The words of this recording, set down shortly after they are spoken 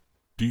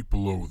Deep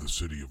below the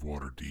city of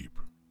Waterdeep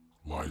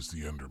lies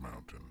the Ender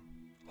Mountain,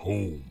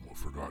 home of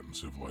forgotten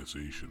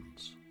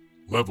civilizations.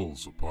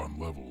 Levels upon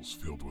levels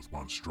filled with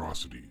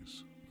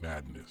monstrosities,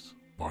 madness,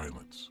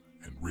 violence,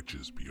 and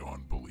riches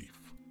beyond belief.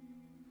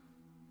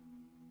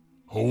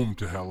 Home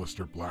to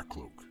Halaster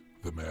Blackcloak,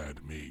 the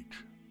Mad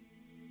Mage.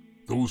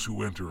 Those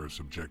who enter are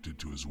subjected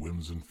to his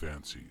whims and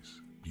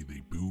fancies, be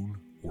they boon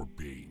or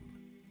bane.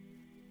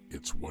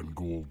 It's 1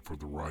 gold for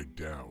the ride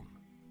down.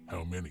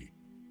 How many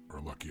are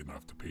lucky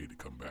enough to pay to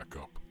come back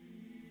up?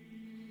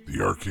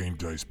 The Arcane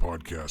Dice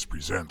Podcast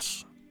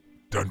presents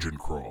Dungeon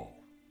Crawl,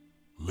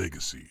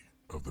 Legacy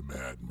of the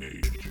Mad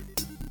Mage.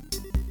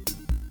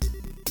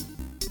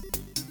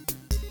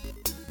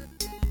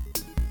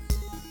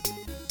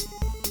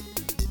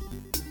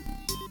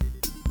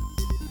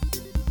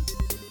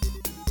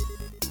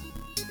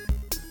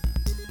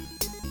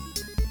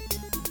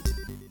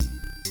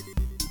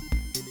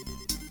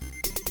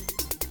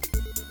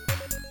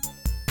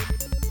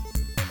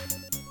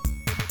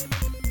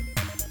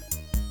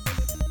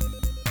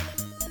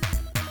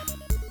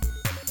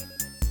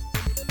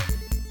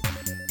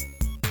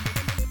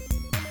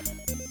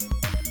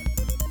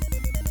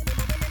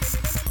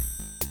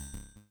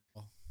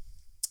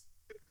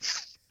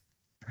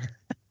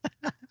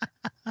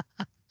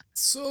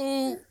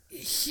 So,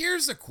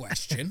 here's a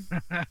question.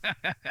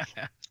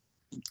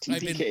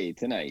 TPK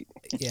tonight.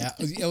 Yeah.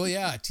 Oh,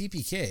 yeah.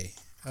 TPK.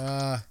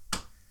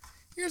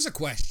 Here's a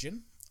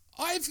question.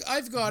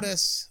 I've got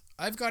us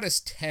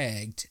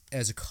tagged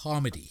as a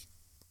comedy.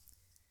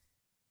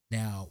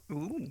 Now,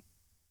 Ooh.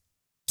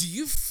 do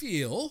you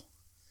feel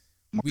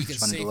we can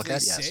safely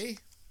say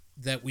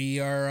that we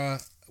are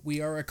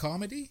a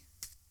comedy?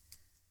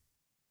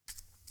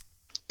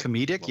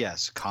 Comedic,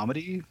 yes.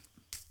 Comedy.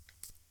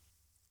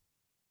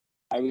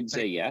 I would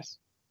say yes.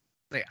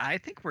 Like, I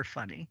think we're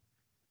funny.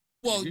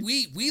 Well,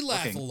 we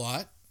laugh a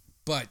lot,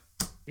 but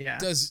Yeah.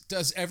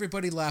 does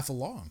everybody laugh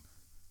along?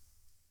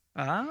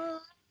 Uh,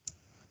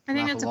 I think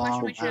Laugh that's a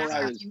question we should along.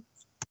 ask you.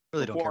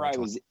 Really don't Before care. I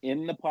was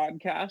in the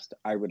podcast,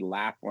 I would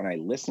laugh when I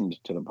listened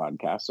to the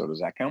podcast. So does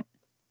that count?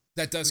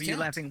 That does were count. you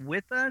laughing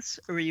with us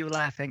or were you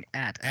laughing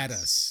at us? At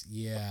us?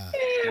 Yeah.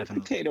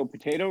 Definitely.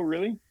 Potato,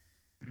 really?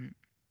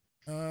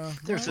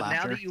 There's So now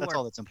laughter. that you That's are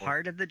all that's important.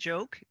 part of the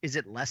joke, is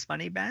it less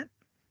funny, Matt?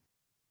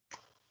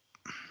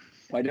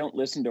 Well, I don't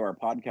listen to our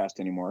podcast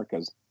anymore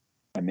because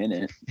I'm in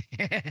it.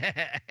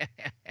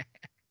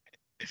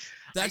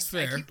 That's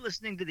fair. I keep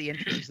listening to the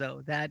intros,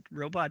 though. That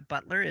robot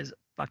butler is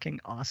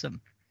fucking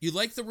awesome. You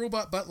like the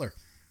robot butler?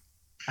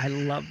 I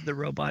love the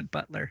robot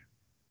butler.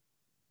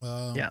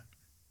 Yeah.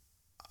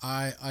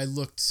 I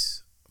looked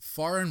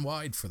far and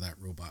wide for that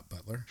robot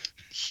butler.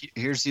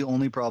 Here's the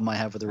only problem I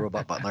have with the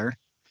robot butler.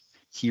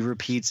 He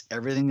repeats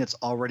everything that's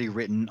already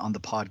written on the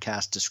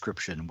podcast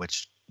description,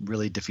 which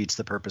really defeats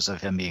the purpose of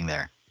him being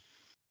there.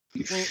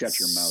 You shut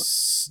your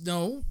mouth.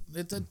 No,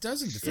 it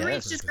doesn't defeat Who the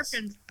reads purpose.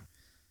 descriptions?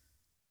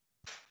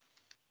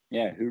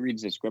 Yeah, who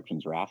reads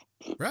descriptions, Raph?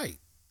 Right.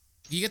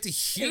 You get to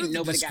hear Ain't the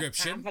nobody got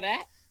description time for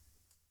that.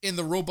 in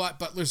the robot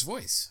butler's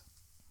voice.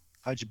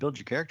 How'd you build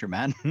your character,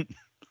 man?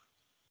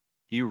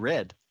 You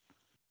read.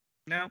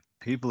 No.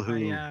 People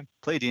who I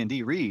play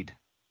D&D read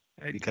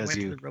I because went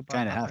to you the robot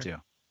kind of have butler.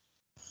 to.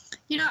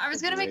 You know, I was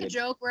going to make a Overrated.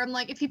 joke where I'm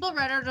like, if people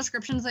read our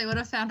descriptions, they would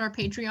have found our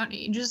Patreon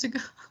ages ago.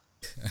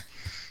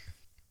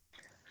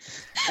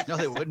 No,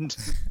 they wouldn't.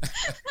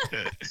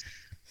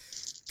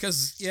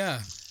 Because,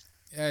 yeah,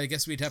 I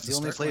guess we'd have to The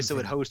only start place that one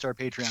would from- host our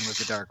Patreon was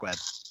the dark web.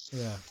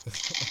 Yeah.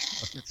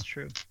 It's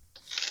true.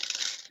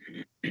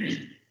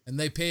 And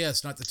they pay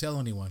us not to tell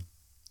anyone.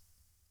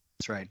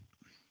 That's right.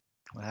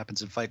 What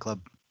happens in Fight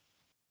Club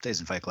stays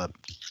in Fight Club.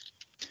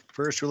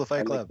 First rule of I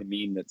Fight like Club. the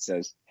meme that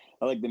says,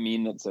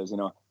 you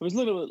know, I was a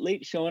little bit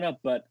late showing up,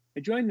 but I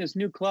joined this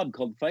new club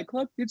called Fight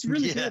Club. It's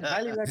really good. Yeah.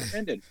 Highly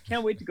recommended.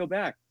 Can't wait to go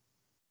back.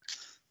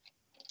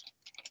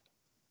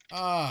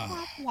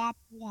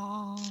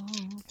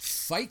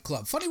 Fight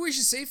Club. Funny we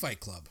should say Fight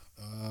Club.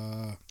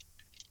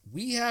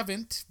 We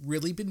haven't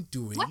really been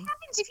doing... What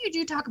happens if you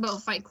do talk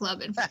about Fight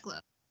Club and Fight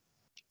Club?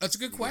 That's a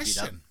good You get beat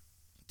up. question.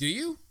 Do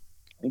you?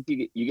 I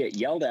think you get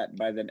yelled at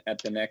at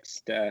the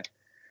next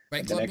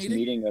Fight Club meeting?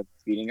 meeting of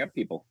beating up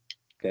people.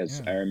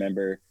 Because Yeah. I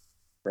remember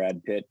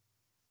Brad Pitt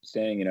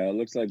saying, you know, it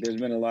looks like there's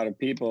been a lot of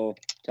people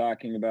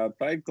talking about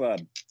Fight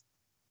Club.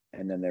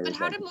 And then there was But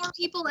how like, did more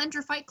people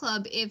enter Fight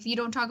Club if you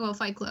don't talk about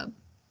Fight Club?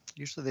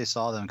 Usually they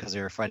saw them because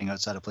they were fighting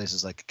outside of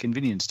places like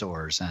convenience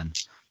stores and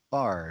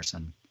bars.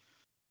 And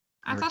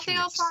I Or thought they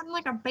all curious. fought in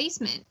like a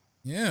basement.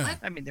 Yeah. What?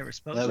 I mean, they were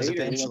supposed That was to.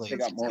 later, once eventually- they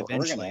got more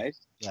eventually.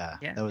 organized. yeah,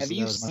 Yeah. that was, Have that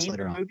you was much seen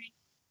later the on. movie?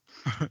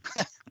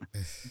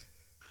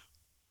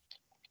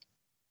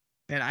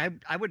 And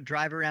I would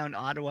drive around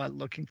Ottawa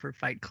looking for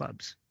fight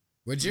clubs.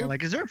 Would They're you?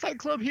 like, is there a fight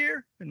club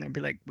here? And they'd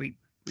be like, we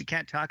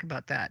can't talk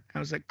about that. I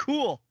was like,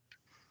 cool.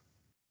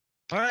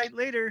 All right,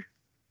 later.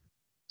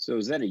 So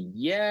is that a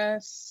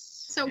yes?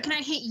 So can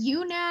I hit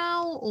you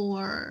now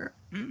or?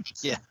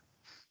 Yeah.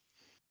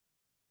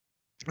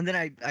 And then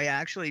I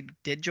actually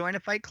did join a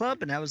fight club,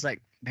 and I was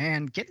like,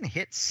 man, getting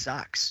hit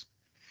sucks.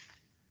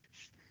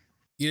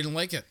 You didn't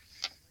like it?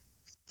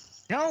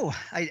 No,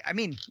 I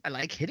mean, I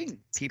like hitting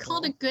people. It's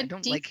called a good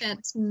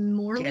defense,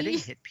 Morley. Getting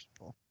hit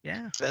people.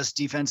 Yeah. Best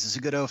defense is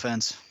a good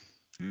offense.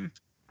 Or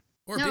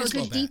no, a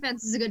baseball good bat.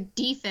 defense is a good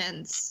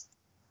defense.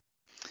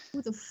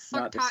 Who the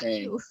fuck Not the taught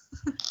same. you?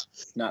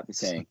 It's not the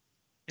same.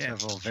 Yeah,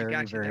 Several she very,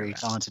 got you there, very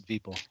Raf. talented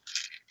people.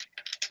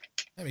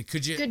 I mean,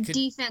 could you? Good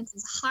defense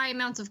is high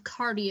amounts of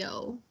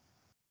cardio.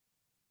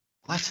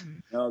 What?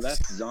 No,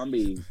 that's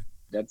zombie.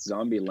 That's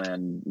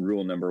Zombieland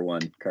rule number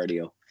 1,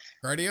 cardio.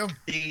 Cardio?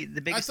 The I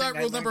biggest thought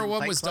thing rule learned number in 1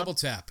 Fight was Club- double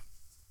tap.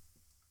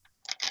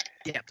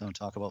 Yeah. Don't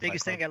talk about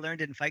Biggest Fight thing I learned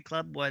in Fight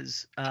Club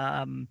was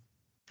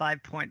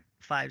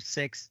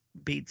 5.56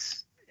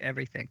 beats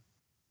everything.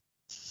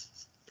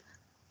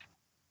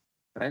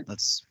 Right?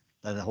 That's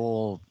that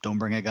whole don't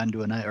bring a gun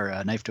to a knife or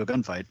a knife to a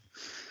gunfight.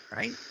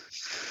 Right?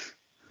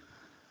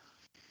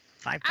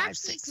 5.56.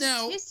 Actually,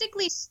 Now-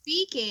 statistically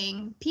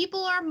speaking,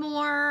 people are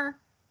more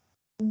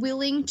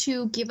willing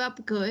to give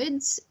up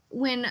goods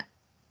when,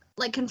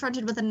 like,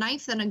 confronted with a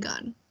knife than a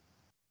gun.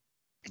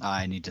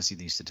 I need to see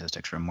these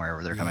statistics from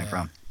wherever they're coming Yeah.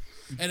 from.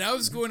 And I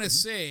was going to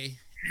say,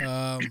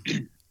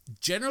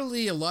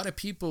 generally, a lot of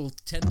people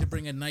tend to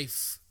bring a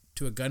knife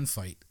to a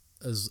gunfight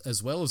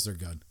as well as their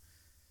gun.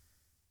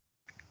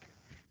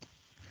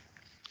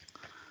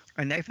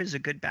 A knife is a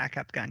good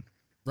backup gun.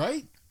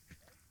 Right?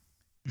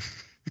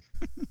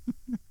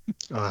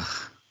 Ugh.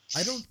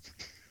 I don't.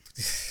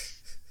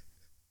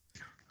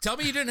 Tell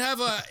me you didn't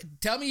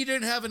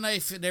have a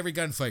knife in every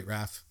gunfight,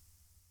 Raph.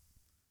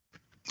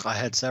 I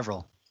had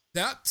several,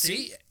 That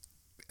see,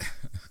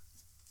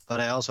 but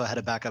I also had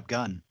a backup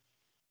gun.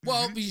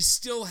 well, but you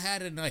still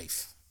had a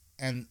knife,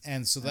 and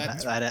so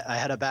that's I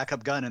had a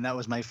backup gun, and that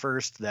was my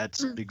first.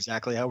 That's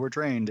exactly how we're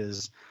trained.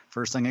 Is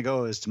first thing I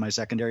go is to my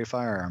secondary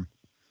firearm.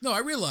 no, I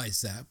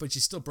realize that, but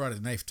you still brought a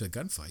knife to a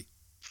gunfight.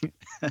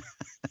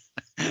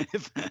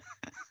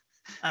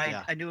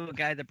 I knew a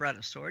guy that brought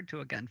a sword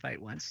to a gunfight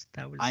once.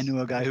 That was. I knew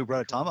a guy who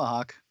brought a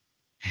tomahawk.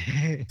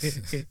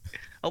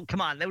 Oh,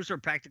 come on. Those were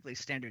practically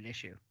standard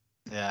issue.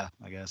 Yeah,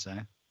 I guess.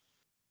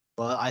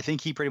 Well, I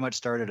think he pretty much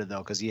started it though,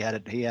 because he had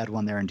it. He had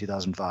one there in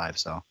 2005.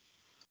 So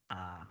it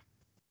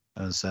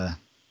was.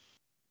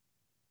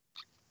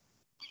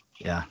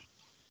 Yeah.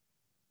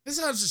 This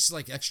sounds just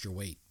like extra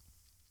weight.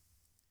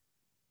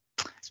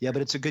 Yeah,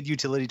 but it's a good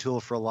utility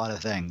tool for a lot of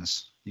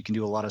things. You can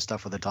do a lot of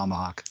stuff with a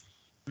tomahawk.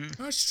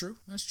 That's true.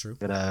 That's true.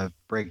 You gotta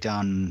break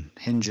down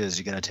hinges.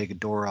 You gotta take a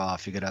door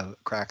off. You gotta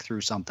crack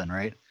through something,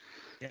 right?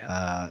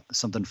 Yeah.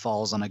 Something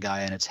falls on a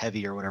guy and it's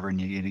heavy or whatever, and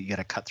you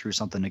gotta cut through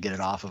something to get it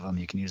off of him.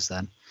 You can use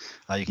that.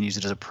 You can use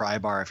it as a pry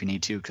bar if you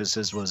need to, because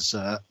his was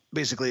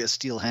basically a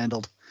steel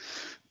handled.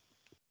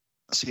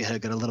 So you had to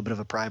get a little bit of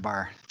a pry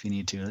bar if you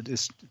need to.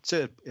 It's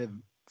a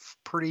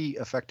pretty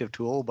effective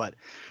tool, but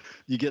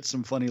you get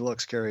some funny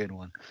looks carrying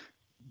one.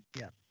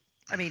 Yeah.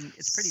 I mean,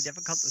 it's pretty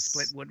difficult to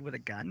split wood with a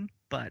gun,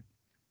 but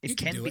You it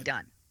can can do be it.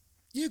 done.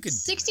 You could.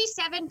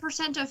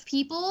 67% of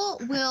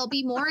people will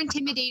be more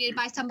intimidated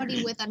by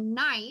somebody with a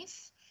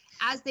knife,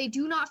 as they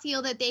do not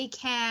feel that they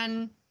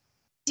can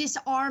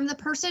disarm the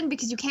person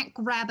because you can't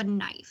grab a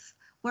knife.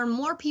 Where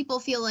more people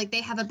feel like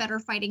they have a better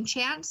fighting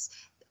chance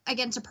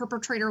against a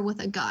perpetrator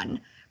with a gun.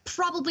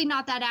 Probably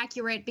not that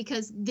accurate,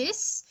 because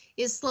this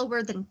is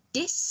slower than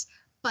this,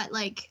 but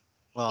like,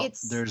 Well,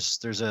 it's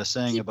there's a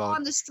saying people about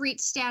on the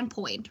street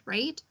standpoint,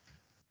 right?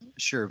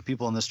 sure,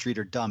 people on the street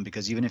are dumb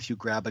because even if you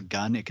grab a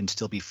gun, it can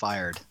still be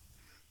fired.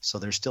 So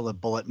there's still a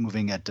bullet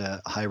moving at a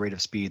high rate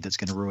of speed that's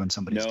going to ruin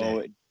somebody's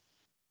No, day.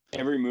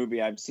 every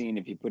movie I've seen,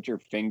 if you put your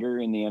finger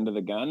in the end of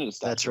the gun, it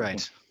stops. That's working.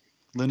 right.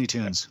 Looney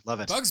Tunes, love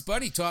it. Bugs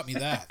Bunny taught me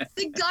that.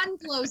 The gun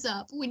blows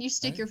up when you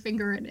stick your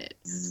finger in it.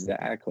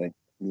 Exactly.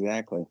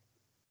 Yeah,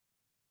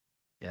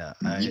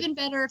 Even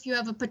better if you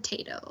have a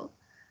potato.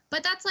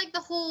 But that's like the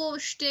whole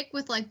shtick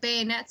with like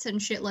bayonets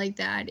and shit like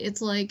that.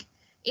 It's like,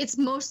 it's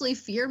mostly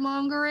fear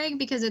mongering,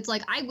 because it's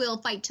like, I will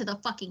fight to the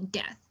fucking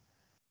death.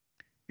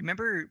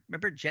 Remember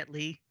Jet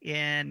Li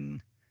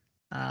in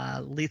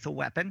Lethal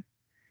Weapon,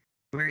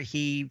 where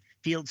he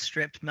field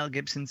stripped Mel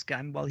Gibson's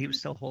gun while he was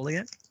still holding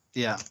it?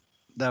 yeah,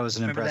 that was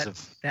an Remember that-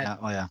 impressive. that- yeah,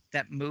 oh yeah,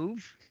 That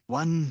move?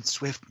 one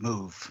swift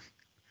move.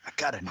 I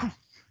gotta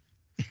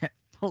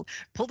know.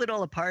 Pulled it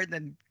all apart, and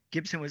then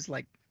Gibson was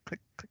like, click,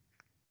 click.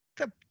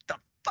 The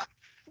fuck?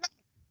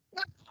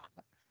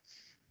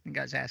 And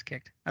got his ass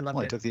kicked. I loved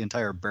Well, I it. took the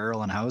entire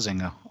barrel and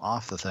housing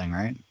off the thing,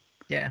 right?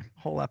 Yeah,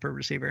 whole upper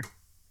receiver. It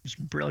was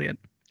brilliant.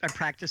 I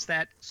practiced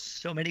that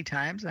so many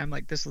times, and I'm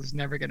like, this is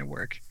never going to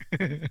work.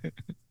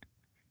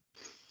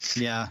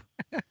 Yeah,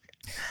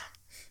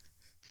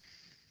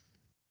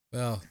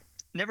 Well,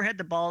 Never had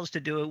the balls to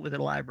do it with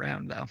a live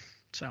round, though.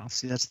 So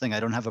see, that's the thing. I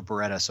don't have a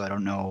Beretta, so I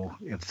don't know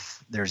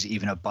if there's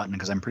even a button,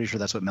 because I'm pretty sure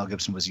that's what Mel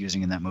Gibson was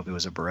using in that movie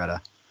was a Beretta.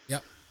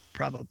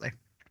 probably.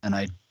 And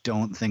I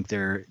don't think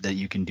that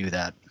you can do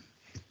that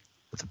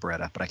with a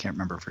Beretta, but I can't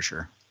remember for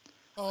sure.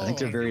 I think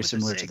they're do very with the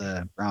similar to SIG.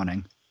 the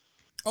Browning.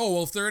 oh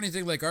well, if they're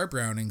anything like our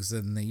Brownings,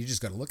 then you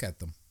just got to look at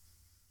them.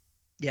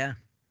 Yeah.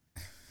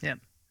 Yeah.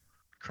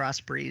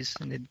 Cross breeze,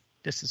 and it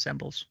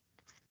disassembles.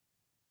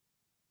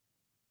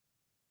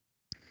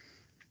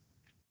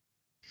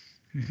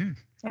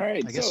 All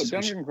right, so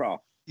dungeon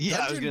crawl. Yeah,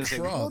 Dungeon I was going to say,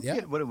 crawl, yeah.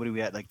 what are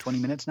we at, like 20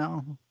 minutes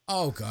now?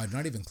 Oh, God,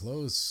 not even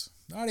close.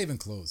 Not even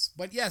close.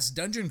 But yes,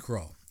 dungeon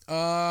crawl.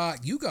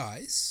 You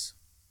guys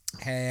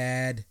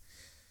had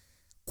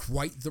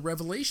quite the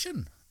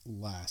revelation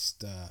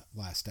last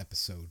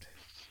episode.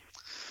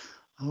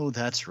 Oh,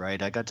 that's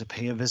right. I got to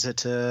pay a visit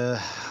to,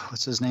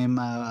 what's his name?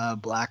 Halaster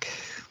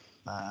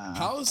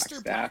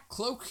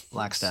Blackcloak.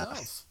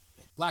 Blackstaff.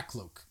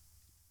 Blackcloak.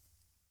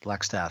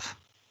 Blackstaff.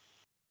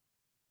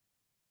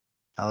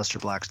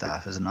 Halaster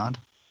Blackstaff, is it not?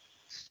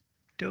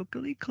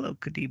 Stokely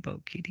cloakity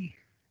bokity.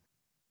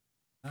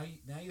 Now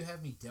you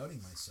have me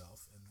doubting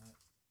myself in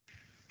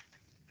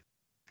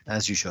that.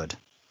 As you should.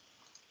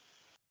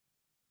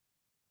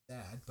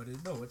 Dad, but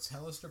no, it's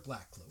Halaster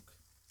Blackcloak.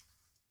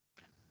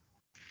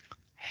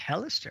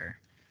 Halaster?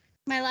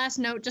 My last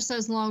note just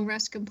says long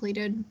rest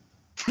completed.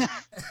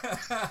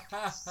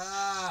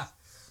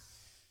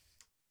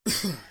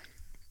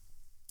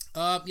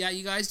 Yeah,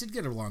 you guys did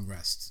get a long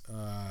rest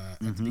at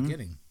the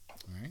beginning. All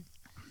right.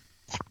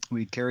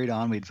 We carried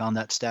on. We'd found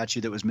that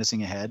statue that was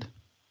missing a head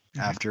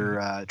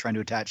after trying to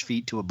attach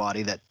feet to a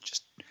body that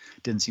just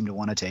didn't seem to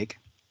want to take.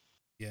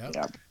 Yeah.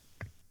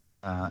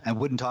 And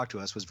wouldn't talk to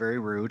us. Was very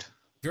rude.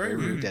 Very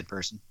rude. Dead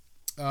person.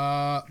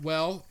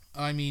 Well,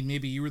 I mean,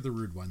 maybe you were the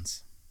rude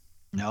ones.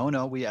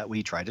 No.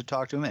 We tried to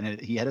talk to him,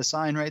 and he had a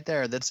sign right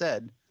there that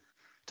said,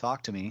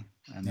 "Talk to me."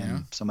 And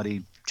then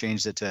somebody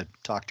changed it to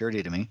 "Talk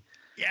dirty to me."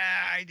 Yeah,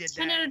 I did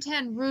 10 that. out of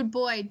 10. Rude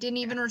boy. Didn't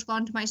even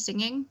respond to my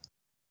singing.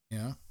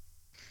 Yeah.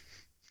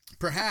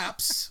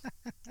 Perhaps,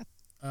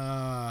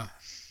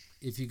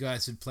 if you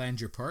guys had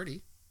planned your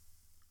party.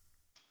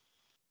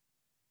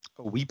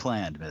 Oh, we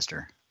planned,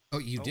 mister. Oh,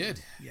 you did.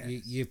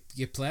 Yes.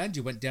 You planned.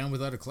 You went down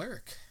without a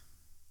cleric.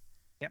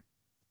 Yep.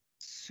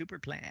 Super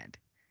planned.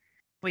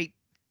 Wait,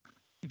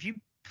 if you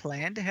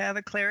plan to have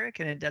a cleric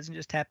and it doesn't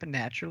just happen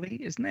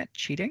naturally, isn't that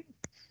cheating?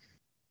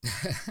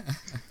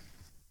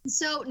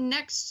 So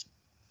next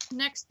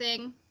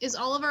thing is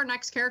all of our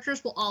next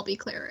characters will all be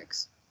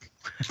clerics.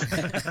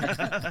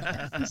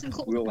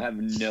 We'll have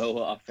no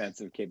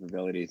offensive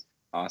capabilities.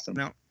 Awesome.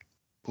 No.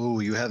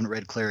 Ooh, you haven't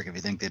read cleric if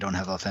you think they don't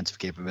have offensive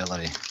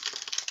capability.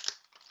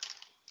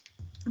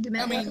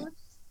 I mean,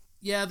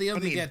 yeah, they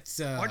only get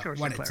Mortor's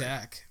one a cleric.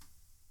 attack.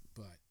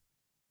 But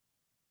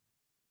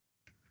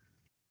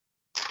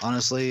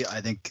honestly,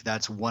 I think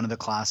that's one of the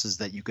classes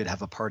that you could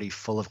have a party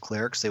full of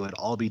clerics. They would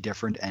all be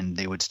different, and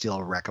they would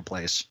still wreck a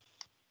place.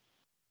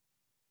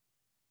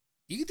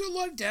 You can do a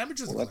lot of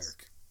damage with a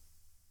cleric.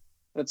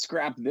 Let's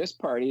scrap this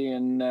party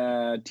and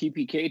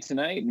TPK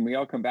tonight, and we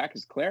all come back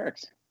as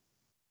clerics.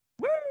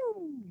 Woo!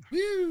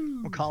 Woo!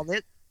 We'll call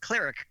it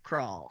cleric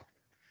crawl.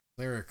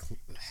 Cleric.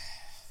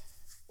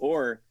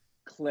 Or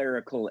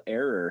clerical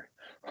error.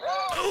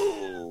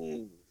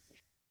 Oh!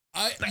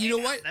 You know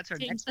what? That's our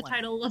Change next the one.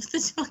 title of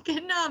this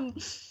fucking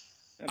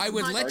I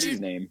would let you.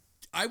 Name.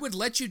 I would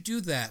let you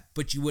do that,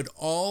 but you would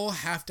all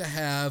have to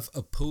have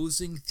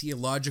opposing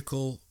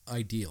theological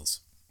ideals.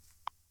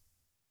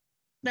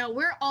 No,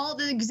 we're all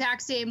the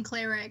exact same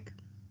cleric.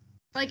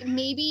 Like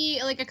maybe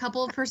like a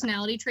couple of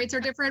personality traits are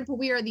different, but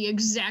we are the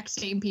exact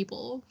same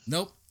people.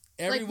 Nope.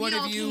 Every like, one we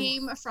of all you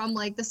came from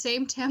like the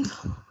same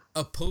temple.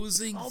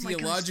 opposing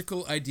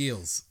theological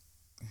ideals.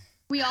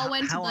 We all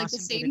went to How like the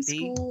awesome same would it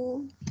be?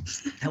 school.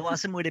 How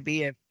awesome would it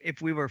be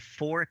if we were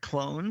 4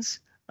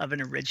 clones of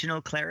an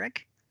original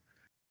cleric,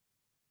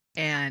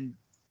 and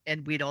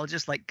we'd all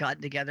just like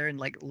gotten together and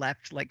like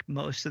left like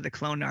most of the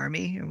clone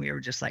army, and we were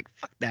just like,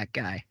 fuck that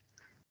guy.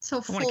 So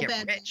I full want to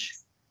get bed. rich.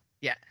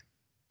 Yeah.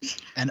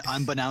 And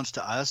unbeknownst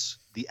to us,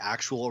 the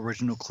actual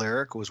original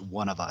cleric was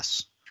one of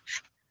us.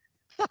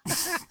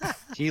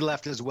 He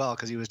left as well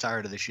because he was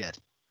tired of the shit.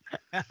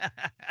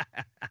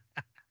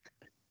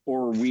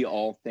 Or we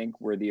all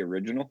think we're the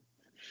original.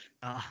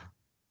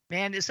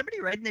 Man, is somebody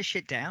writing this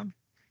shit down?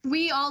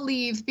 We all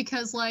leave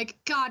because like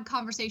God,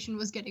 conversation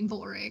was getting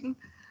boring.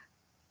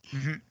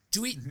 Mm-hmm.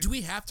 Do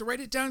we have to write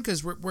it down?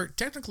 Because we're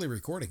technically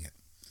recording it.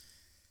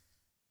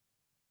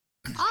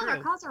 All of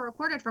our calls are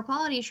recorded for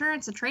quality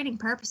assurance and training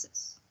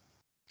purposes.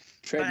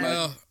 Trademark.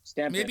 Well,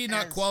 Stamp maybe it.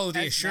 not quality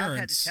Matt had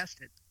assurance.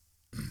 attested.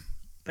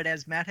 But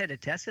as Matt had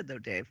attested, though,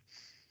 Dave,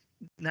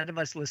 none of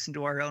us listen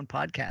to our own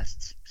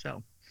podcasts.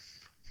 So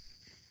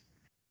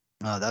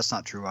That's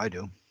not true. I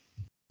do.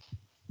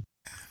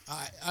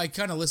 I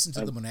kind of listen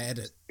to them when I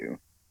edit. True.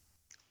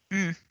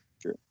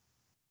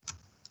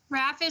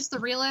 Raph is the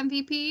real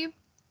MVP.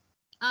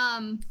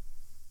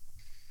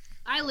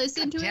 I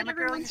listen to Damn it it,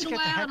 every girl, once you in a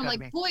scared the while, heck and I'm out of like,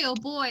 me. boy, oh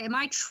boy, am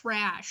I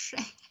trash.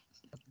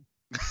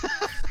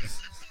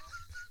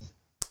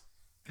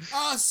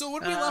 So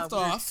when we left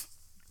off,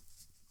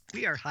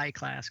 we are high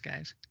class,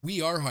 guys.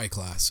 we are high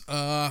class.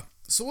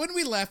 So when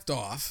we left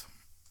off,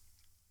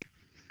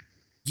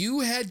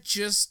 you had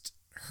just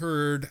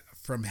heard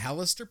from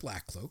Halaster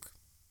Blackcloak,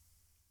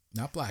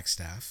 not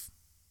Blackstaff.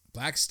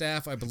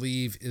 Blackstaff, I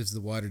believe, is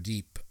the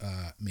Waterdeep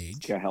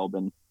mage.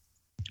 Cahelbin.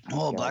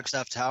 Oh,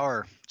 Blackstaff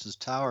Tower. It's his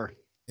tower.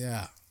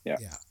 Yeah. Yeah.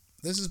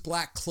 This is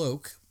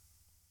Blackcloak.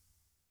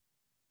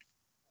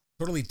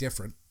 Totally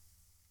different.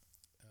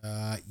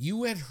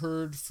 you had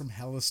heard from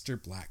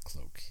Halaster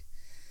Blackcloak.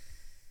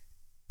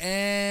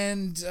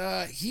 And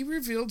he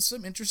revealed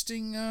some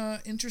interesting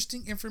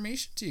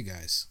information to you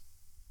guys.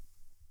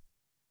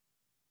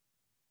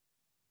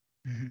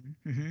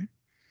 Mm-hmm. Mm-hmm.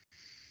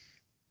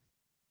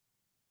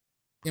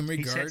 In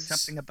regards, he said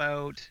something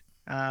about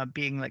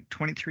being like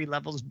 23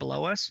 levels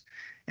below us,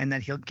 and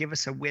that he'll give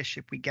us a wish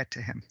if we get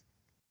to him.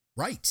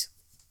 Right.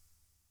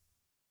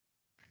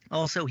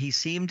 Also, he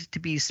seemed to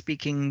be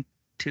speaking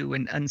to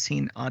an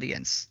unseen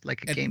audience,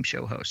 like a game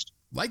show host.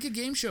 Like a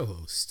game show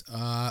host.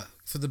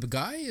 For the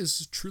guy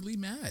is truly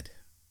mad.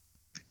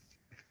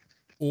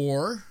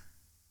 Or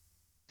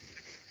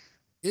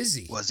is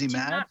he? Was he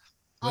mad?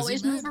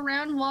 Always move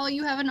around while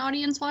you have an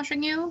audience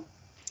watching you?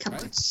 Come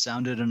on. It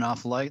sounded an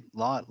awful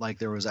lot like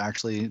there was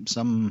actually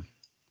some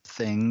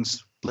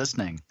things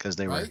listening, because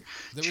they were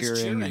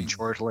cheering and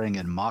chortling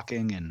and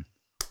mocking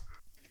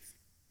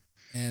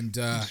and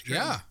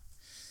yeah.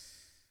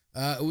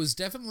 It was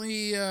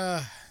definitely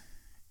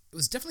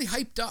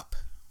hyped up.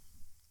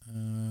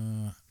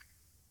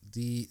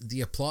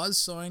 The applause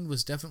sign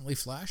was definitely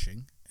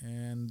flashing,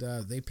 and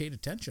they paid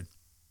attention.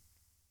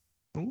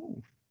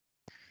 Ooh.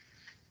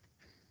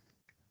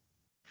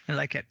 I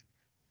like it.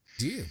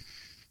 Do you?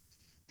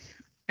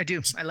 I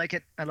do. I like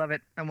it. I love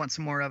it. I want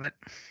some more of it.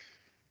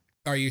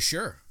 Are you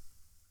sure?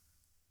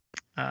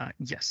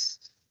 Yes.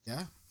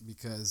 Yeah,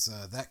 because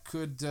that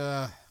could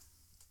well,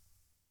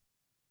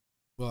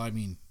 I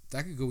mean,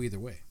 that could go either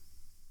way.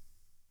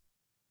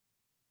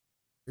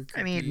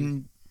 I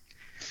mean,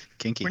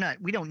 kinky.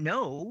 We don't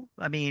know.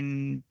 I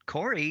mean,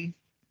 Corey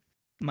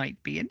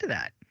might be into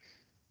that.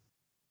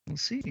 We'll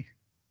see.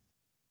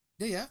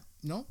 Yeah.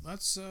 No,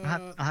 that's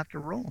I'll have to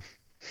roll.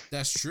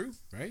 That's true,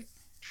 right?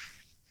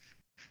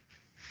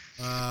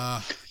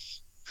 How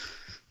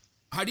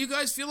do you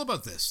guys feel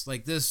about this?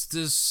 Like this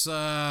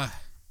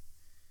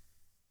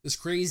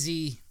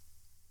crazy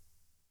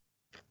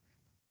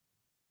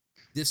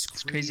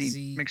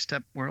mixed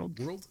up world?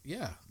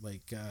 Yeah.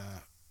 Like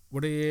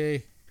what do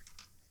you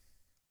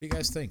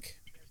guys think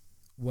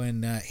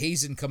when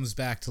Hazen comes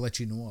back to let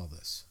you know all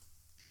this?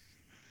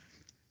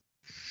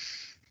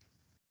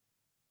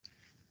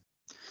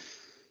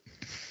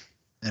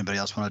 Anybody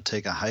else want to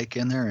take a hike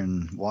in there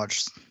and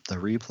watch the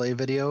replay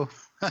video?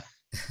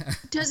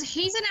 Does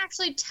Hazen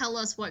actually tell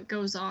us what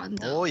goes on,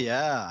 though? Oh,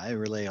 yeah. I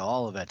relay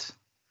all of it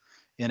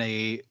in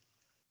a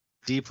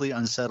deeply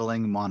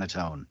unsettling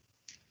monotone.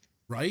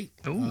 Right?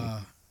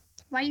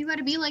 Why you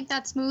gotta be like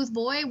that, smooth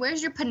boy?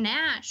 Where's your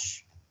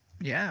panache?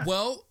 Yeah.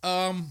 Well,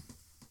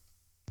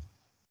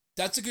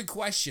 that's a good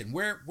question.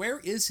 Where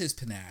is his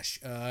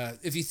panache?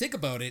 If you think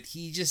about it,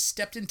 he just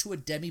stepped into a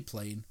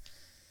demiplane,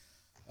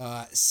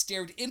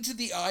 stared into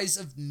the eyes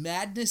of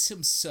madness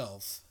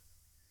himself,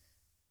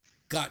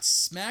 got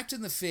smacked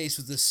in the face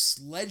with a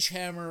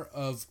sledgehammer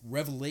of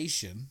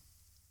revelation.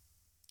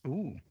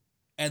 Ooh.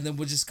 And then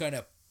was just kind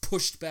of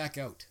pushed back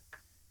out.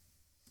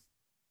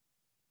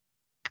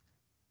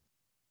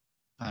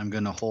 I'm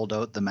going to hold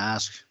out the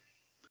mask.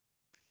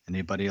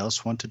 Anybody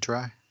else want to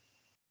try?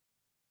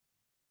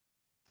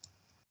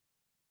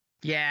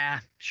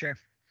 Yeah, sure.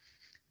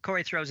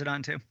 Corey throws it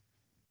on too.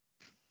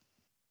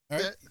 All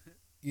right.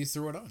 You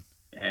throw it on.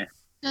 Yeah.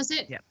 Does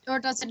it, or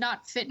does it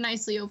not fit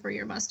nicely over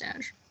your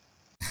mustache?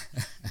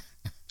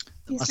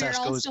 The mustache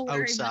goes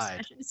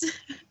outside.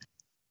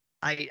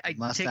 I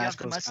take off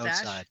the mustache.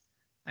 Outside.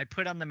 I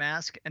put on the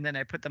mask, and then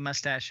I put the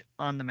mustache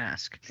on the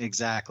mask.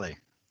 Exactly.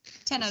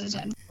 10 out of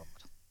 10.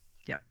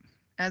 Yeah,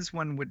 as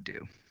one would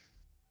do.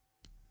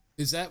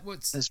 Is that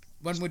what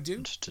one would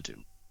do? To do.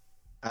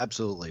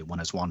 Absolutely, one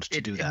is wanted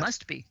to do that. It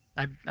must be.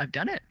 I've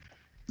done it.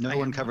 No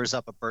one covers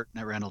up a Burt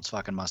Reynolds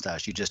fucking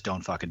mustache. You just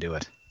don't fucking do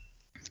it.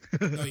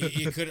 No,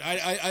 you could.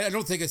 I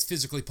don't think it's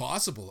physically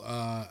possible.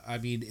 I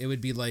mean, it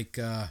would be like.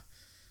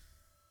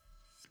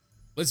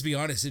 Let's be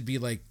honest. It'd be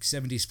like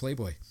 70s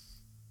Playboy.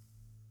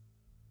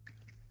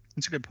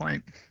 That's a good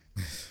point.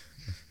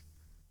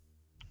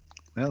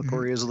 Well,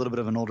 Corey is a little bit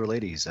of an older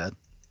lady, he said.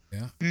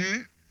 Yeah.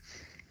 Mm-hmm.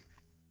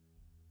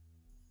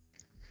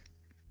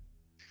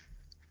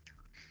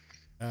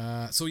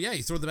 So yeah,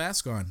 you throw the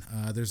mask on.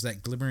 There's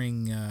that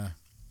glimmering,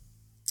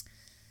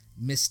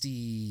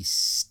 misty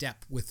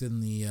step within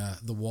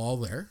the wall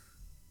there.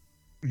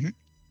 Mm-hmm.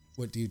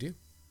 What do you do?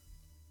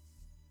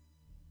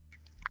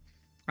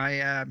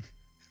 I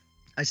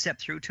step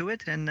through to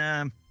it,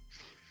 and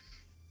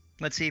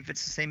let's see if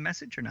it's the same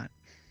message or not.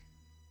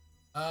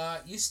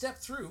 You step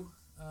through.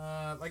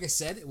 Like I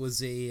said, it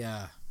was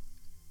a.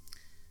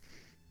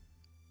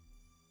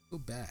 Go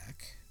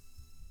back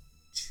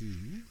to.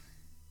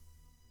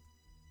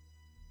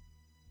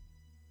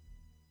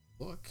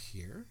 Look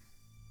here.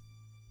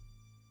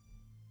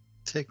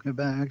 Take me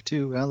back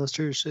to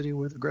Halaster City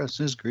where the grass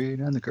is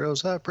green and the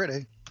girls are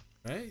pretty.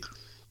 Right.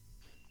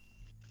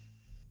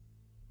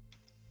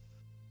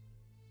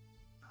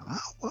 Oh,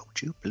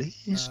 won't you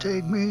please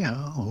take me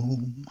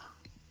home?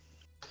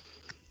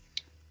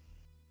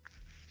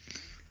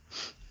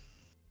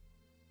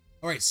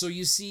 All right, so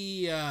you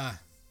see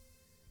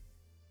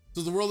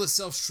So the world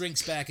itself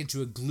shrinks back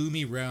into a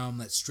gloomy realm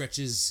that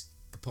stretches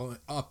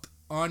up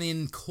on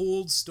in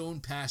cold stone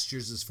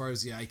pastures as far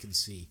as the eye can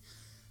see.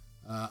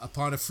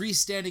 Upon a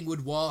freestanding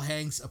wood wall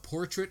hangs a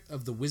portrait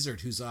of the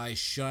wizard whose eyes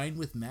shine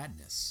with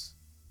madness.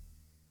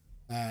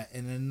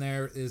 And then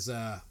there is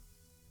an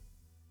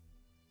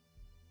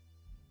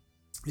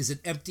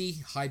empty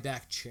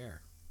high-back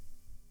chair.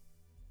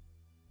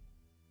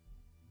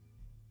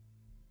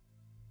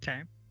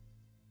 Okay.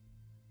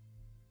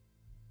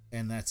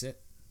 And that's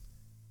it.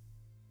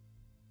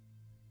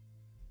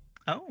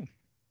 Oh.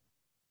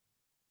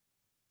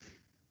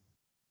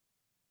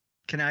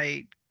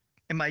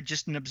 Am I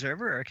just an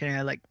observer, or can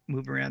I like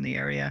move around the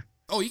area?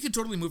 Oh, you can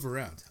totally move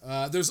around.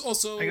 There's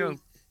also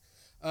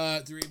I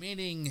the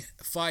remaining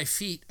 5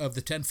 feet of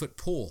the 10-foot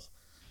pole.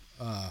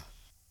 Oh,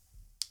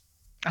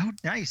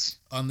 nice.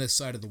 On this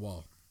side of the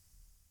wall.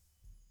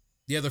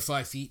 The other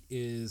 5 feet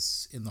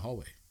is in the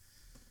hallway.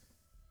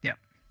 Yep.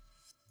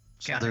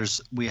 So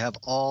we have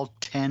all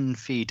 10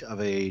 feet of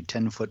a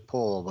 10-foot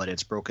pole, but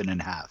it's broken in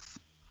half.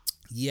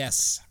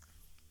 Yes.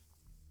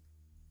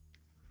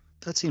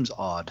 That seems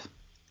odd.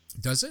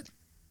 Does it?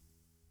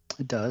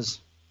 It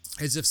does.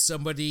 As if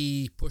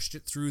somebody pushed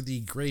it through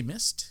the gray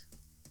mist.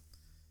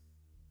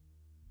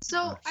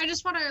 So I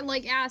just want to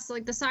like ask,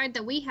 like the side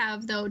that we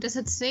have though, does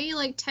it say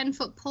like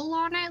 10-foot pull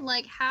on it?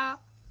 Like how?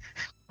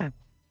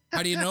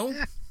 How do you know?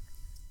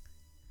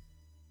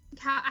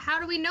 How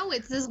do we know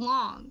it's this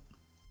long?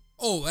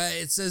 Oh,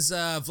 it says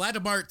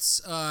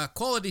Vladimart's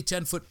quality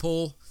 10-foot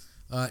pole.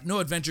 No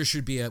adventure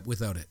should be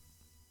without it.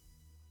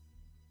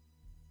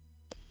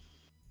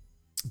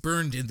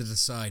 Burned into the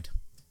side.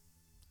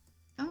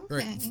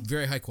 Okay.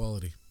 Very high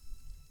quality.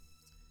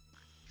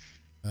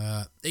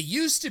 It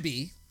used to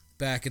be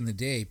back in the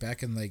day,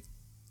 back in like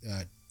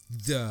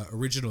the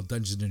original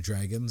Dungeons and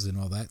Dragons and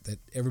all that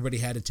everybody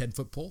had a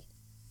 10-foot pole.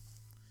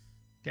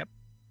 Yep.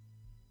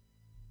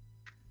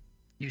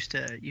 Used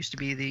to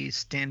be the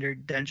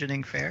standard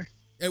dungeoning fare.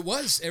 It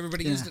was.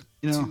 Everybody used it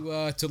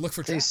to look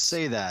for They traps.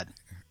 say that,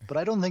 but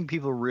I don't think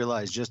people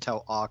realize just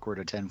how awkward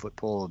a 10-foot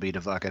pole would be to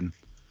fucking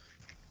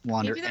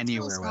wander Maybe that's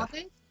anywhere with.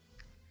 telescopic.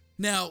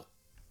 Now,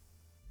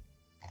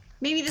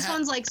 Maybe this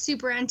one's like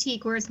super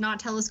antique where it's not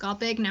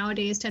telescopic.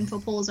 Nowadays,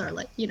 10-foot poles are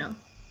like,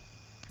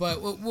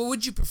 but what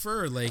would you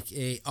prefer, like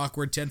a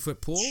awkward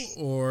 10-foot pole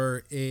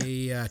or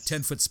a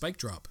 10-foot spike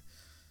drop?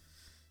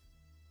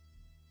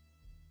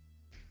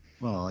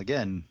 Well,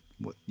 again,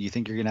 you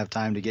think you're gonna have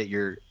time to get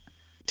your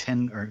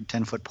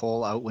 10-foot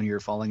pole out when you're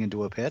falling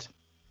into a pit?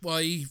 Well,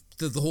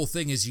 the whole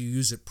thing is you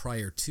use it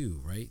prior to,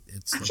 right?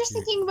 It's I'm like just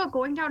thinking about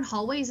going down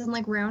hallways and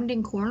like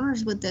rounding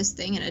corners with this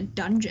thing in a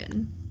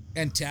dungeon.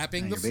 and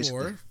tapping the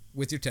floor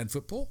with your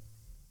 10-foot pole.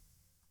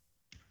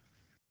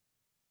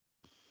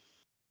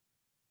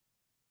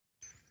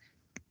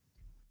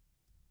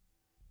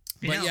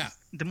 But yeah,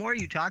 the more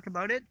you talk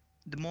about it,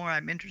 the more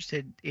I'm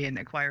interested in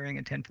acquiring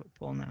a 10-foot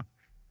pole now.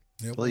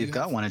 Yeah, Well, you've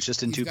got one. It's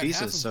just in 2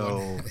 pieces,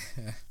 so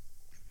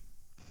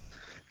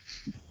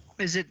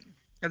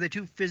Are they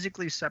 2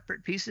 physically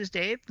separate pieces,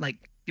 Dave?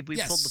 Like, if we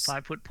pulled the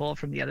 5-foot pole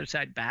from the other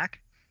side back?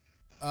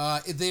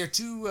 they are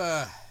two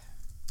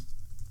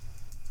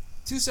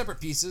separate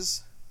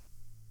pieces.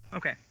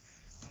 Okay.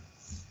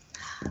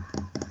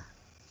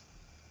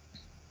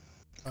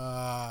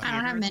 I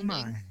don't have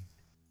mending.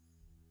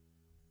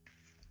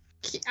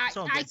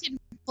 I can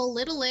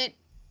belittle it,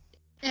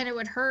 and it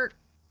would hurt.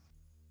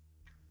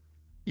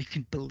 You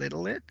can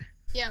belittle it?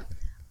 Yeah.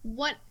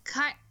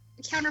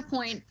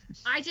 Counterpoint,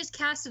 I just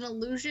cast an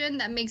illusion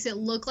that makes it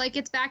look like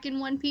it's back in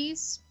one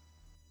piece.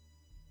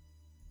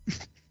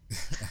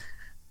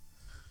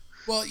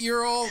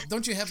 Well,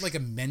 don't you have like a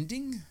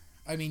mending?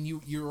 I mean,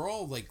 you're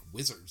all like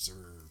wizards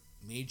or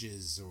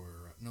mages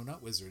or, no,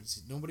 not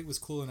wizards. Nobody was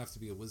cool enough to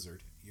be a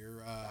wizard.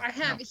 I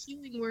have a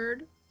healing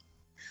word.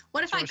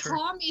 What if I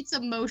calm its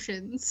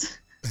emotions?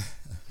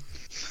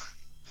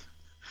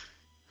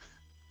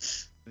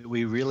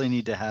 we really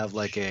need to have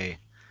like a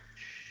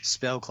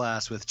spell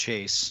class with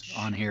Chayse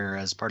on here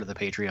as part of the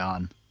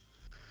Patreon.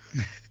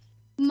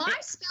 My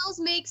spells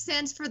make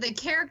sense for the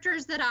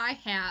characters that I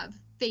have.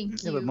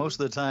 Thank you. Yeah, but most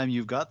of the time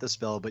you've got the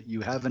spell, but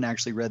you haven't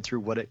actually read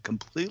through what it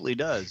completely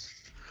does.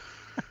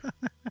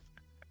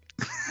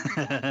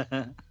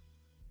 I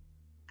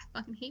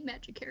fucking hate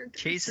magic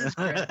characters. Chayse's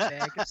grab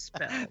bag of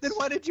spells. Then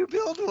why did you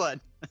build one?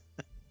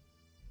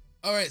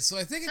 All right, so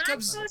I think I'm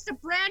supposed to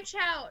branch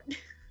out.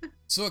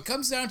 So it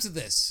comes down to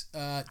this.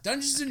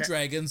 Dungeons and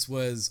Dragons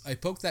was, I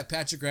poke that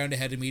patch of ground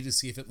ahead of me to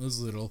see if it moves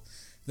a little,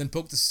 then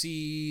poke the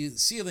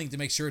ceiling to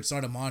make sure it's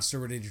not a monster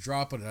ready to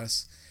drop on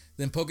us,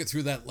 then poke it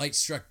through that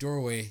light-struck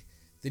doorway,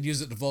 then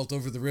use it to vault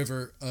over the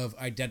river of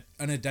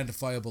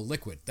unidentifiable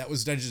liquid. That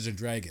was Dungeons and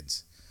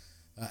Dragons.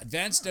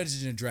 Advanced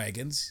Dungeons and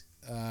Dragons,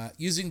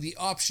 using the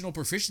optional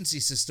proficiency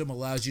system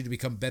allows you to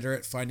become better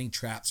at finding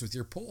traps with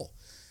your pole.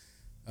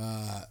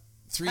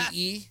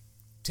 3E,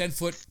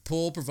 10-foot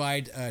pole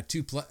provide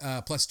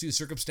 +2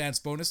 circumstance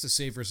bonus to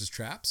save versus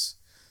traps.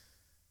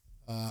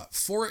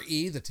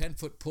 4E, the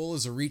 10-foot pole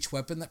is a reach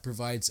weapon that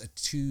provides a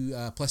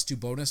 +2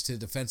 bonus to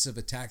defensive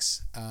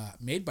attacks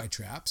made by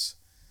traps.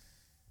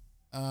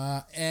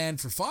 And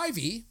for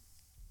 5E,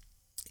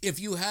 if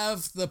you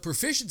have the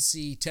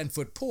proficiency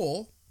 10-foot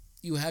pole,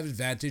 you have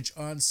advantage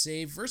on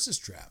save versus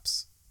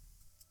traps.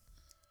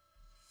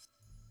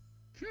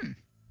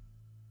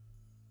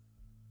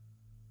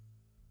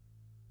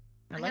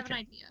 I have an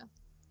idea.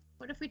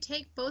 What if we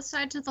take both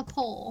sides of the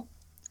pole?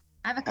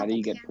 I have a couple How do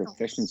you get candles.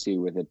 proficiency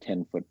with a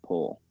 10-foot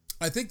pole?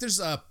 I think there's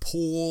a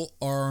pole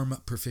arm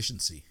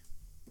proficiency.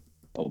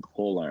 Oh,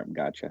 pole arm.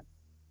 Gotcha.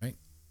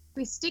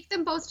 We stick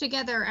them both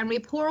together and we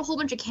pour a whole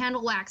bunch of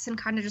candle wax and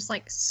kind of just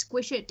like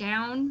squish it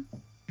down.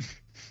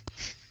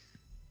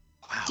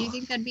 Wow. Do you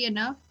think that'd be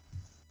enough?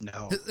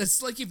 No.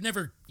 It's like you've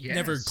never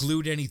Yes.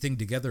 glued anything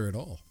together at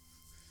all.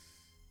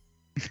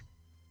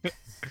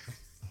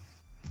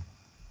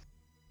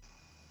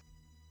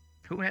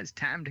 Who has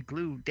time to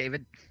glue,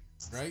 David?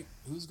 Right?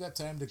 Who's got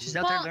time to She's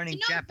glue? out there Well, learning you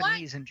know what?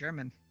 Japanese and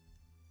German.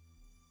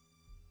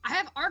 I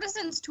have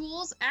artisan's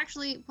tools.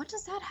 Actually, what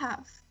does that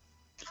have?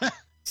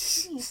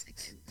 Give me a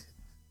second.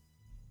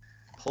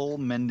 Pole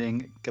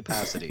mending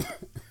capacity.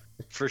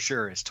 For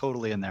sure. It's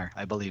totally in there,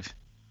 I believe.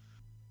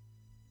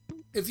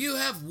 If you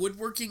have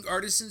woodworking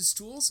artisan's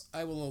tools,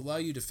 I will allow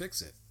you to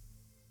fix it.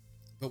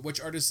 But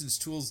which artisan's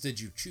tools did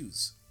you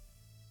choose?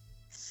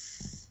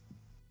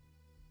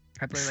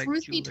 Probably like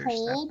Truth be jeweler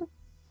stuff. told,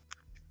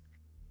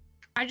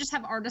 I just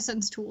have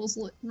artisan's tools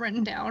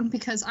written down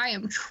because I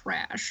am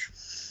trash.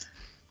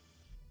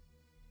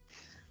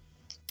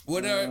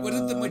 What are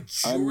the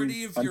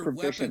majority of I'm your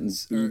proficient in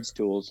weapons? thieves'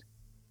 tools.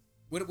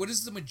 What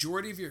is the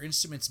majority of your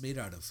instruments made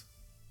out of?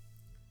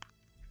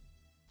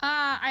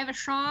 I have a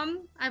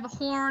shawm, I have a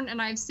horn,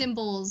 and I have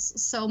cymbals,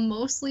 so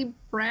mostly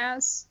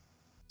brass.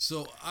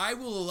 So I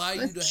will allow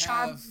you With to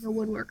shawm have. being a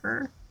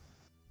woodworker.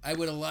 I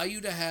would allow you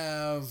to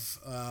have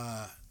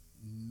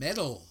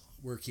metal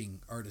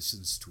working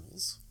artisan's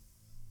tools.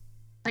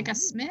 Like a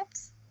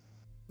smith?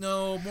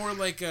 No, more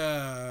like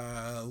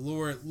a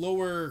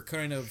lower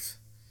kind of.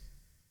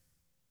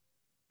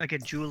 Like a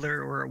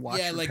jeweler or a watch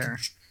Yeah, like repair.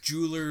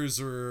 jewelers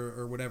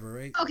or whatever,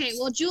 right? Okay,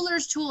 well,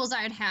 jeweler's tools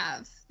I'd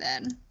have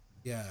then,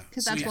 Yeah,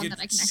 because So that's you one could- that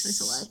I can actually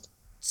select.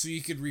 So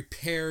you could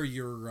repair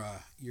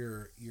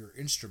your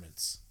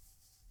instruments.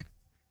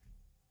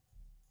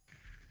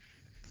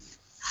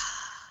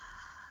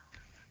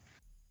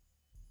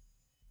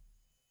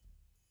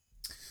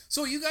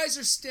 So you guys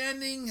are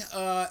standing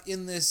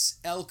in this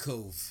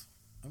alcove.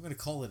 I'm going to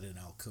call it an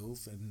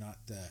alcove and not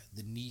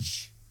the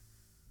niche.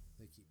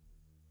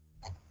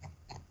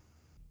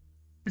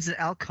 Is it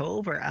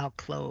alcove or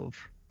alclove?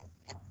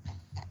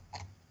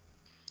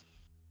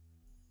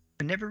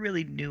 I never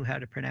really knew how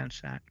to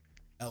pronounce that.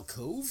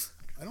 Alcove?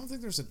 I don't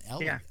think there's an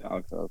L. Yeah.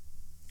 Alcove.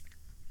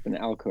 An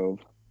alcove.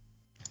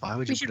 Why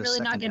would you We should put a really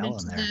not second get L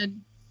into in there? the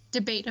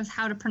debate of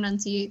how to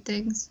pronunciate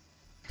things.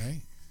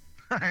 Right?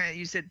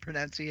 You said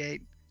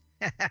pronunciate.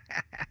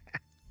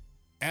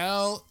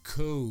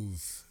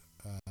 Alcove.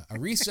 A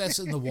recess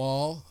in the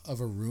wall of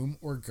a room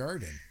or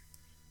garden.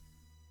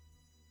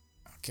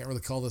 I can't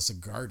really call this a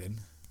garden,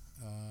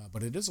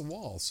 but it is a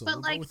wall, so But,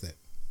 we'll like, go with it.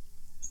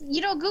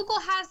 You know, Google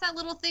has that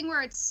little thing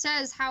where it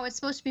says how it's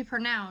supposed to be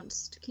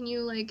pronounced. Can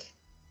you, like...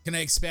 Can I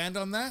expand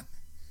on that?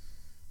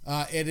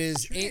 It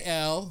is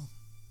A-L,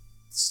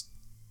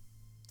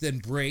 then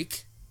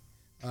break,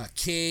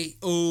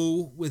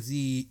 K-O with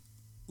the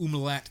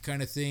umlaut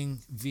kind of thing,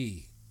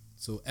 V.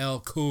 So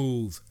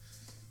alcove.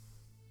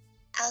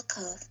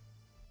 Alcove.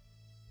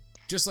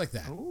 Just like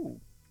that. Oh.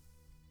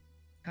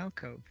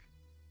 Alcove.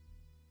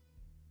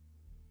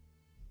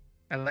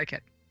 I like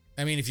it.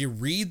 I mean, if you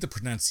read the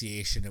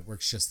pronunciation, it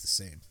works just the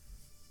same.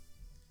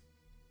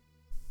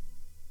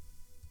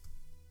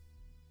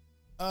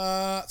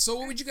 So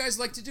what would you guys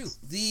like to do?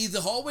 The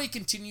hallway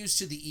continues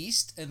to the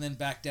east and then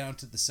back down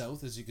to the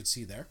south, as you can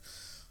see there.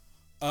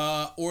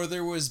 Or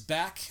there was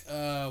back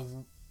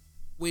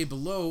way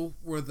below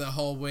where the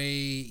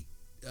hallway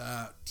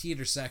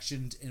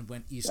T-intersectioned and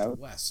went east South. and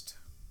west.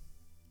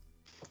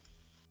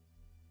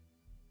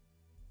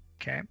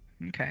 Okay.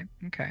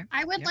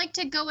 I would Yep. like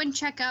to go and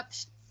check up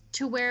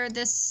to where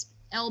this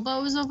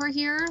elbow is over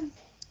here,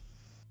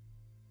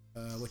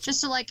 Which,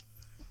 just to, like,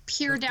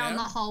 peer Look down down?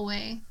 the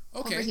hallway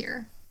okay, over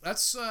here.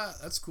 that's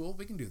cool.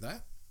 We can do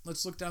that.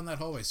 Let's look down that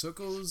hallway. So it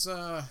goes,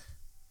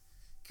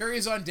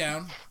 carries on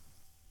down,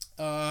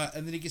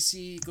 and then you can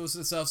see it goes to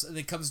the south, and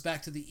then comes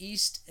back to the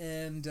east,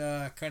 and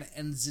kind of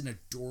ends in a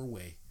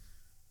doorway.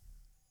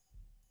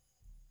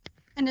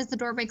 And is the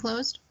doorway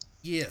closed?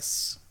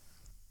 Yes.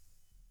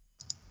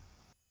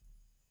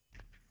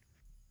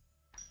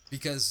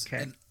 Because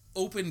Okay. an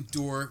open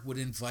door would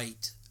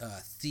invite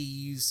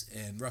thieves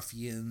and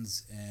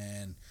ruffians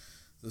and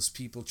those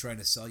people trying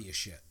to sell you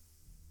shit.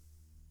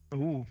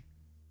 Ooh.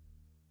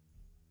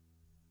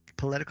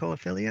 Political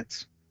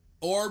affiliates?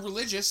 Or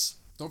religious.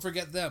 Don't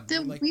forget them. The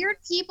They're like, weird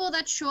people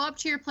that show up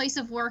to your place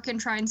of work and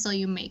try and sell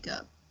you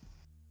makeup.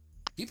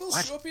 people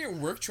What? show up here at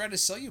work trying to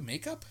sell you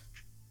makeup?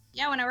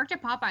 Yeah, when I worked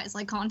at Popeyes,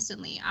 like,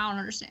 constantly. I don't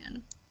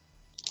understand.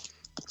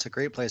 It's a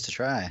great place to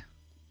try.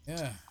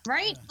 Yeah.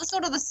 Right? Yeah. Let's go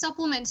to the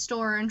supplement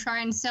store and try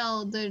and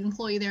sell the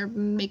employee their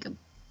makeup.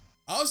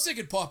 I was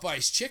thinking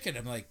Popeye's chicken.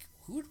 I'm like,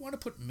 who would want to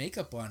put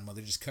makeup on while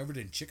they're just covered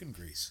in chicken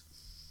grease?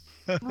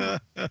 No.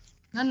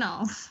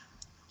 No.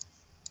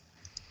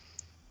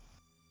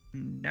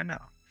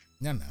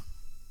 No.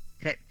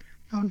 Okay.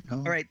 Oh no.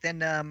 All right,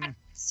 then.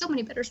 So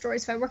many better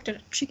stories if I worked at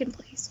a chicken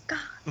place. God.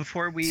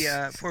 Before we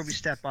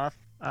step off,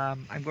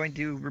 I'm going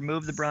to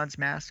remove the bronze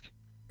mask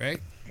Right?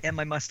 and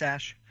my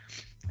mustache,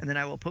 and then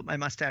I will put my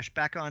mustache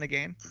back on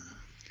again,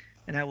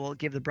 and I will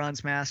give the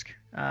bronze mask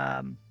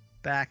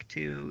back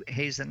to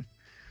Hazen.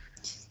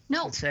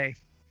 No, And say,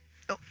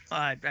 oh,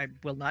 I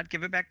will not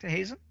give it back to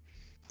Hazen.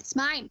 it's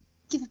mine.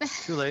 Give it back.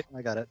 Too late.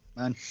 I got it.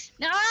 Man.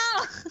 No!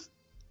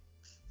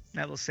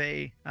 I will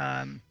say,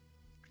 I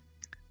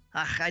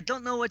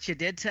don't know what you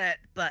did to it,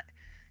 but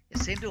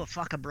you seem to have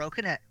fucking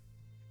broken it.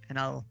 And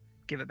I'll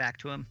give it back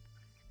to him.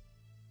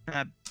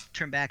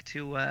 Turn back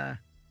to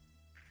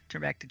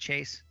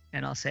Chayse,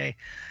 and I'll say,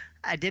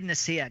 I didn't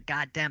see a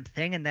goddamn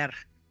thing in there,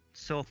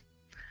 so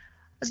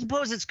I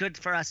suppose it's good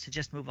for us to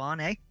just move on,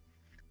 eh?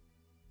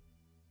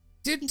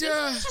 Did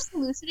Just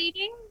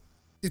hallucinating?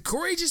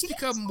 Corey just Did he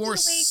become just more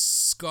lose weight?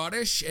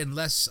 Scottish and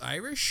less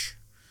Irish?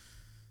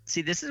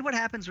 See, this is what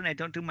happens when I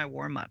don't do my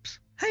warm-ups.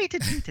 Hey,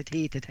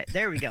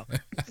 there we go.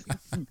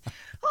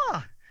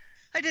 Oh,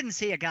 I didn't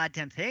see a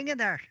goddamn thing in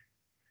there.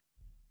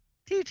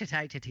 There we go.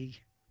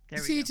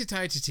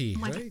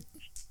 my Right?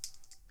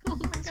 Oh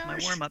my That's my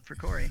gosh. warm-up for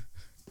Corey.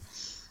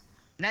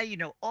 Now you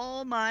know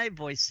all my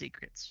voice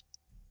secrets.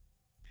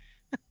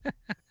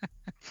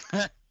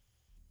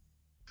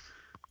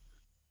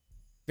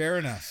 Fair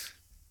enough.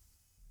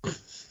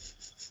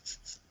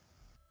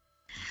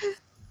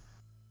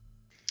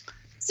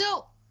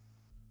 So,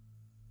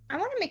 I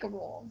want to make a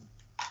roll.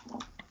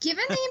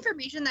 Given the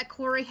information that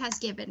Corey has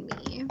given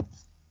me,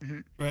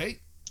 Right?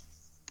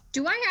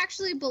 do I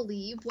actually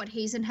believe what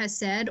Hazen has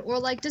said? Or,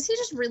 like, does he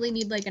just really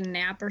need, like, a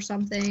nap or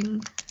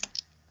something?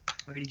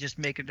 Or you just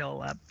make it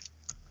all up.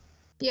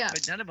 Yeah.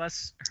 But none of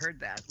us heard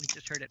that. We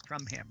just heard it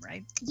from him,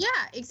 right? Yeah,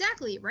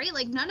 exactly, right?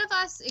 Like, none of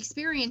us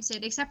experienced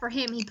it except for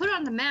him. He put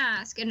on the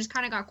mask and just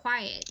kind of got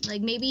quiet.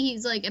 Like, maybe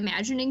he's, like,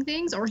 imagining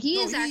things, or he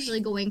No, is actually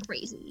going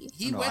crazy.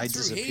 He No, went I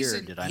through. disappeared,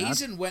 Hazen, did I not?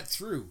 Hazen went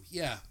through,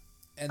 yeah.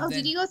 And Oh, then,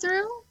 did he go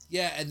through?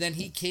 Yeah, and then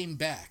he came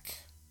back.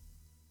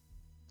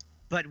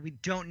 But we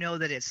don't know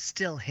that it's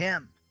still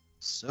him.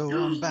 So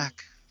I'm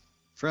back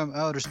from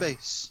outer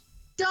space.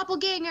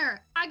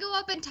 Doppelganger! I go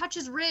up and touch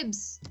his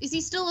ribs. Is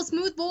he still a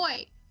smooth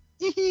boy?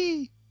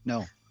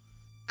 No.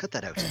 Cut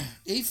that out.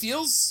 He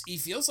feels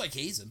like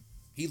Hazen.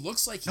 He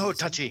looks like Hazen. No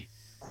touchy.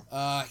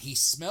 He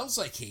smells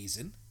like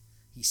Hazen.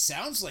 He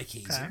sounds like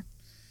Hazen. Okay.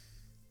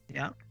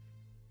 Yeah.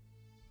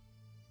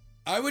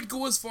 I would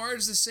go as far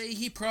as to say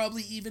he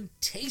probably even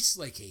tastes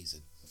like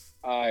Hazen.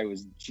 I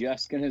was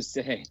just gonna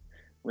say,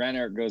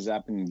 Ranart goes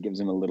up and gives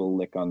him a little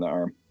lick on the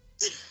arm.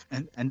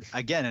 And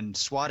again, and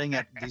swatting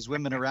at these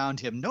women around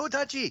him. No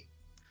touchy.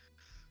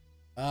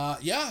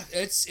 Yeah,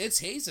 it's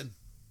Hazen.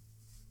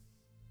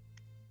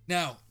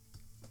 Now,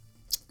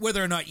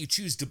 whether or not you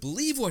choose to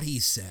believe what he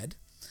said,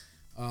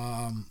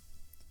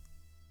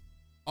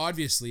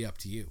 obviously up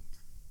to you.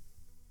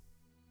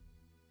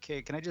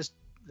 Okay, can I just,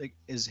 like,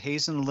 is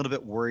Hazen a little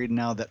bit worried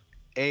now that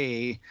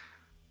A,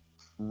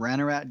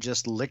 Ranarat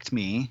just licked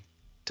me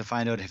to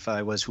find out if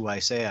I was who I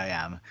say I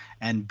am,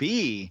 and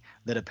B,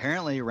 that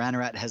apparently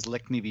Ranarat has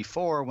licked me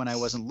before when I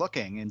wasn't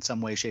looking in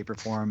some way, shape, or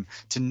form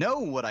to know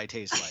what I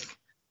taste like.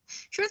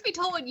 Truth be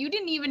told, you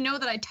didn't even know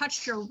that I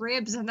touched your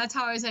ribs, and that's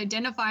how I was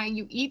identifying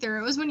you either.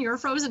 It was when you were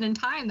frozen in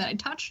time that I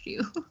touched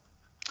you.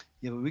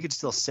 Yeah, but we could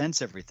still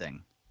sense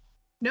everything.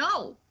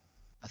 No.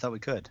 I thought we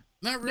could.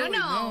 Not really, no.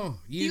 no.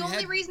 The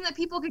only reason that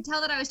people could tell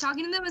that I was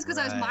talking to them is because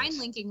I was Right. mind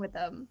linking with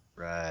them.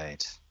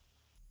 Right.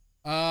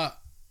 I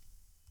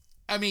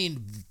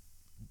mean,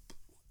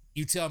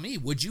 you tell me,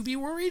 would you be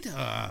worried?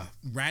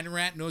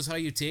 Ranarat knows how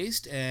you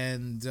taste,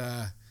 and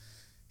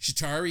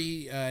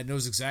Shatari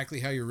knows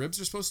exactly how your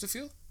ribs are supposed to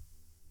feel?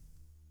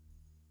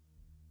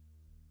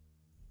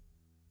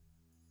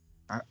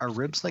 Are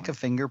ribs like a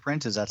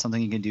fingerprint? Is that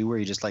something you can do where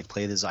you just like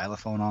play the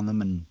xylophone on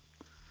them and,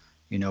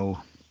 you know?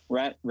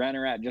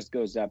 Ranarat just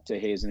goes up to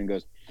Hazen and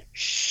goes,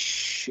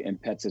 shh, and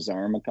pets his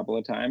arm a couple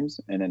of times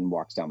and then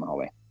walks down the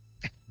hallway.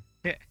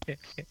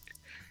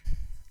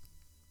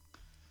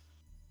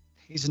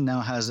 Hazen now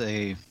has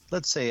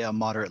let's say a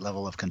moderate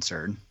level of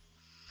concern.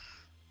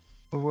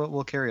 But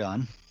we'll carry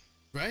on.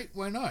 Right?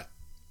 Why not?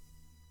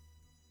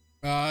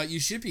 You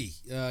should be.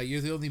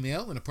 You're the only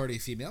male in a party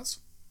of females.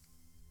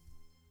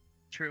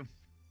 True.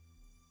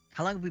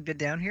 How long have we been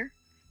down here?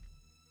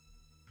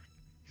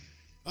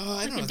 I don't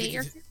Like a know. I day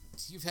or think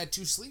you've had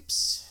 2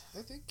 sleeps,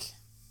 I think.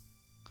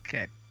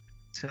 Okay.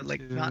 So,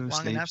 like, 2 not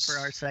long enough sleeps.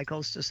 for our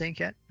cycles to sync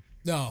yet?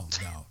 No.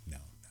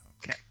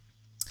 Okay.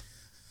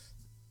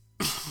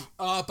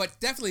 But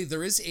definitely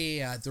there is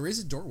a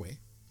doorway.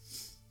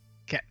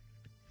 Okay.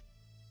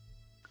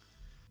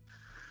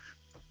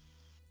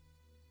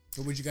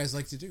 What would you guys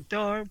like to do?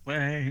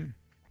 Doorway.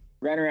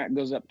 Ranarat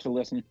goes up to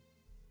listen.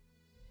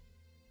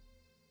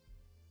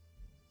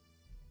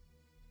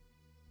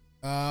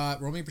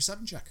 Roll me a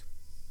perception check.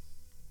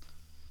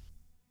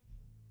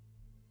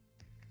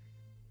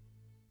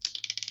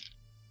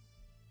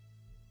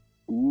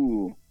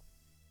 Ooh.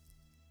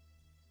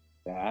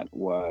 That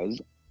was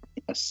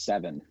a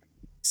 7.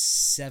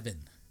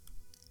 7.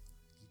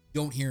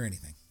 You don't hear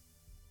anything.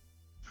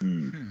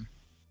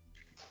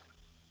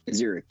 Is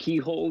there a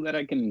keyhole that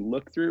I can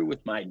look through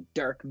with my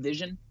dark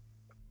vision?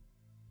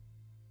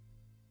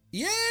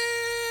 Yeah,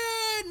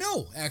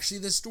 no. Actually,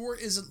 this door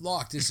isn't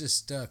locked. It's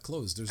just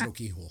closed. There's no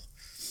keyhole.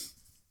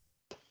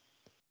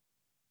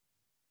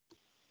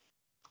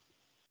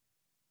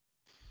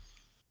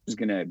 Just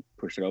gonna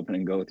push it open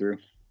and go through.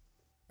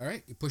 All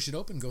right, you push it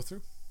open, go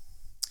through.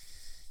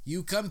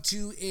 You come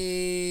to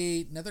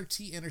another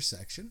T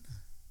intersection.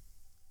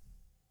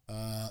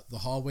 The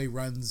hallway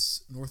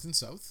runs north and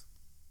south.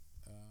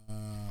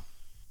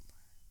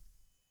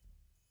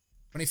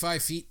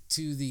 25 feet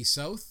to the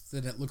south,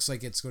 then it looks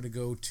like it's going to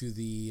go to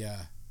the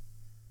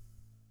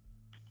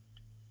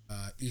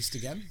east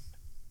again.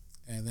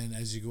 And then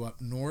as you go up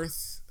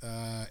north,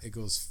 it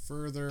goes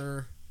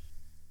further.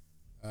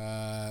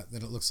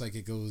 Then it looks like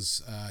it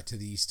goes to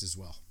the east as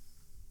well.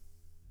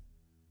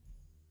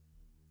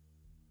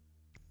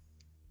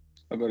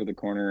 I'll go to the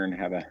corner and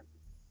have a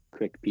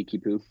quick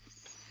peeky poo.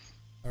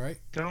 All right.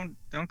 Don't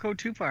go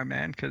too far,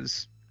 man,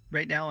 because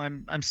right now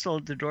I'm still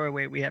at the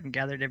doorway. We haven't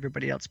gathered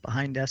everybody else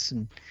behind us,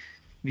 and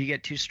if you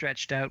get too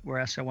stretched out,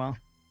 we're SOL.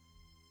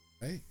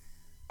 Right.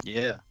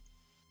 Yeah.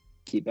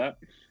 Keep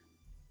up.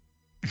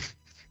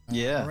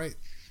 Yeah. All right.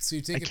 So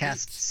you I take a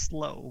cast peek.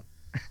 slow.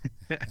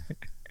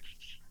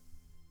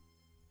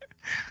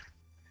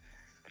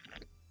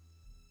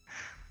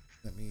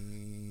 Let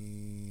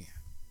me.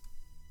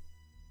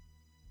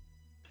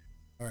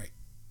 All right.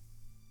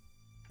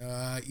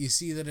 You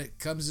see that it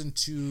comes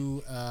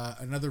into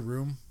another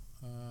room,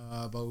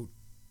 about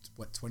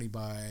 20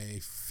 by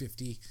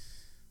 50.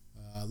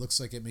 Looks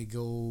like it may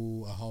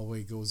go. A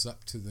hallway goes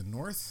up to the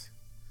north.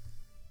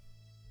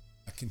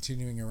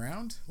 Continuing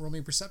around. Roll me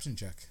a perception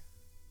check.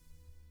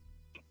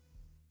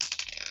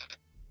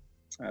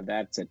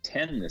 That's a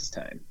 10 this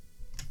time.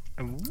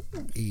 Ooh.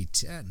 A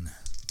 10.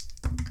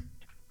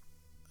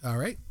 All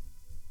right.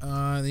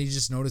 Then you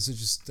just notice it's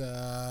just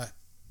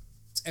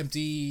it's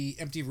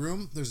empty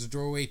room. There's a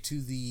doorway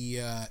to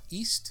the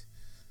east.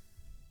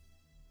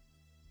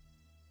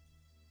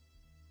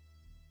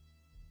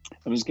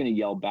 I'm just gonna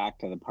yell back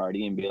to the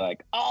party and be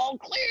like, "All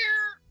clear!"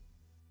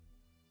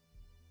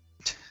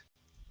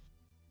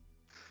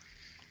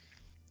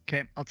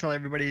 Okay, I'll tell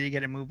everybody to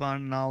get a move on,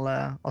 and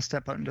I'll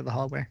step out into the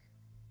hallway.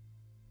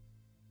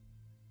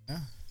 Yeah.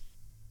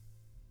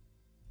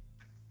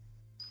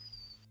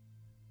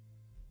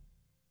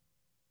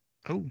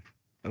 Oh,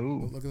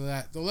 Oh, look at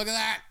that! Oh, look at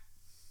that!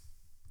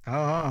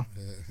 oh,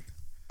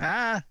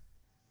 ah!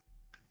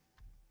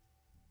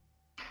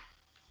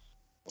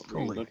 What are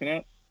you looking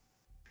at?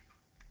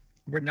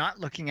 We're not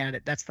looking at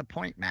it. That's the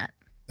point, Matt.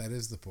 That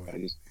is the point.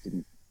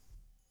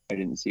 I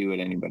didn't see what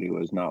anybody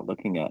was not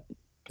looking at.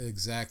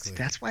 Exactly.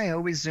 That's why I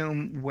always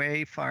zoom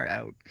way far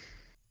out.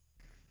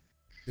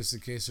 Just in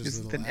case there's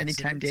Because little then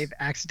anytime accidents. Dave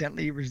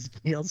accidentally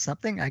reveals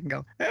something, I can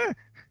go, ah!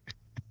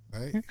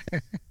 Right?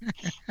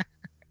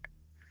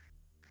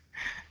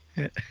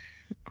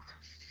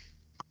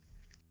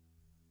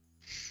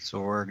 So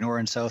we're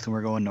ignoring south and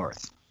we're going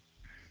north.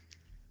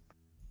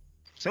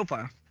 So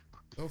far.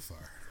 So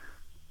far.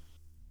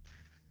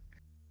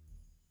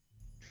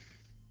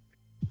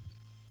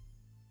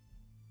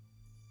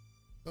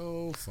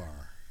 So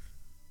far.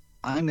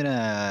 I'm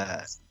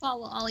gonna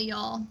Follow all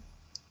y'all.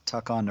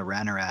 tuck on to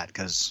Ranarat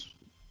because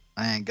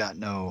I ain't got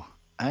no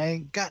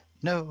night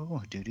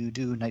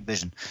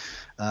vision.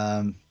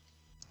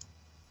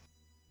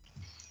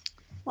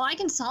 Well, I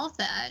can solve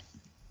that.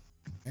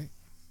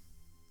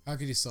 How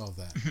could you solve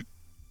that?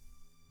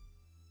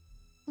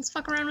 Let's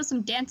fuck around with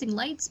some dancing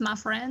lights, my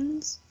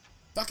friends.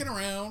 Fucking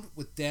around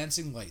with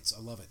dancing lights. I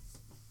love it.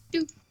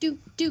 Do, do,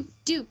 do,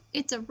 do.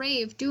 It's a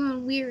rave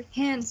doing weird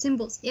hand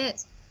symbols.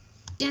 Yes.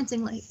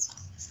 Dancing lights.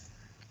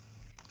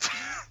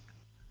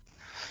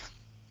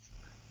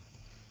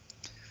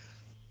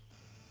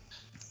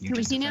 You Can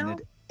we just see now?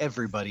 offended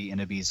everybody in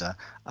Ibiza.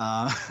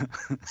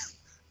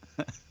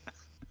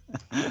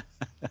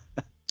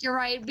 You're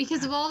right,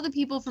 because of all the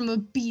people from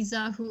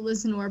Ibiza who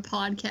listen to our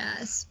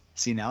podcast.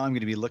 See, now I'm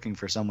going to be looking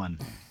for someone.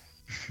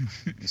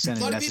 A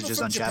Sending lot of people messages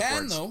from on chat Japan,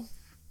 boards. though.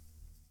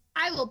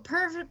 I will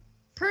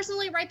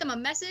personally write them a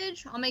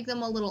message. I'll make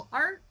them a little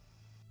art.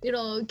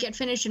 It'll get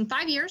finished in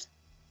 5 years.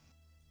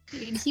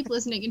 You can keep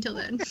listening until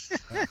then.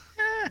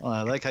 Well,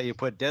 I like how you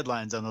put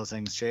deadlines on those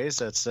things, Chase.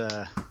 That's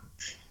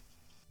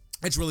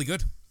It's really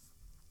good.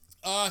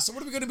 So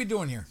what are we going to be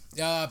doing here?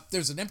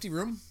 There's an empty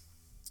room.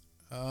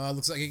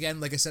 Looks like, again,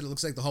 like I said, it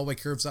looks like the hallway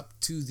curves up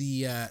to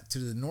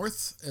the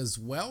north as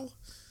well.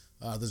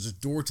 There's a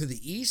door to the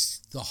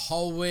east. The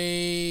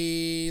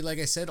hallway, like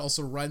I said,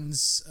 also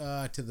runs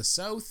to the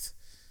south.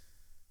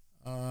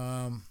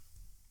 And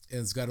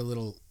it's got a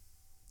little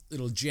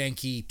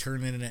janky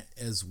turn in it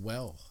as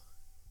well.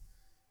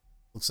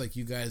 Looks like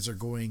you guys are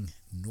going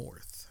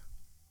north.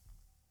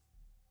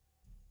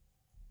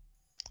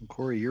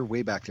 Corey, you're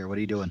way back there. What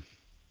are you doing?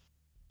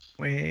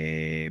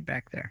 Way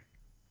back there.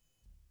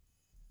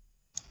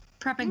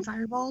 Prepping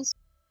fireballs.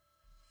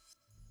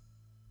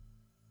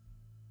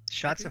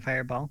 Shots of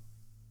fireball.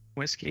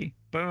 Whiskey.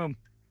 Boom.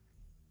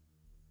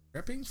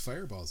 Prepping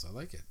fireballs. I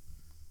like it.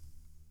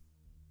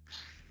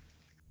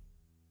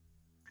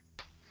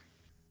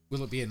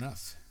 Will it be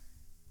enough?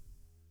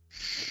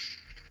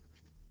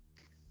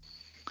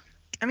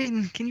 I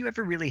mean, can you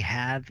ever really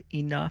have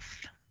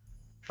enough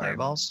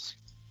Fireballs?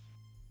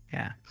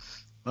 Yeah.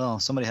 Well,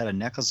 somebody had a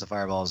necklace of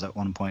fireballs at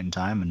one point in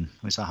time, and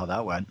we saw how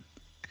that went.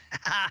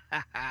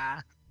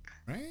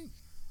 Right?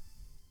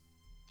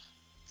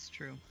 It's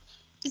true.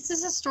 Is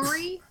this a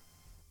story?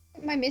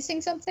 Am I missing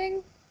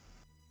something?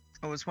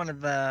 It was one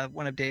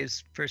of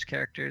Dave's first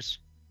characters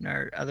in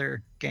our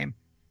other game.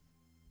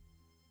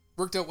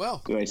 Worked out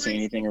well. Do I see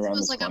anything around It was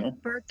this like corner? a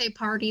birthday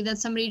party that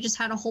somebody just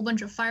had a whole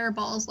bunch of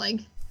fireballs like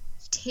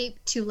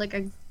taped to like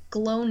a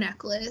glow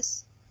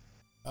necklace,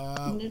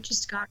 and it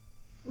just got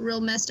real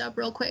messed up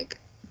real quick.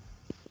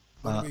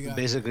 What do we got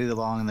Basically, the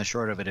long and the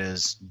short of it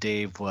is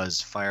Dave was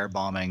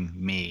firebombing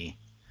me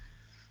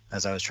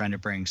as I was trying to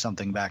bring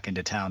something back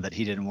into town that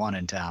he didn't want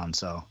in town.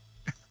 So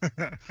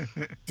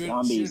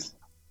Zombies.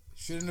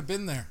 Shouldn't have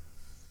been there.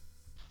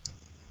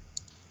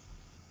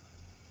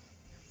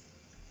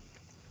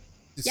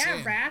 Just Yeah,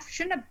 saying. Raph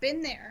shouldn't have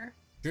been there.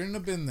 Shouldn't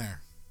have been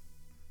there.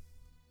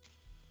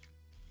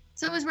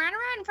 So is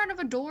Ranarad in front of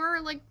a door?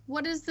 Like,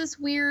 what is this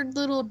weird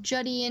little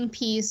jutty in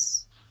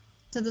piece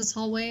to this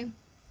hallway?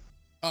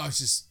 Oh, it's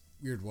just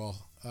weird wall.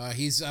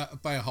 He's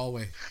up by a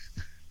hallway.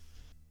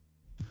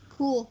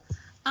 Cool.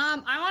 I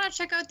want to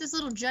check out this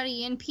little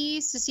jutty in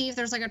piece to see if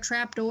there's like a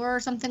trap door or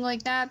something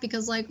like that,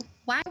 because like,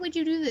 why would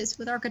you do this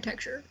with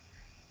architecture?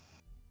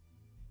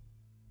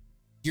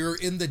 You're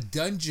in the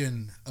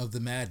dungeon of the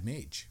Mad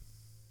Mage.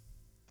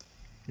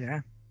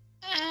 Yeah.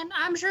 And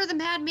I'm sure the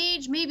Mad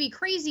Mage may be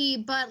crazy,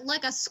 but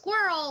like a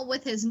squirrel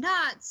with his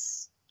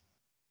nuts,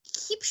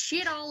 keeps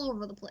shit all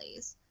over the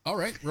place. All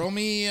right, roll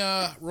me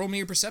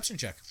your perception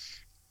check.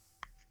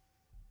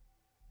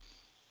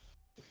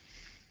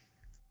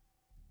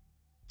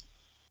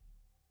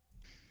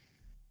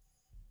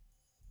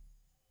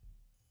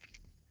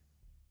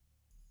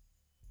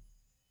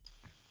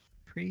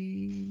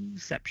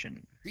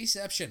 Perception.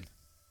 Reception.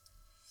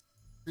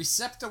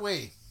 Recept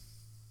away.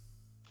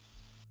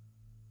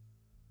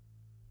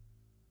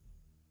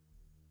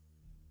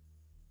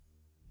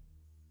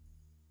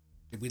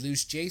 Did we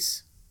lose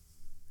Chayse?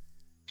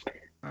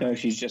 No,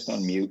 she's just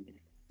on mute.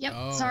 Yep,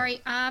 Oh.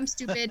 sorry, I'm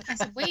stupid. I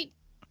said, wait,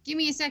 give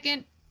me a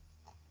second.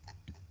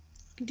 I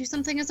can do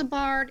something as a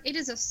bard. It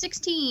is a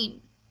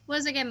 16. What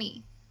does it get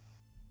me?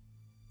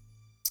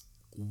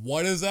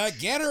 What does that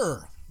get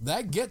her?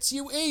 That gets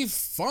you a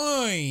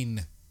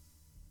fine.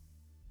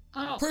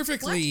 Oh,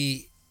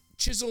 Perfectly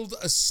chiseled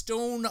a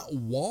stone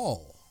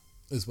wall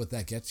is what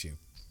that gets you.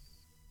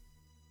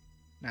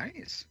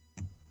 Nice.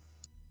 what?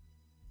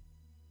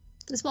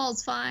 This wall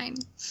is fine.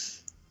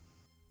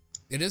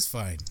 It is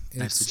fine.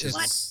 Nice to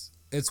chisel.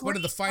 It's one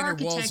of the finer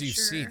walls you've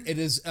seen. Architecture. It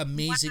is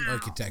amazing Wow.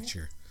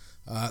 architecture.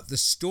 The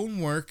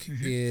stonework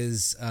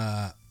is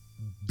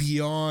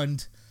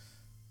beyond,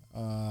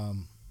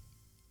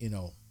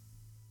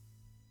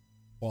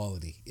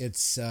 quality.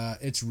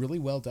 It's really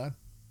well done.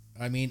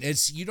 I mean,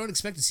 you don't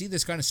expect to see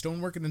this kind of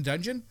stonework in a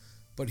dungeon,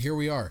 but here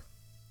we are.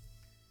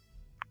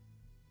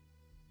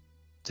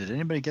 did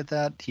anybody get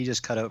that? He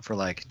just cut out for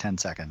like 10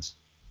 seconds.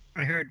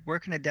 I heard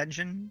work in a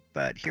dungeon,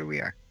 but here we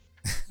are.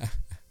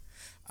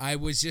 I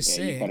was just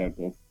Yeah, you cut saying,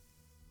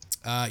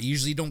 out good.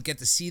 usually don't get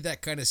to see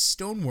that kind of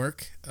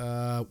stonework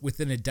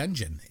within a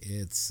dungeon.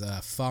 It's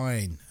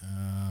fine.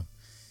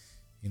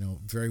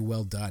 Very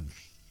well done.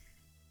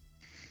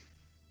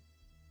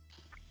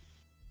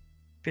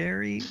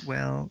 Very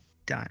well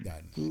done.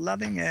 Done.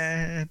 Loving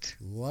it.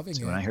 Loving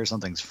So it. when I hear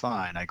something's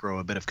fine, I grow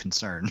a bit of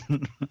concern.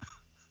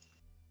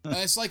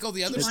 It's like all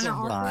the other Do you want to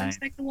stonework. also Fine.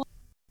 inspect the wall?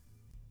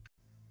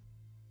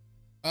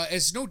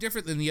 It's no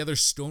different than the other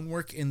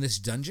stonework in this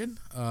dungeon.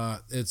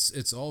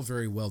 It's all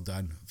very well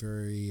done,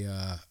 very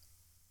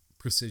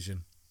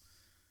precision,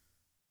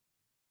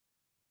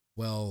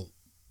 well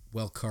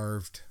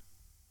carved,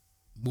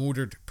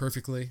 mortared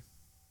perfectly.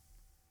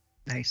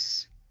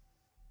 Nice.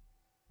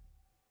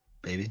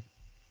 Baby.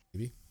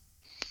 Maybe.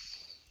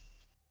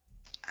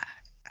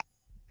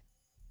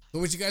 So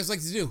what would you guys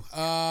like to do?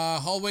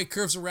 Hallway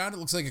curves around. It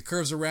looks like it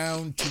curves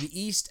around to the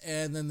east,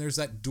 and then there's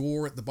that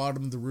door at the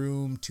bottom of the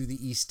room to the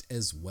east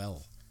as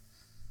well.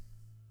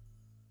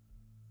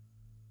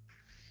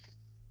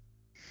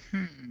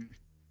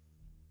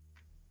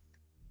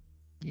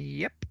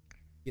 Yep.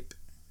 Yep.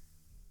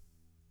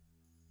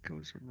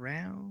 Goes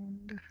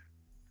around.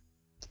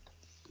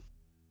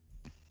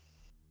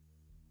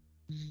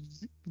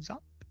 Zip, zop,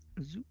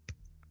 zoop.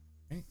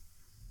 Right.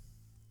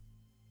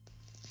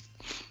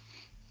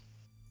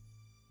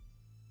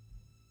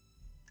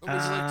 What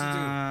would you like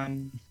to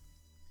do?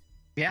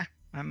 Yeah,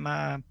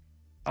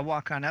 I'll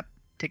walk on up,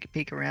 take a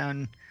peek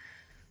around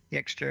the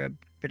extra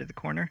bit of the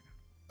corner.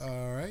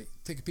 All right.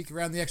 Take a peek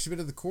around the extra bit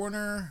of the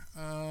corner.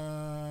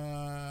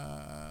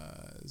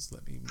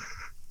 Let me.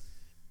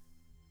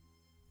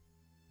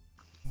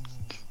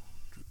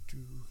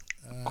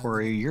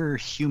 Corey, you're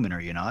human, are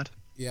you not?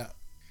 Yeah.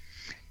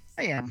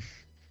 I am.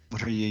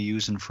 What are you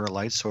using for a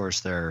light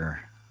source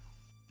there?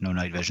 No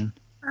night vision?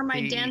 Are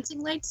my The- dancing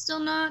lights still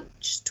not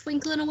just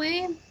twinkling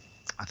away?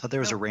 I thought there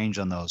was a range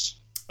on those.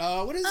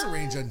 What is the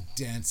range on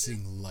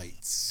dancing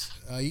lights?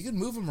 You can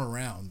move them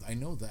around. I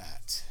know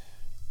that.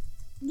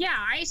 Yeah,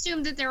 I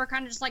assumed that they were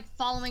kind of just like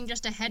following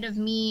just ahead of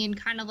me and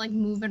kind of like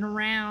moving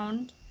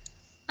around.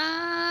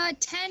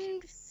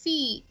 10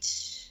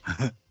 feet.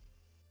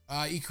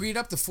 You create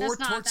up to 4 That's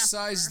not that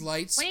torch-sized far.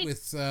 lights Wait.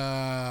 with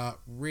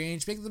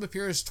range, making them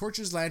appear as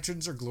torches,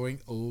 lanterns, or glowing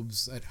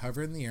orbs that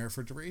hover in the air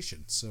for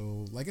duration.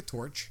 So, like a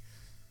torch.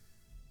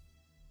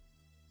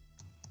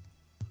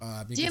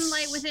 Dim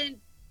light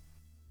within.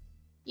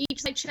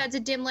 Each light sheds a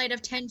dim light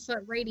of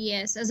 10-foot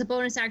radius. As a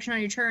bonus action on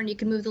your turn, you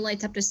can move the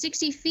lights up to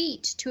 60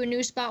 feet to a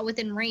new spot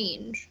within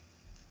range.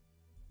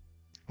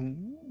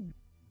 Ooh.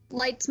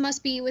 Lights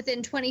must be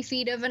within 20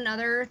 feet of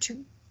another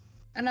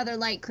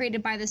light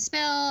created by the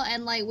spell,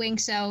 and light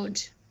winks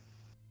out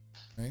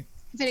Right.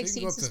 if So it you can go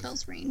exceeds up the to-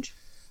 spell's range.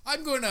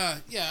 I'm going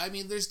to,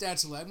 there's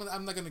dancing light.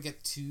 I'm not going to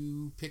get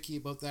too picky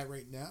about that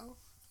right now.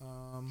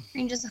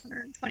 Range is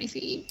 120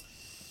 feet.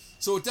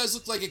 So it does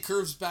look like it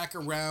curves back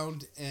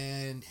around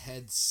and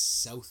heads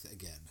south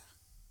again.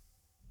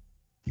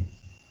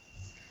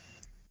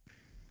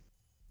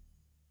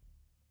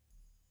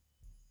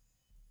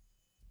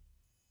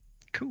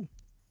 Cool.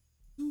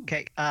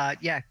 Okay.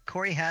 Yeah.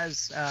 Corey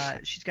has.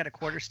 She's got a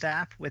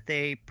quarterstaff with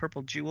a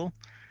purple jewel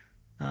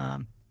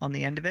on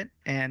the end of it,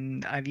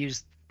 and I've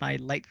used my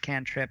light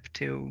cantrip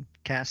to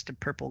cast a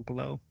purple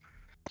glow,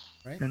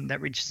 Right. and that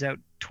reaches out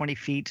 20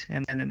 feet,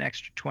 and then an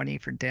extra 20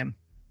 for dim.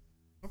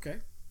 Okay.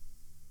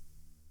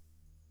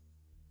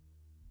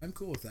 I'm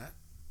cool with that.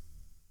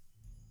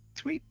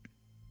 Sweet.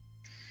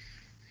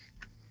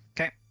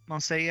 Okay. I'll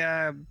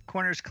say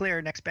corner's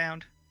clear. Next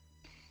bound.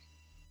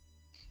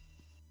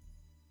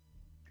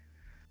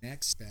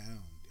 Next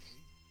bound.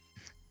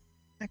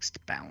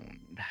 Next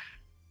bound.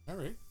 All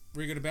right. Where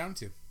are you going to bound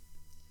to?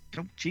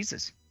 Oh,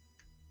 Jesus.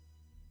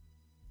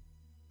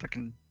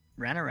 Fucking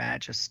Ranarat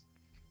just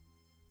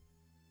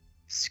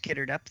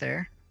skittered up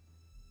there.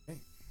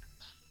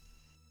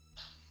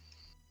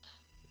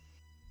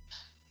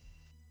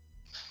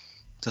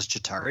 Does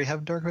Chitari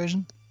have dark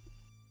vision?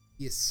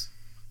 Yes.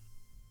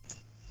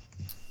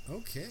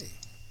 Okay.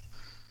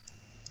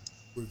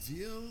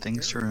 Reveal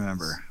Things to areas.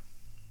 remember.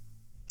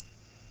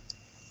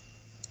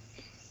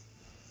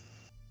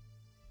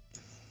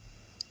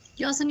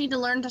 You also need to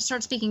learn to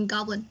start speaking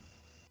Goblin.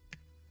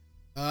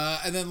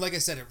 And then, like I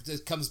said,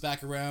 it comes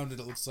back around and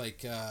it looks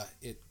like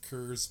it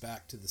curves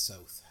back to the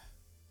south.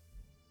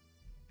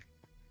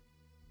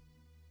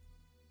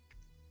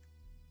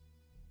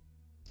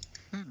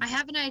 I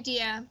have an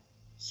idea.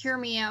 Hear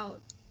me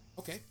out.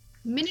 Okay.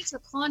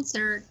 Miniature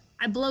concert.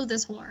 I blow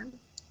this horn.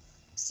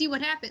 See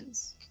what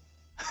happens.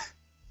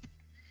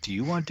 Do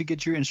you want to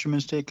get your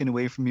instruments taken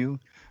away from you?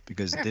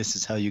 Because this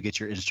is how you get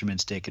your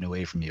instruments taken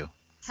away from you.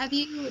 Have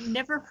you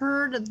never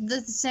heard of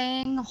the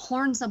saying,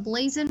 horns a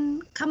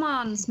blazin'? Come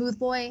on, smooth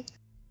boy.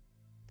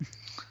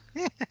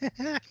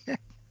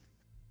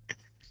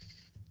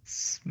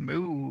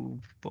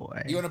 Smooth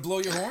boy. You want to blow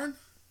your horn?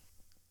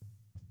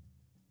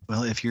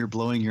 Well, if you're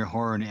blowing your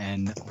horn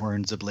and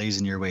horns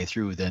ablazing your way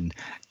through, then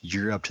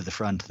you're up to the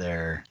front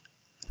there.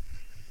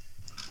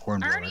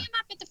 Horn I blower. already am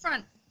up at the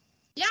front.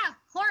 Yeah,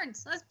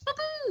 horns. Let's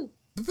boo-boo.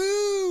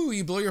 Boo!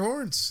 You blow your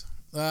horns.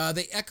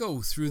 They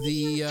echo through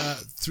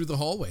the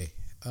hallway,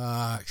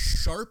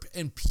 sharp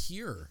and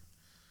pure.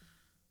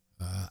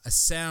 A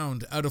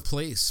sound out of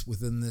place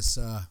within this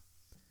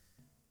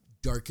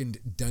darkened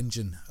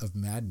dungeon of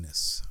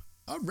madness.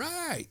 All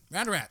right,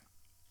 Ranarat.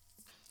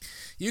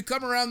 You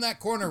come around that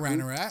corner,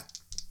 Ranarat.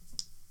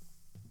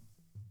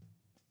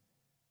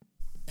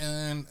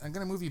 And I'm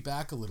going to move you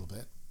back a little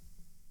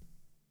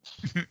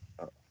bit.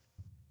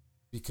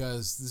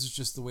 Because this is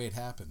just the way it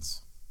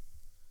happens.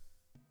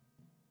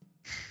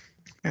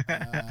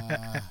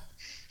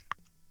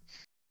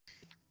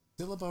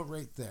 Still about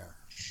right there.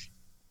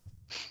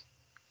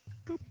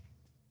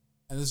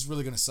 And this is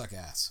really going to suck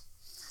ass.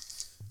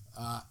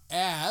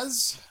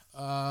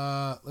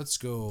 Let's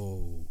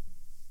go.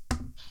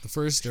 The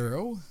first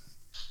arrow.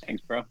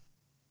 Thanks, bro.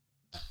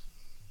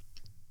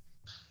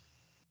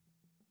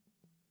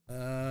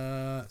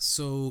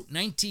 So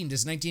 19.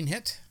 Does 19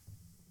 hit?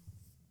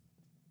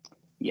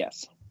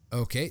 Yes.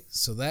 Okay,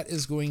 so that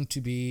is going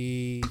to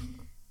be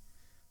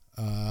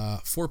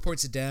 4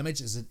 points of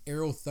damage as an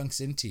arrow thunks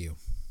into you.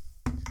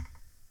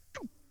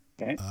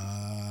 Okay.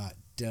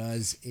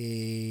 Does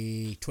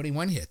a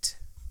 21 hit?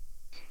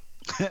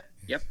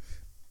 Yep.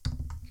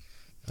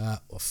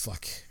 Well,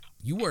 fuck.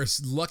 You are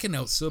lucking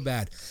out so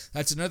bad.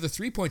 That's another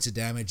 3 points of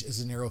damage as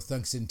an arrow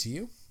thunks into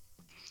you.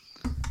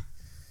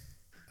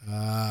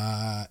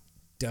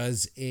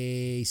 Does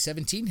a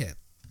 17 hit?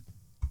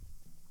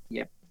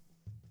 Yep.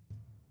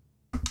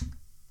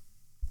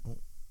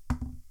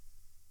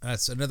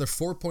 That's another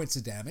 4 points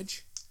of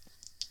damage.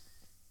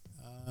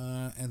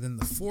 And then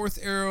the fourth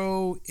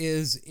arrow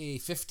is a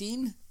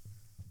 15.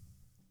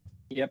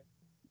 Yep.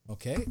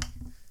 Okay.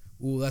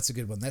 Ooh, that's a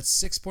good one. That's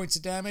 6 points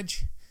of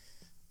damage.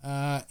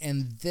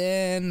 And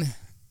then...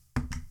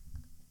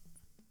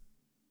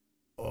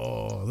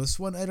 Oh, this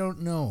one I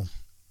don't know.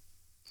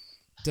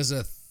 Does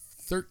a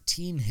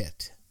 13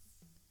 hit?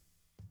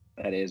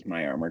 That is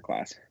my armor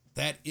class.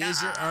 That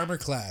is your armor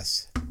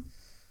class.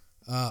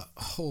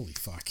 Holy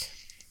fuck.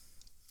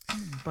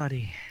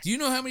 Buddy. Do you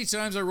know how many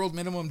times I rolled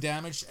minimum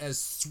damage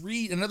as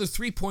another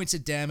 3 points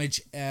of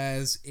damage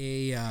as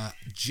a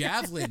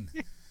javelin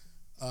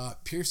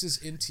pierces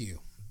into you?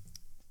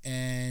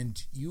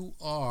 And you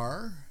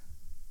are...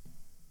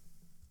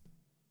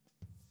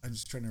 I'm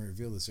just trying to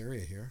reveal this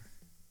area here.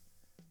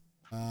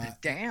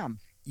 Damn.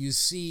 You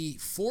see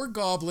 4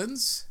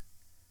 goblins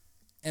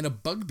and a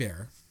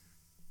bugbear.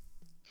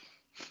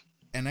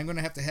 And I'm going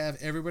to have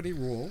everybody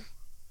roll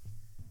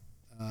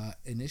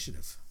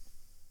initiative.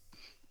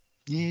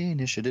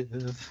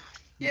 Initiative.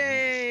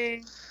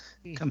 Yay!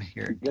 Come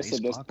here. I guess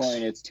at this Dicebox.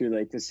 point, it's too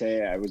late to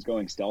say I was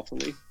going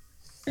stealthily.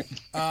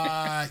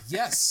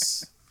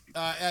 Yes.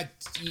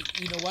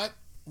 You know what?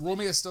 Roll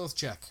me a stealth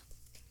check.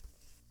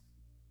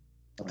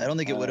 I don't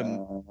think it would have.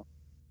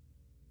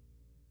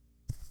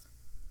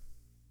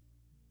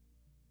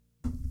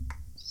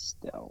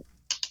 Stealth.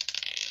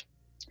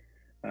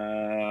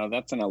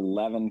 That's an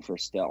 11 for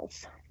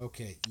stealth.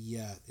 Okay,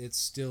 yeah, it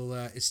still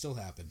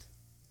happened.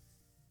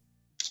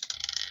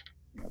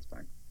 That's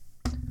fine.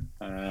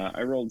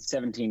 I rolled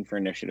 17 for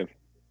initiative.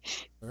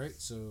 All right,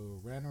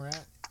 so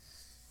Ranarat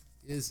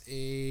is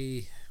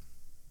a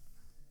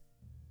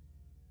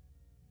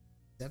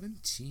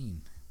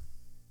 17.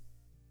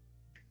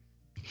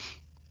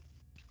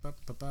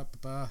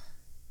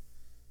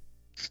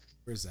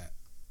 Where's that?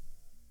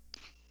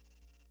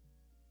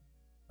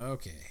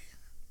 Okay,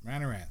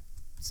 Ranarat,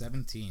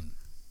 17.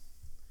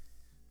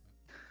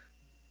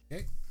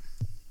 Okay,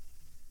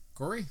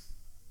 Corey.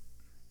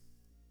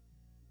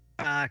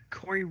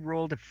 Corey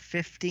rolled a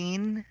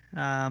 15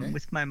 Okay.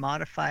 with my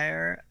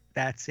modifier.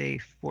 That's a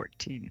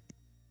 14.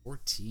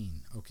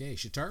 14. Okay,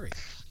 Shatari.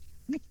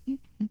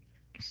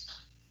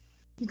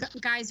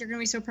 Guys, you're going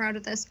to be so proud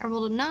of this. I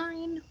rolled a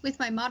 9 with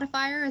my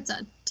modifier. It's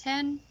a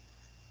 10.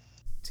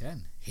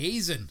 10.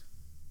 Hazen.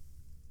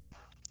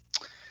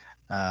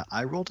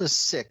 I rolled a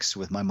 6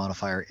 with my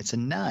modifier. It's a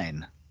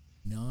 9.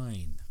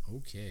 9.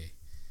 Okay.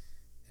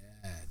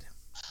 Add.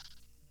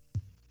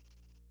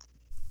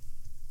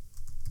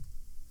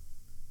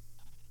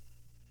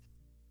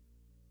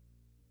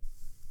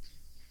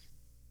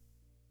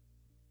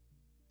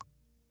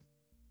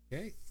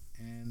 Okay,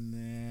 and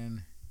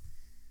then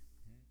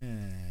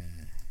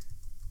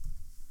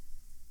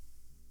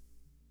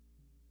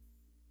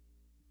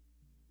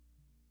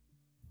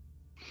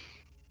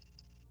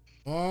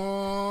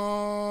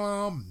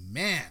oh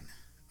man,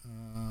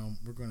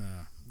 we're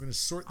gonna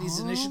sort these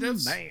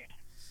initiatives. Man.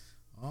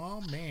 Oh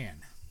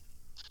man,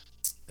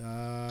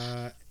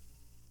 that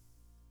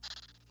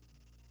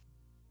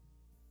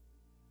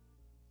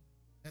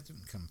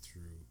didn't come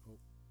through. Oh.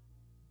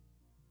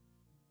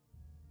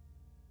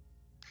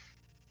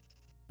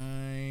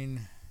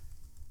 9,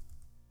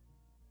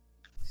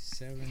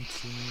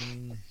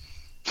 17,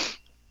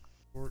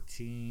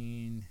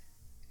 14,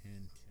 and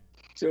 10.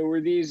 So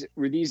were these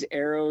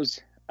arrows?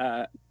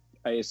 I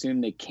assume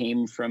they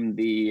came from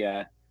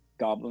the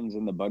goblins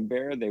and the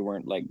bugbear. They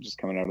weren't like just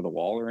coming out of the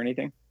wall or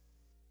anything.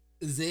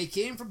 They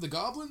came from the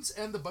goblins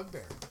and the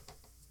bugbear.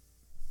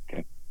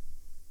 Okay,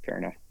 fair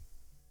enough.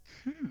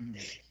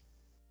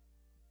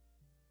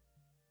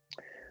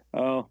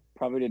 Oh,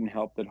 probably didn't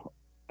help that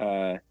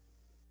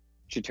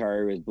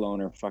Chitari was blowing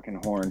her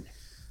fucking horn.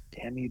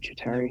 Damn you,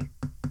 Chitari.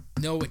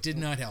 No, it did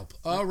not help.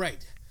 All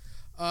right.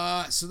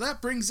 So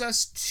that brings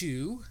us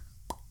to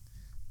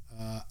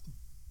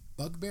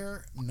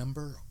bugbear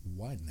number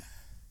 1.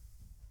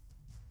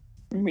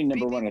 I mean,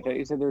 number 1. I thought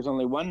you said there was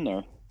only one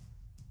there.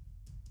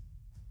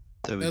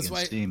 So we That's can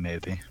why- see,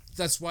 maybe.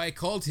 That's why I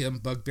called him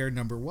bugbear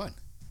number 1,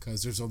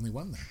 because there's only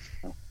one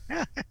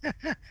there,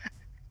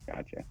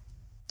 Gotcha.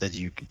 That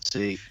you can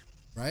see.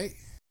 right?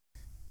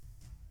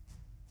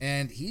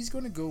 And he's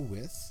going to go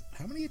with,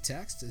 how many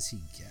attacks does he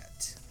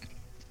get?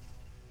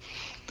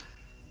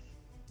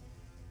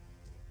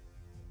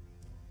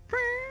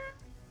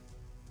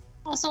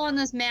 Also on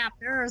this map,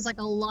 there's like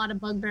a lot of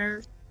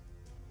bugbears.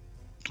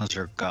 Those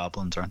are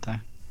goblins, aren't they?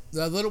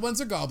 The little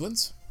ones are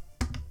goblins.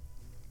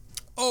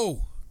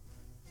 Oh,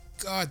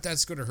 God,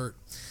 that's going to hurt.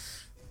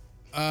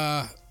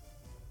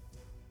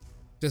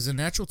 Does a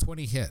natural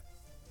 20 hit?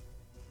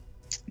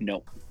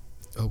 Nope.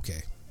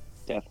 Okay.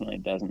 Definitely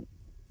doesn't.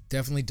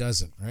 Definitely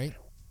doesn't, right?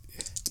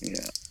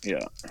 Yeah.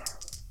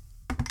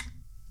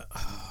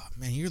 Oh,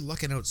 man, you're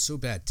lucking out so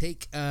bad.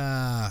 Take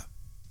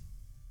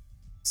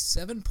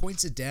 7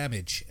 points of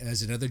damage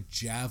as another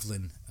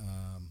javelin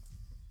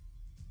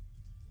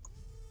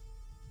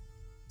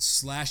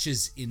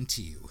slashes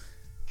into you.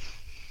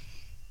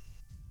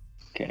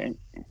 Okay.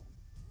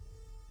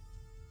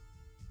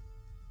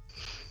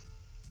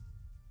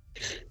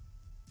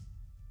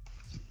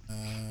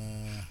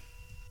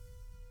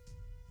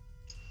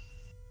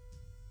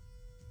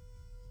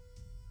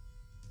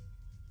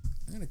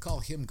 I'm going to call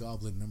him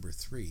Goblin number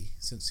 3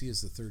 since he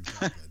is the third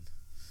Goblin.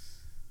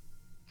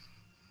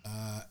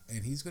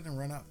 And he's going to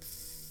run up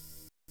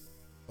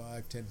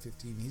 5, 10,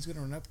 15. He's going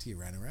to run up to you,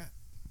 Ranarat.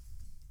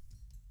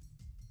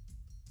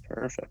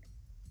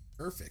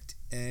 Perfect.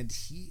 And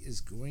he is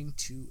going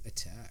to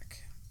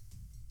attack.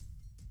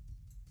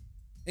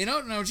 You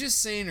know, I was just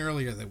saying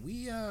earlier that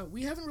we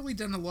haven't really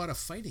done a lot of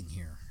fighting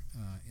here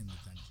in the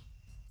dungeon.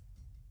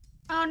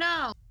 Oh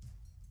no!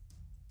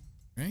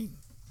 Right?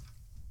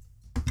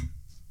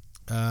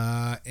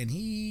 And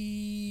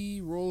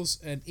he rolls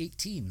an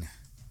 18.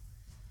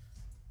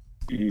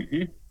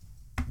 Mm-hmm.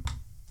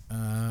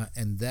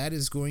 And that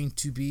is going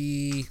to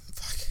be...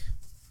 Fuck.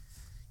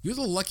 You're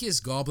the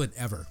luckiest goblin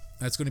ever.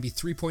 That's going to be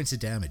 3 points of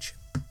damage.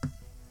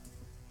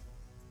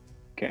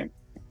 Okay.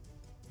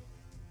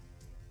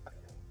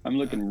 I'm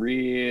looking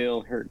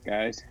real hurt,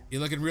 guys. You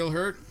looking real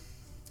hurt?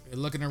 You're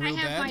looking real I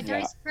have bad? my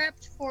dice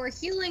prepped for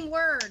healing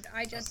word.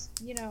 I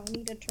just, need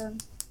a turn.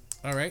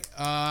 All right.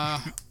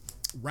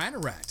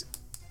 Ranarat.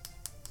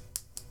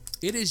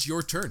 It is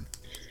your turn.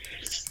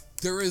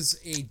 There is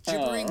a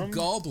gibbering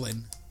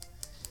goblin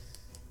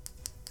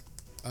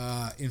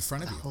in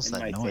front of you. What's In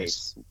that my noise?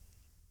 face.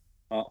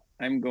 Well,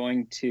 I'm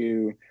going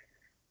to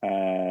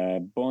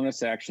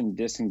bonus action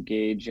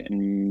disengage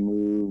and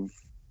move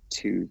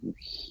to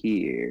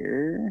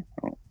here.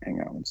 Oh,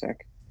 hang on one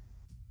sec.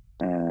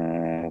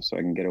 So I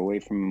can get away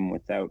from him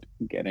without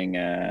getting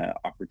an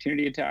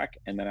opportunity attack,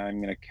 and then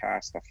I'm going to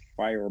cast a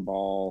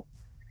fireball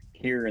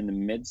here in the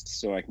midst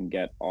so I can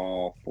get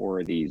all 4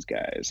 of these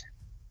guys.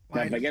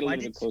 Now, if I get a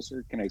little bit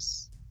closer, can I...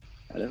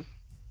 Hello?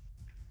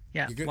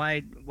 Yeah.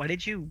 Why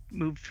did you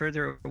move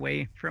further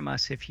away from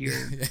us if you're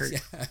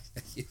hurt?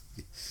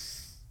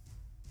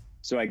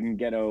 So I can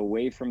get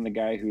away from the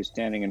guy who's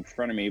standing in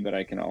front of me, but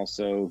I can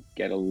also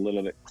get a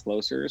little bit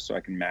closer so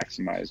I can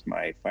maximize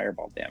my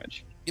fireball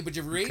damage. Yeah, but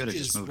your range Could have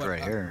is just moved what,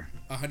 right here.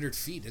 100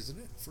 feet, isn't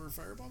it, for a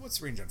fireball? What's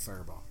the range on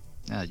fireball?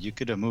 Yeah, you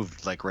could have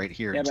moved like right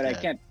here. Yeah,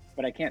 instead.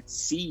 but I can't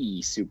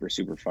see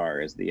super far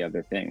is the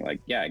other thing.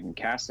 Like, yeah, I can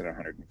cast it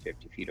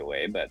 150 feet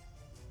away, but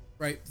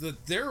Right,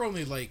 they're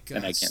only like and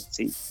I can't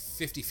see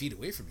 50 feet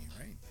away from you,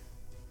 right?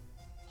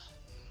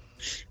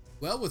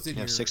 Well within You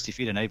your... have 60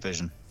 feet of night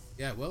vision.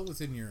 Yeah, well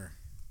within your...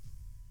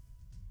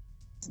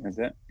 That's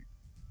it.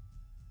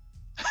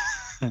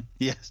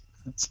 Yes.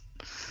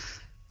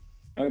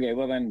 Okay,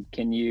 well then,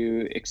 can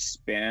you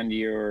expand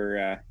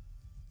your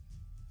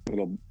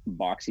little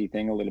boxy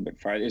thing a little bit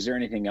farther? Is there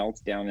anything else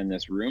down in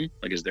this room?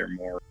 Like, is there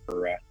more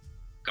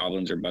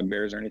goblins or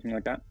bugbears or anything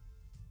like that?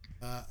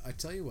 I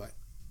tell you what.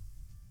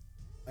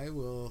 I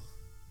will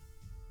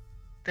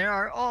There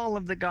are all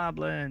of the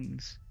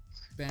goblins.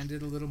 expand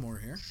it a little more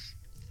here.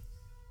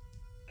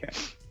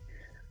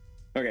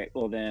 Okay,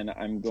 well then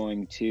I'm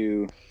going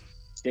to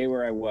stay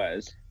where I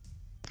was.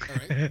 All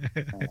right.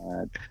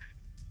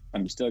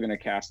 I'm still going to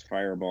cast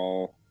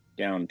Fireball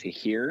down to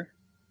here.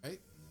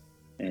 Right.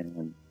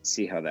 And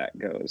see how that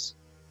goes.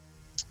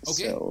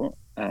 Okay. So,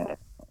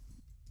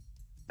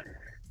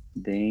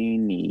 they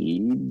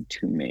need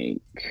to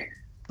make...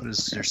 What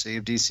is their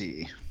save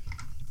DC?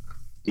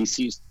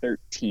 DC's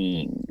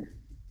 13.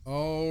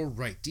 All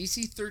right.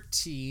 DC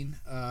 13,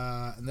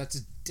 and that's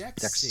a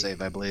dex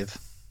Save, I believe.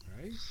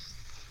 Right.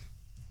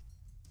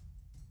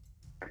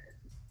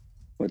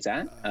 What's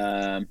that?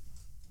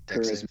 Dex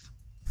charisma.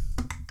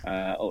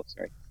 save.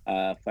 Sorry.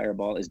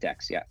 Fireball is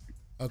Dex, yeah.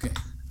 Okay.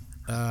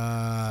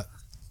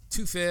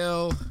 2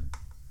 fail.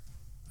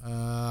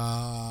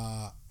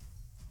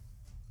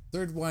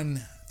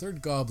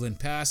 Third goblin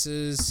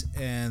passes,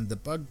 and the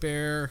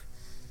bugbear,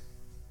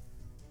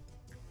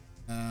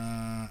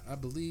 I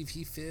believe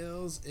he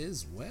fails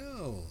as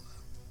well.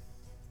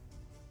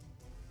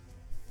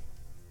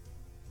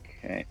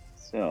 Okay,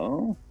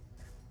 so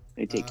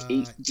they take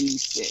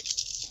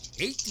 8d6.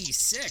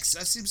 8d6?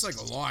 That seems like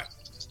a lot.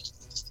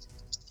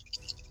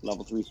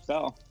 Level 3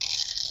 spell.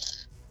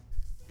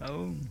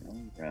 Boom.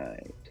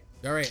 Alright.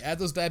 All right, add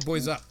those bad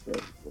boys up.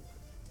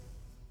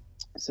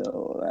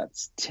 So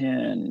that's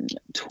 10,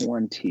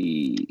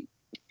 20,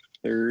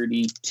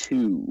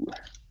 32.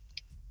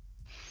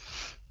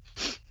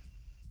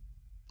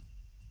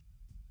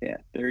 Yeah,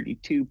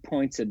 32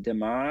 points of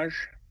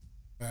damage.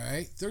 All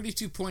right,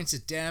 32 points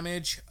of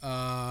damage.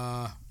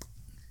 So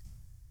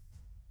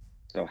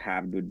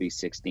halved would be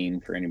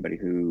 16 for anybody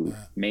who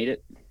made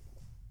it.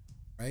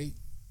 Right.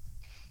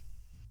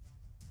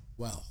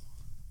 Well,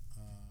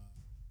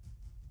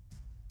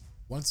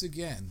 once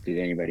again, Did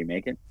anybody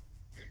make it?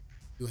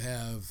 you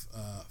have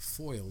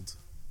foiled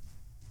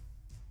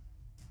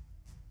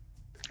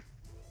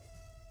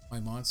my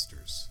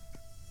monsters.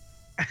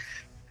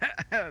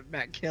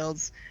 Matt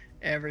kills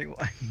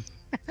everyone.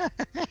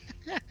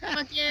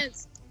 Fuck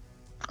yes.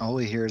 All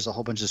we hear is a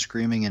whole bunch of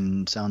screaming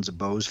and sounds of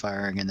bows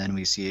firing, and then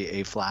we see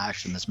a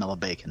flash and the smell of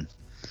bacon.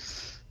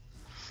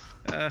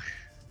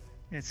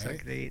 It's so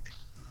Right. great.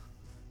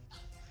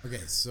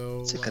 Okay,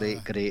 so It's a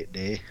great, great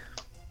day.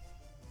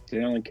 Did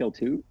they only kill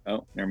 2?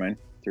 Oh, never mind.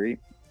 3.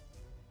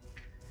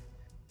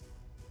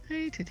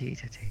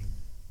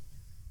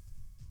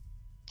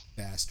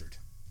 bastard.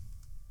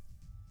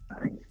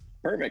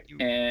 Perfect. You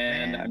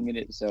And ran. I'm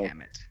gonna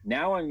Damn it.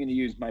 now I'm gonna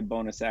use my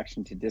bonus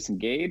action to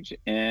disengage,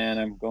 and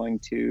I'm going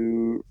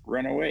to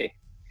run away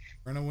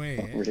Run away.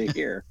 over to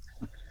here.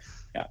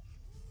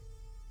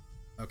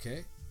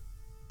 Okay.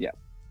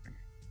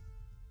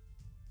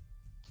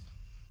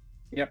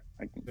 Yep,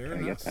 I can. Fair Can I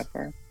get enough. that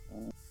far?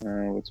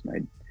 What's my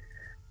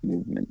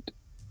movement?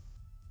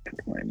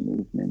 My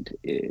movement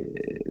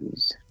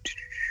is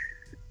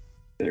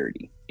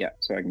 30. Yeah,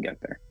 so I can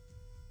get there.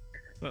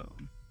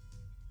 Boom.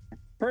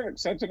 Perfect.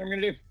 So that's what I'm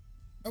gonna do.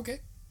 Okay.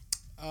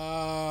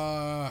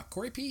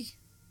 Corey P.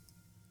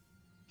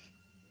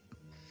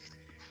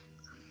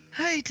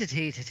 Hey,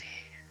 titty.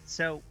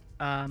 So,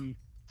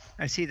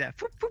 I see that.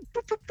 Boop, boop,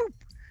 boop, boop, boop.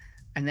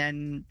 And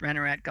then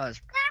Renorat goes.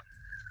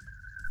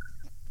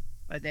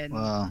 But then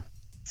Well,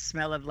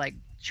 smell of like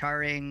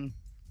charring,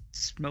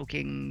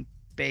 smoking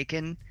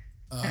bacon.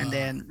 Uh, And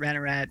then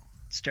Renorat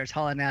starts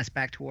hauling ass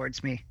back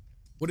towards me.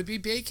 would it be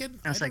bacon?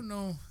 I was don't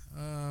know.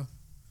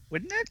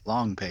 Wouldn't it?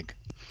 long pig.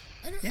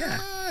 I don't,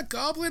 Yeah.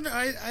 Goblin.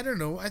 I don't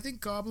know. I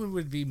think Goblin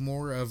would be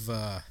more of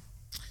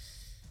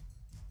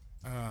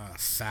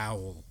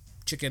fowl,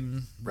 chicken,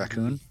 maybe.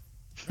 Raccoon?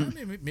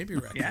 Maybe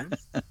raccoon.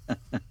 Yeah.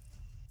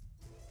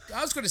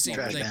 I was going to say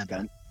Trash like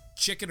can.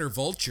 chicken or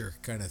vulture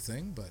kind of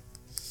thing, but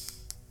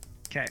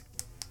Okay.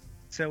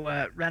 So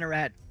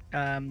Renorat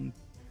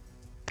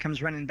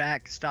comes running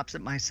back, stops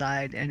at my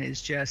side, and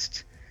is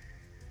just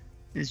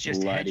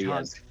Bloody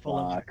hedgehog as full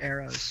of fuck.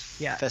 arrows.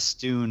 Yeah.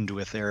 Festooned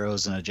with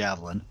arrows and a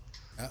javelin.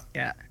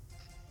 Yeah.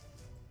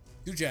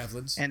 2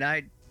 javelins. And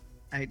I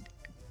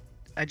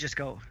just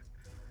go,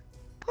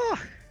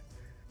 oh,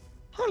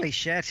 holy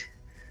shit!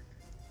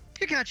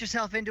 You got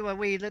yourself into a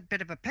wee little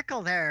bit of a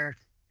pickle there,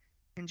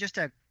 in just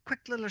a quick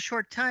little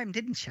short time,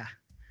 didn't ya?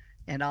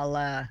 And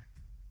I'll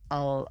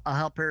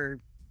help her,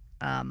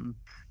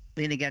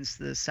 lean against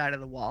the side of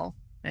the wall,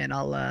 and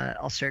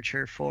I'll search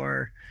her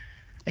for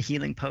a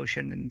healing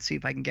potion and see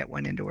if I can get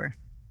one into her.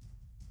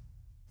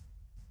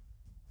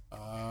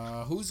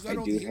 Who's got I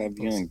all do the have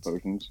healing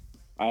potions.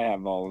 I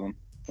have all of them.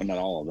 Well, not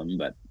all of them,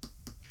 but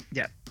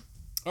Yeah.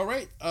 All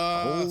right.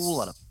 A whole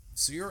lot of.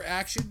 So your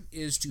action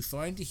is to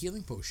find a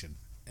healing potion.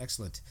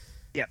 Excellent.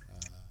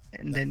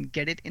 And then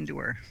get it into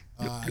her.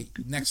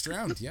 Next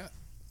round, yeah.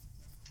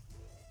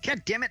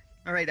 God damn it!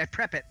 All right, I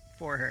prep it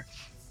for her.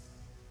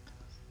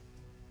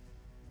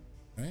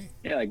 Right.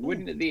 yeah, like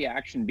wouldn't the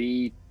action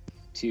be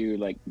to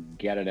like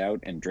get it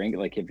out and drink it?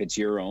 Like if it's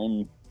your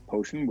own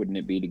potion, wouldn't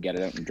it be to get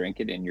it out and drink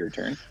it in your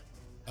turn?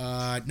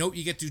 Nope,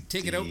 you get to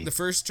take it out in the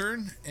first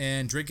turn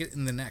and drink it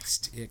in the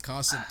next. It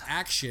costs an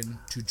action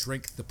to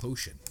drink the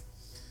potion.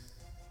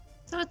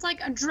 So it's like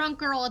a drunk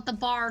girl at the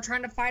bar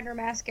trying to find her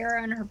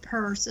mascara in her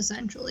purse,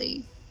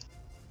 essentially.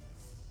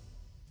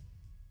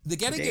 The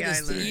getting Today it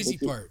is I the learned. easy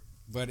part,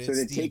 but So it's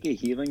to take a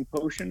healing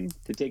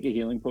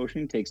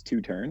potion, takes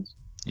 2 turns.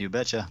 You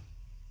betcha.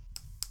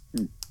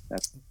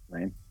 That's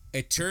lame.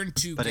 a turn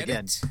to But get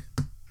again, it.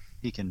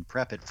 He can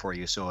prep it for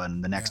you, so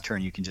in the next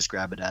turn you can just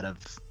grab it out of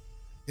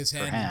His her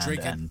hand and hand drink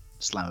it. and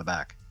slam it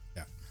back.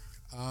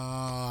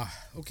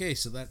 Okay,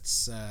 so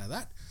that's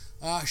that.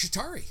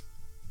 Shatari.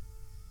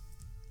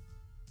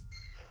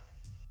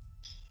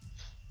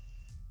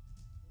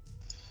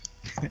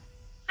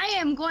 I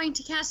am going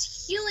to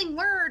cast Healing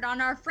Word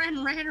on our friend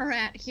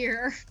Ranorat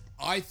here.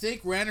 I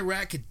think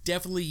Ranorat could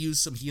definitely use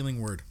some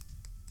healing word.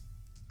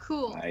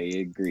 Cool. I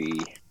agree.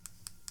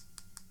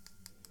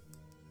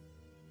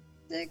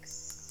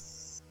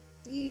 6,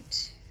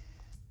 8,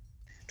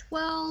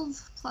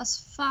 12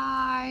 plus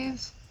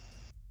 5,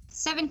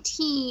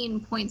 17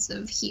 points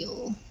of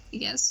heal, I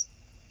guess.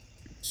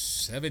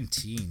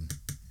 17.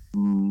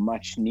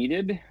 Much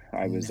needed.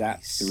 I was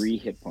Nice. at 3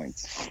 hit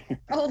points.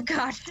 Oh,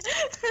 God.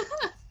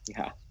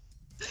 Yeah.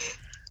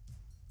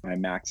 My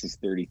max is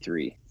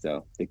 33,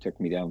 so they took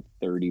me down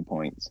 30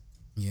 points.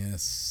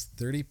 Yes,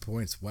 30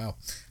 points. Wow.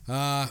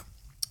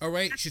 All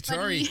right,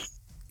 Shatari. funny.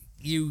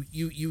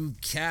 You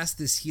cast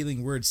this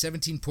healing word.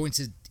 17 points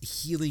of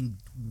healing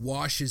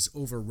washes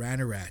over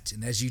Ranorat,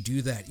 and as you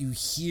do that, you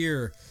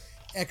hear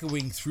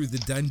echoing through the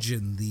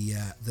dungeon the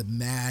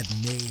Mad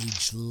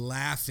Mage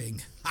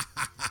laughing.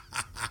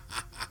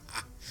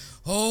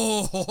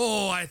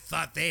 Oh, I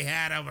thought they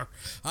had her.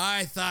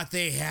 I thought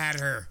they had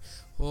her.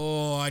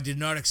 Oh, I did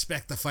not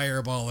expect the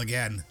fireball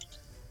again.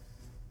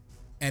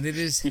 And it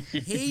is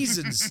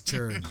Hazen's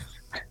turn.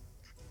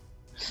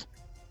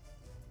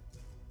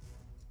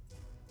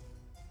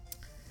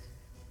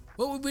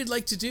 What would we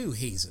like to do,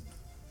 Hazen?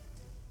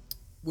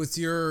 With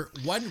your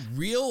one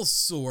real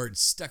sword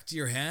stuck to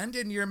your hand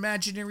and your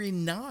imaginary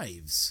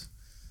knives.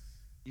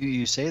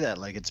 You say that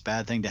like it's a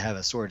bad thing to have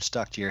a sword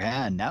stuck to your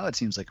hand. Now it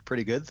seems like a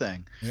pretty good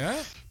thing.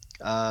 Yeah?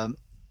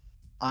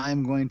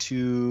 I'm going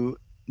to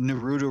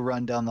Naruto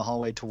run down the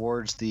hallway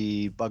towards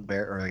the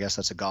bugbear, or I guess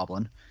that's a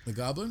goblin. The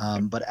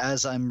goblin? But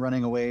as I'm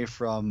running away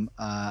from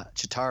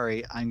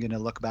Chitari, I'm going to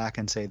look back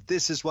and say,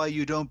 "This is why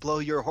you don't blow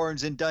your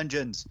horns in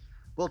dungeons.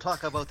 We'll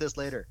talk about this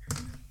later."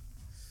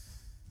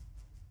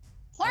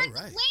 Horns All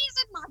right.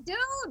 blazing, my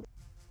dude!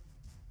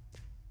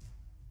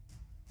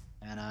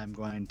 And I'm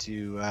going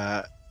to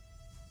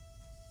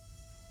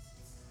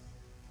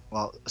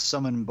well,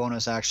 summon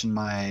bonus action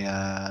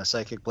my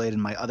Psychic Blade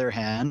in my other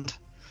hand,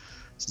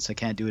 since I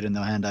can't do it in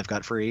the hand I've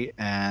got free,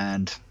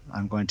 and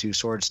I'm going to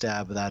sword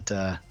stab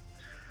that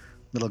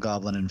little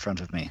goblin in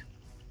front of me.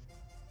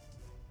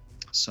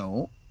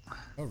 So,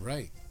 All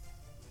right.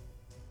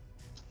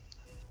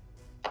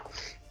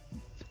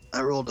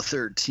 I rolled a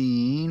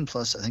 13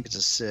 plus, I think it's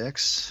a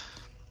 6.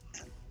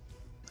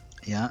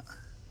 Yeah.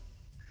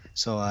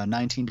 So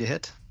 19 to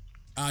hit.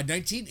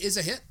 19 is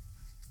a hit.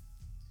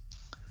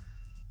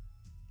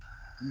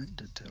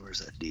 Where's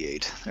that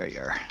D8? There you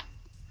are.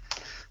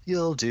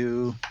 You'll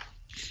do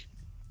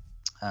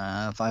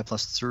 5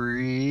 plus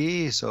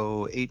 3,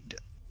 so 8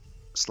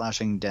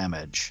 slashing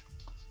damage.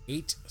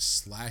 8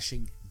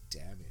 slashing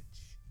damage.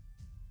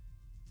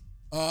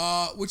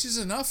 Which is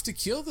enough to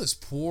kill this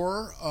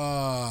poor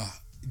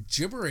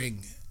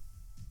gibbering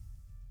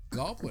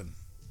goblin.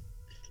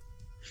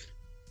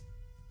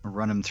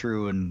 Run him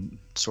through and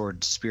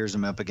sword spears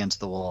him up against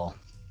the wall.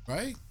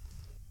 Right?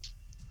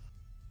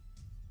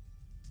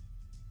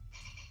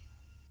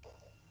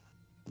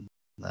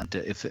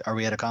 Are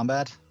we out of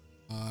combat?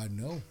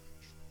 No.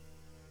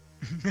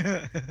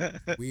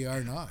 We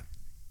are not.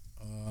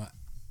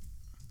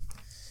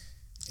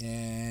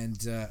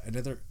 And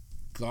another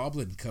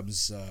goblin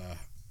comes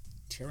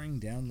tearing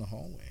down the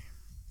hallway.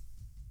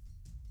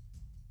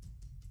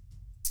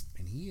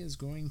 And he is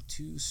going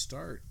to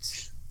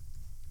start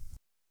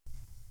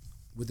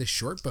with a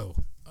short bow.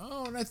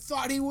 Oh, and I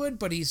thought he would,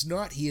 but he's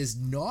not. He is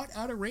not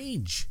out of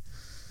range.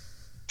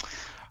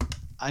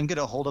 I'm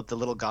gonna hold up the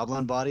little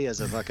goblin body as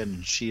a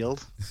fucking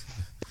shield.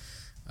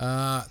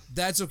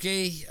 That's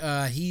okay.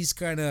 He's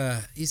kind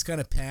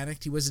of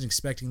panicked. He wasn't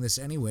expecting this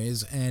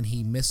anyways, and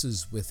he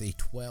misses with a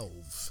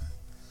 12.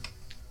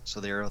 So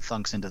the arrow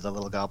thunks into the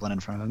little goblin in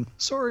front of him.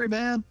 Sorry,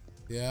 man.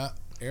 Yeah,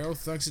 arrow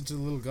thunks into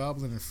the little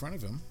goblin in front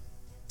of him.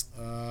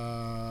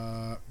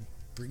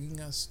 Bringing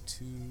us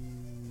to...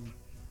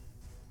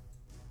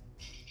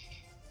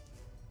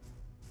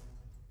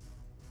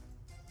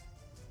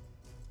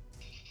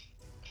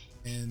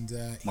 And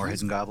more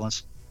hidden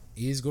goblins.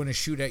 He's going to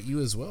shoot at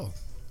you as well.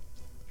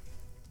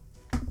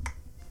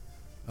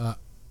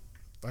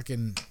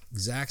 Fucking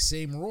exact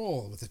same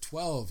roll with a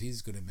 12.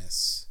 He's going to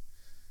miss.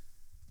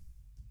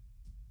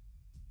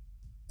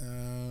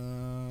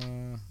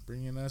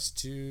 Bringing us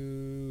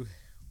to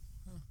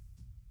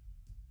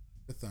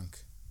the thunk.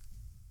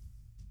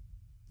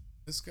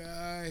 This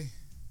guy.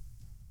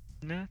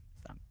 No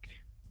thunk.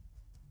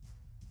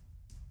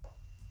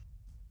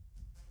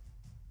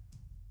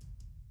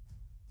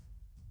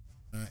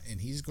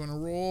 And he's going to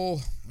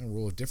roll. I'll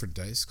roll a different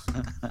dice.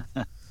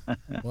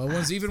 Well,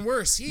 one's even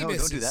worse. He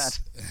misses. Don't do that.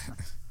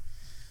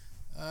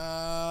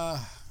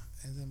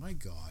 And then, my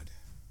God.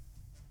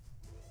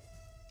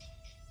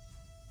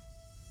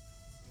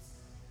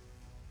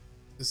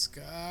 This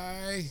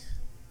guy.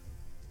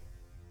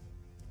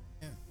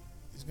 Yeah,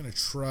 he's going to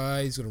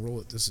try. He's going to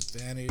roll at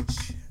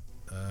disadvantage.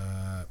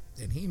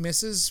 And he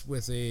misses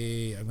with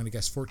a, I'm going to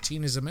guess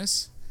 14 is a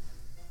miss.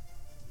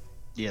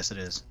 Yes, it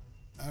is.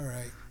 All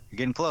right. You're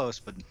getting close,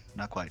 but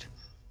not quite.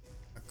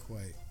 Not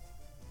quite.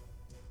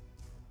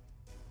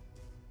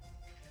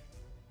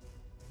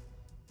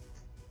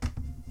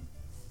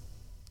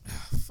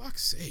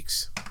 Fuck's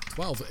sakes.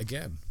 12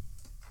 again.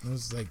 It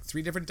was like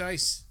 3 different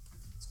dice.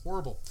 It's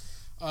horrible.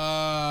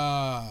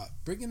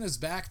 Bringing us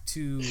back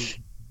to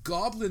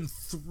Goblin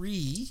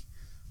 3,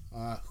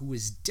 who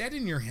is dead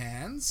in your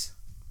hands.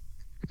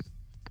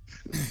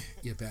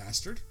 You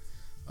bastard.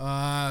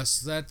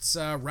 So that's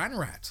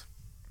Ranarat.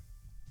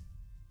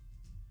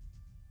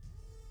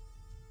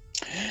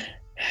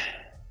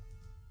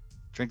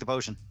 Drink the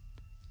potion.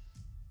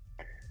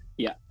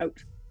 Yeah,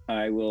 out.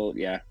 I will,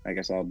 yeah, I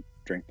guess I'll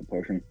drink the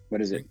potion.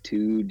 What is it?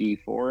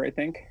 2d4, I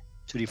think?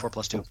 2d4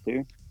 plus 2.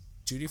 2?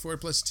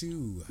 2d4 plus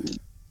 2.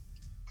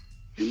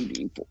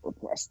 2d4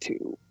 plus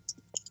 2.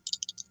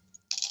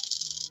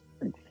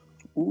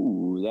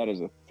 Ooh, that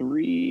is a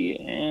 3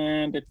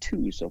 and a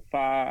 2. So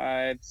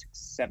 5, 6,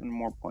 7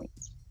 more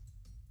points.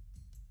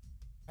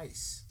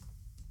 Nice.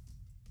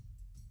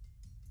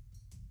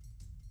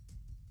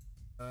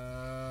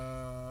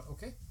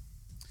 Okay.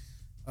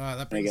 That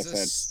I brings guess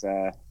us...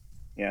 that's,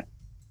 yeah.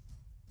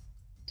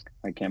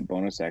 I can't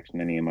bonus action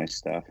any of my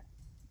stuff.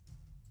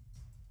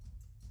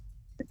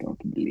 I don't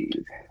believe.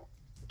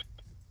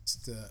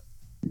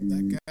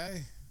 That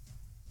guy.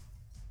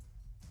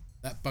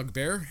 That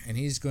bugbear, and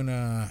he's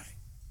gonna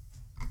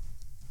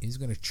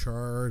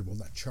charge. Well,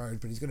 not charge,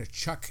 but he's gonna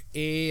chuck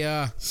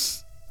a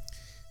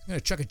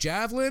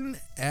javelin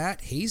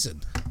at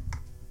Hazen.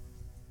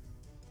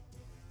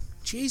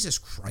 Jesus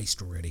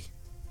Christ already.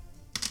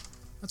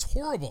 That's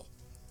horrible.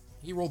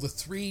 He rolled a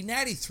 3,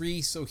 natty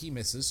 3, so he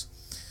misses.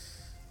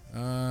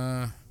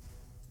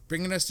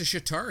 Bringing us to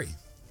Shatari.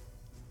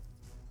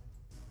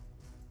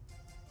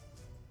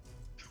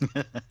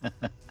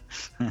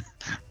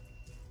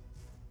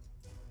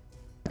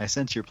 I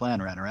sense your plan,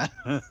 Ranarat.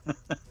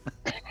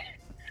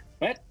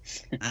 What?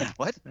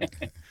 What?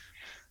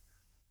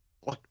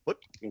 What? I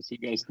guess you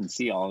guys can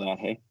see all that,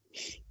 hey?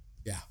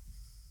 Yeah.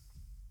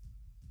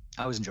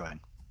 I was enjoying.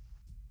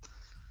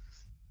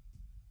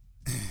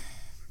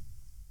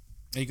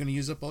 Are you going to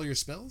use up all your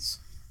spells?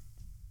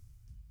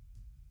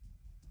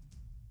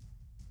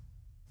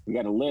 We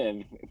got to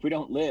live. If we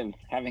don't live,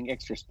 having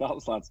extra spell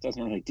slots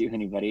doesn't really do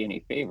anybody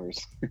any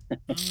favors.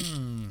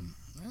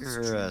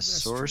 You're a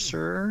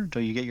sorcerer. Do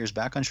you get yours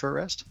back on short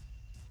rest?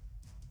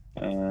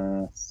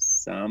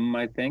 Some,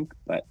 I think,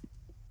 but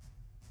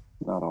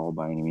not all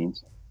by any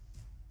means.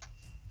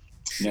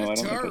 No, I don't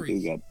think I do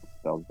get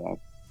spells back.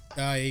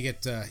 You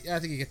get, I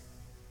think you get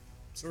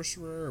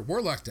sorcerer.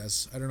 Warlock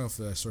does. I don't know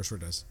if sorcerer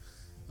does.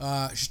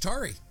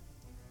 Shatari,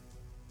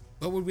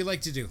 what would we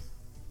like to do?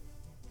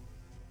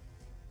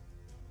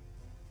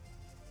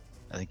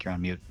 I think you're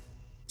on mute.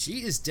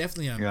 She is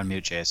definitely on. You're on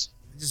mute, Chayse.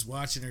 Just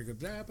watching her go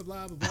blah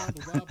blah blah blah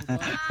blah blah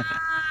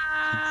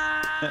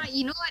blah.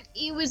 You know what?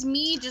 It was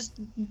me just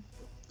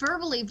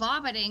verbally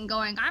vomiting,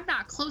 going, "I'm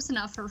not close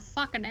enough for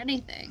fucking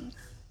anything."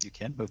 You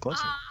can move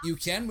closer. You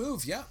can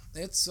move. Yeah,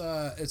 it's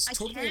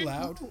totally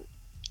allowed.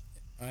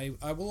 I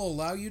will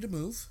allow you to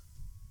move.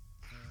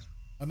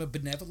 I'm a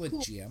benevolent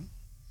GM.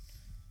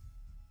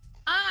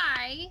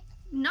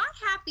 Not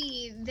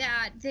happy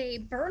that they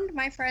burned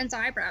my friend's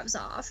eyebrows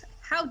off.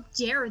 How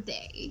dare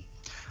they?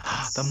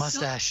 The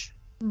mustache.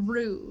 So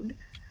rude.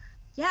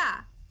 Yeah.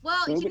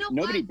 Well, you know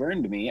nobody what?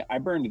 burned me. I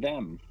burned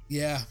them.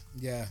 Yeah.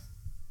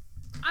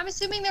 I'm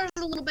assuming there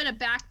was a little bit of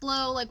back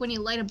blow, like when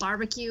you light a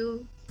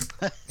barbecue.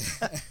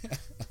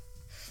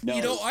 No,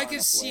 you know, I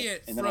can see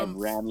it and then I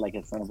ran like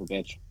a son of a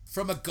bitch.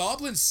 From a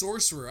goblin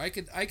sorcerer. I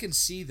can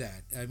see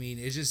that. I mean,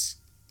 it's just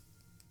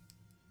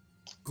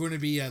going to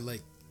be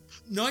like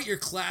not your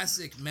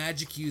classic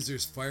magic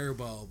user's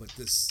fireball, but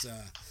this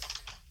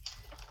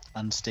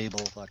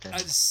unstable fucking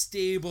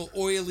unstable,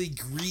 oily,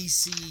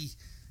 greasy,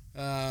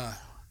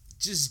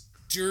 just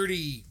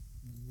dirty,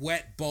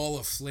 wet ball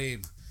of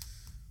flame.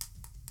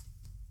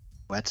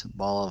 Wet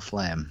ball of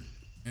flame.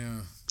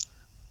 Yeah.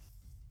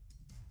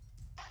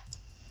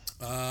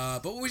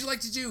 But what would you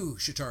like to do,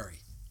 Shatari?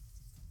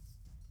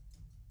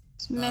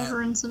 Just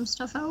measuring some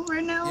stuff out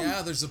right now.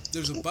 Yeah, there's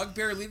a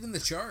bugbear leading the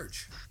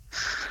charge.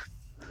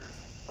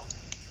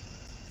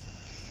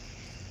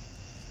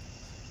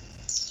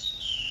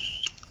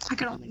 I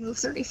could only move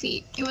 30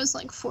 feet. It was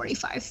like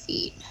 45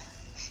 feet.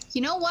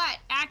 You know what?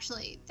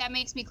 Actually, that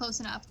makes me close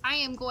enough. I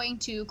am going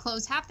to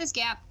close half this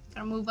gap.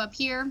 I'm gonna move up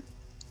here.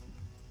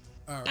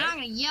 All right. And I'm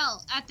gonna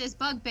yell at this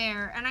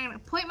bugbear, and I'm gonna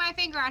point my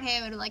finger at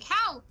him and be like,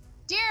 "How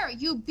dare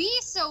you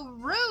be so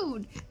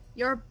rude?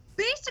 You're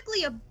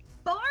basically a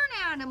barn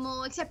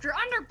animal, except you're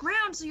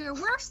underground, so you're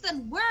worse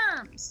than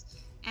worms."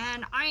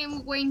 And I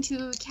am going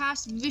to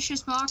cast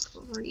Vicious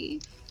Mockery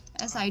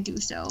as I do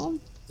so.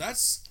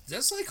 That's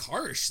like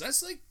harsh.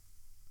 That's like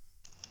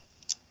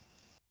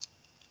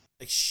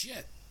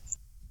shit.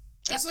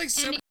 That's like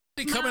somebody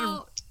coming.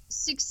 Now,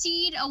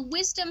 succeed a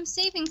Wisdom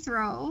saving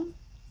throw.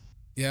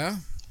 Yeah.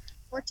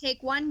 Or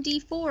take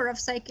 1d4 of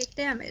psychic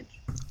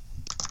damage.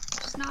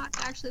 It's not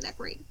actually that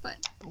great, but...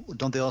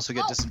 Don't they also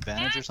get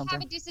disadvantage or something?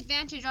 Have a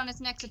disadvantage on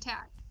his next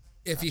attack.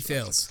 If he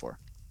fails.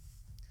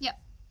 Yep.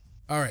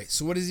 All right.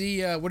 So what is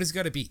he? What has he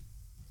got to beat?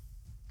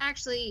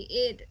 Actually,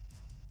 it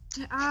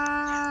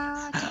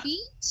to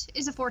beat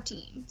is a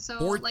 14. So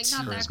 14. like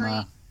not that Charisma,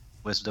 great.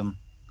 Wisdom.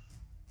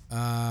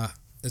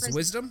 It's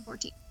wisdom.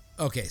 14.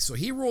 Okay, so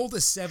he rolled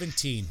a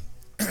 17.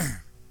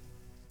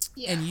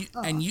 Yeah.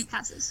 And you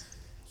passes.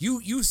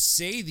 You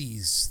say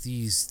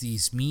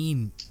these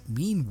mean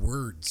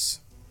words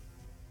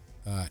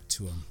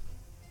to him.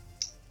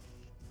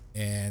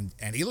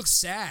 And he looks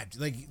sad.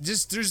 Like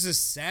just there's this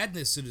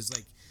sadness in his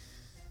like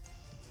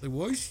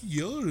why is she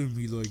yelling at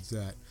me like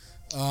that?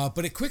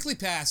 But it quickly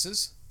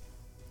passes.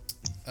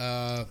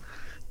 And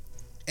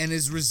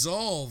his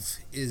resolve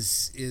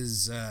is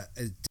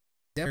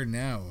there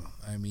now.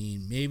 I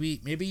mean,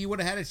 maybe you would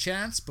have had a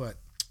chance, but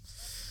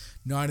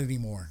not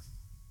anymore.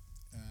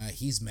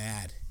 He's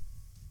mad.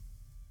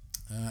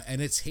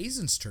 And it's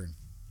Hazen's turn.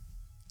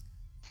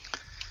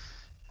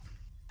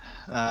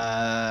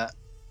 Well,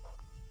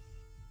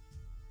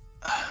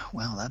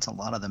 that's a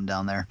lot of them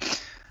down there.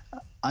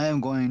 I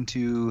am going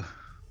to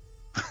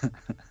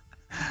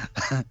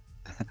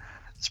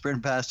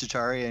sprint past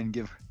Chitari and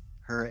give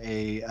her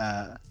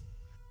a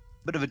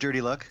bit of a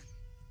dirty look.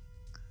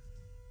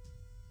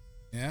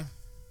 Yeah.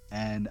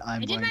 And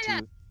I'm going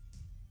to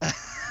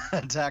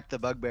attack the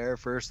bugbear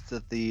first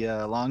with the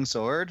long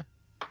sword.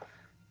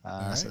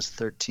 Right. So it's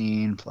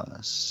 13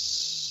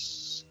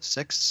 plus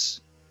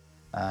 6.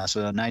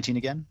 So 19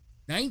 again.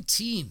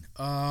 19.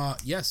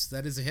 Yes,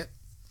 that is a hit.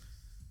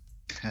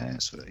 Okay,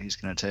 so he's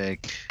going to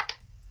take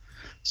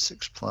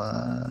 6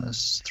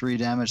 plus 3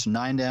 damage,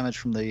 9 damage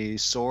from the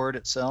sword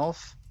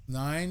itself.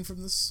 9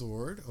 from the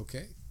sword.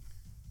 Okay.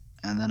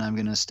 And then I'm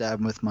going to stab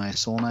him with my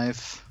soul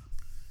knife.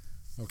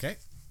 Okay.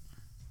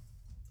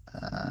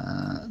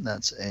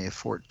 That's a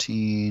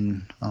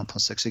 14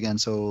 plus 6 again,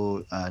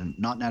 so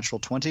not natural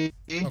 20.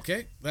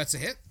 Okay, that's a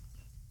hit.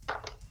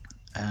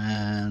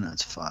 And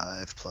that's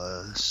 5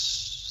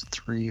 plus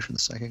 3 for the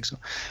psychic, so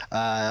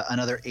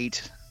another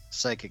 8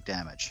 psychic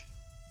damage.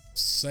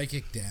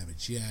 Psychic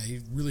damage. Yeah,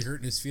 you're really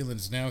hurting his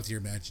feelings now with your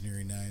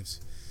imaginary knives.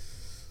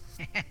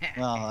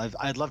 Well,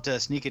 I'd love to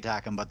sneak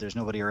attack him, but there's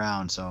nobody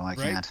around, so I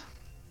can't.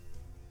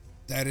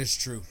 That is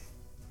true.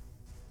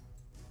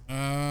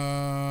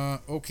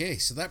 Okay,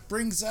 so that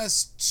brings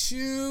us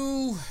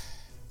to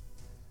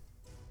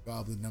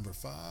Goblin number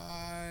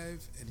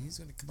 5, and he's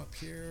going to come up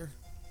here.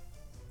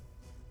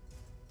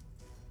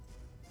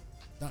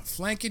 Not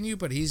flanking you,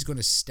 but he's going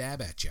to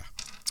stab at you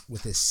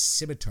with his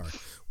scimitar,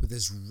 with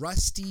his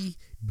rusty,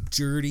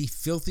 dirty,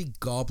 filthy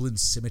goblin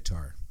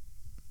scimitar.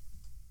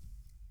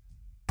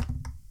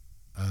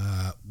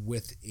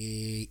 With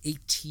a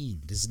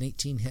 18. Does an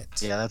 18 hit?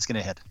 Yeah, that's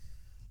going to hit.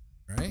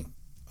 All right.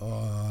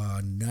 Oh,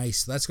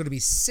 nice. So that's going to be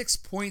 6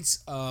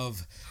 points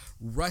of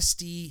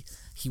rusty.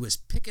 He was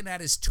picking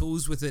at his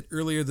toes with it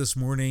earlier this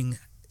morning.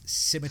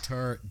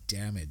 Scimitar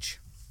damage.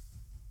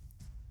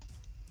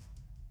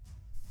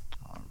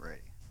 Alrighty.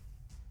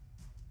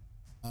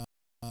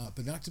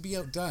 But not to be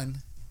outdone,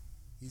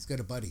 he's got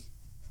a buddy.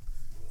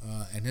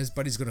 And his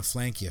buddy's going to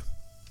flank you.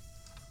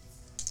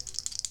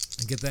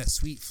 And get that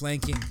sweet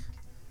flanking.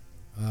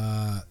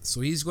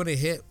 So he's going to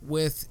hit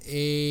with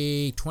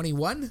a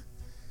 21.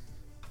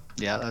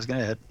 Yeah, that's going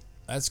to hit.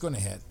 That's going to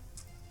hit.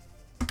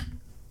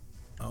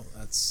 Oh,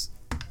 that's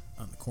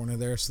on the corner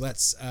there. So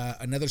that's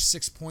another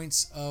 6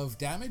 points of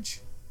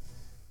damage.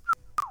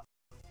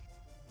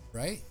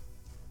 Right?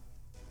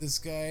 This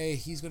guy,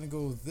 he's going to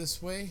go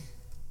this way.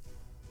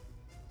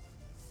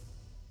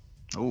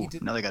 Oh,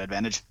 now they got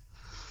advantage.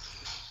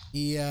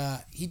 He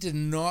did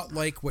not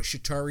like what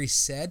Shatari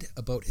said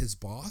about his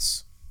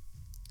boss.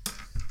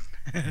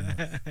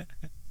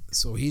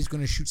 So he's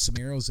going to shoot some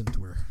arrows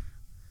into her.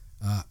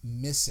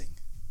 Missing.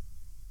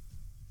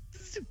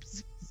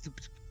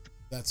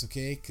 That's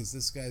okay, because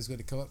this guy's going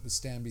to come up and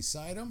stand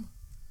beside him.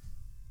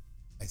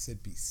 I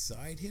said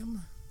beside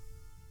him.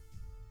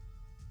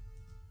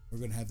 We're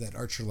going to have that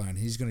archer line.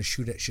 He's going to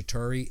shoot at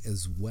Shatari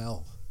as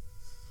well.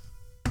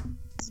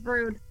 It's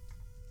rude.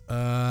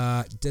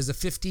 Does a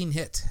 15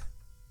 hit?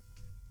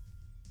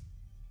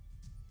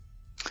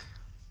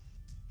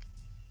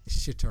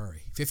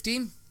 Shatari.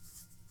 15?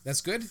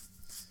 That's good?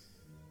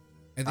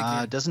 I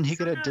think doesn't he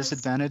get a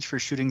disadvantage for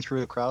shooting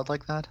through a crowd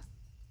like that?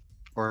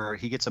 Or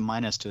he gets a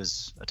minus to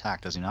his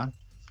attack, does he not?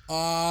 I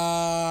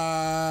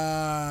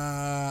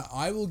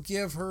will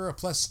give her a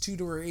 +2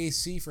 to her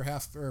AC for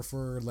half, or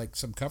for like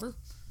some cover.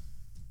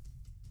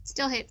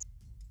 Still hits.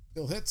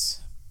 Still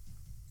hits.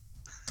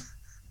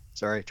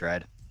 Sorry,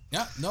 tried.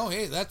 Yeah, no,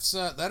 hey,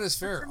 that is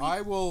fair.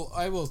 I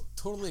will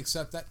totally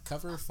accept that.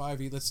 Cover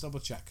 5e. Let's double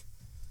check.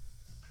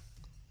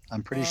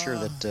 I'm pretty sure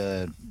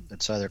that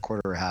it's either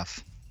quarter or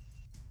half.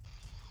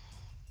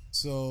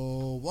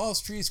 So,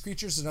 walls, trees,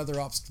 creatures, and other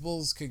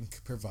obstacles can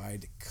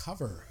provide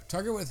cover.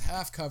 Target with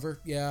half cover.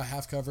 Yeah,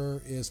 half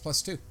cover is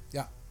 +2.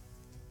 Yeah.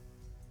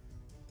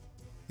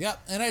 Yeah,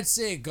 and I'd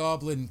say a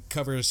goblin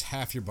covers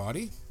half your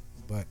body,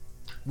 but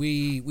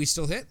we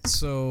still hit.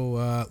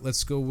 So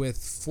let's go with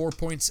 4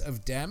 points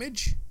of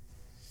damage.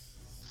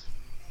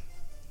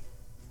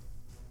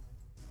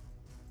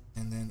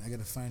 And then I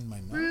gotta find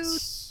my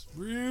mouse.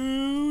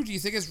 Rude. You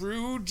think it's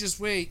rude? Just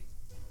wait.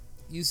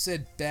 You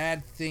said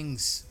bad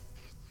things.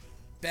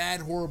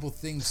 Bad, horrible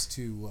things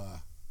to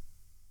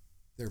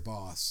their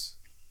boss.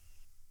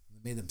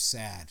 It made them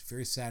sad.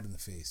 Very sad in the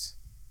face.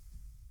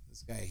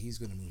 This guy, he's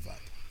going to move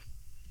up.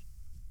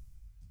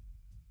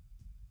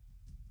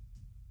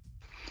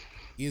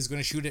 He is going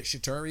to shoot at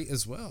Shatari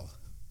as well.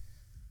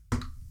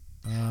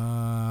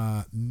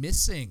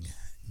 Missing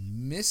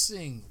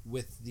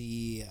with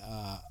the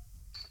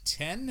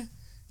 10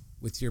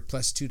 with your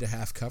 +2 to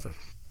half cover.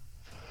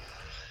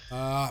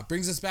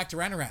 Brings us back to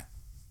Ranarat.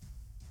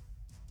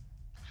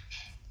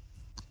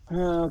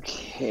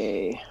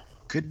 Okay.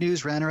 Good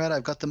news, Ranarat.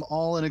 I've got them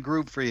all in a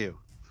group for you.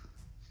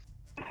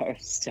 I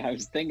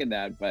was thinking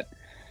that, but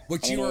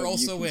Which you are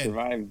also in.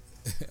 Survive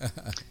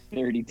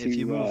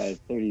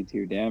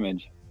 32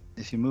 damage.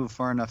 If you move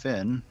far enough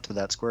in to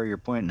that square you're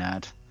pointing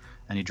at,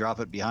 and you drop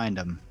it behind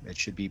him, it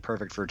should be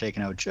perfect for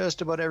taking out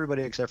just about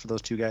everybody except for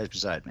those two guys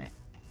beside me.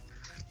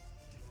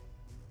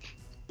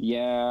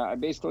 Yeah, I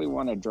basically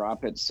want to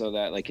drop it so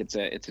that like it's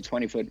a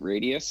 20-foot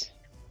radius.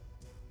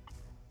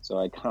 So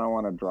I kind of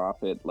want to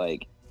drop it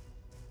like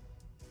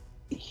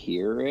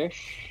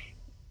here-ish,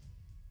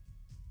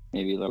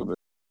 maybe a little bit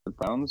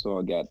down. So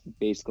I'll get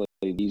basically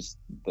these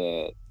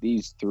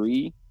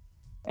three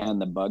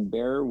and the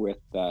bugbear with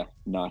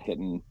not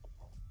hitting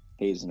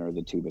Hazen or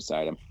the two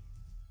beside him.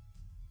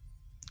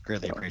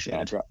 Greatly So,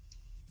 appreciated. Yeah,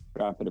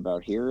 drop it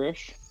about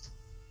here-ish.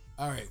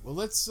 All right. Well,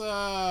 let's.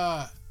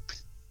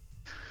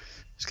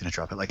 Just gonna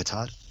drop it like it's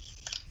hot.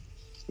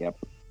 Yep.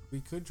 We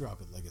could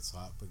drop it like it's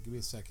hot, but give me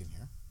a second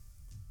here.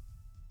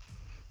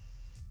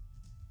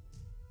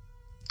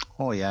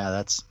 Oh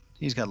yeah,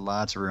 he's got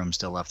lots of room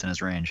still left in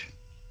his range.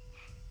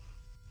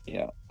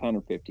 Yeah,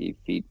 150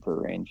 feet per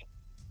range.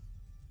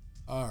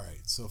 All right.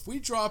 So if we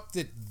dropped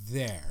it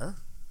there,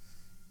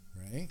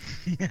 right?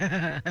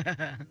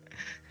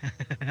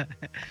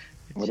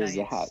 What is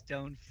Giant that?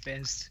 Stone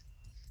fist.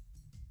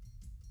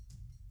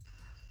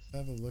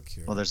 Have a look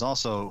here. Well, there's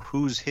also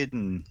who's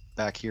hidden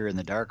back here in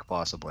the dark,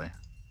 possibly.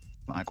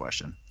 My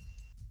question.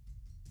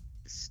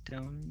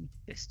 Stone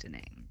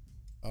fistoning.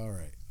 All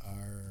right.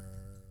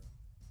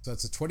 So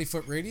that's a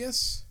 20-foot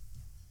radius?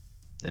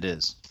 It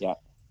is. Yeah.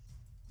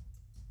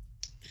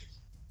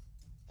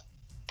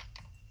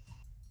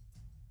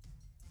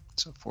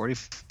 It's a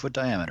 40-foot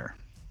diameter.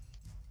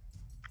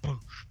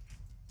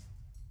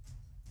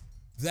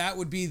 That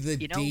would be the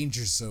You know-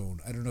 danger zone.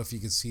 I don't know if you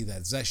can see that.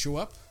 Does that show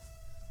up?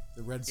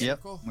 The red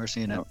circle? Yep, we're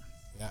seeing it. No.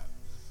 Yeah.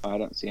 I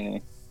don't see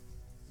any.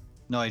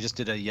 No, I just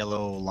did a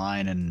yellow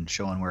line and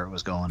showing where it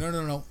was going.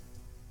 No.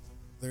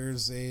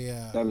 There's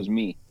a... That was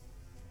me.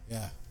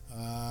 yeah.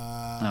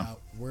 No.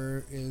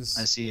 Where is...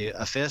 I see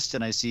a fist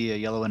and I see a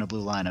yellow and a blue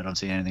line. I don't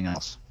see anything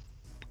else.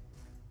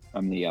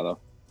 I'm the yellow.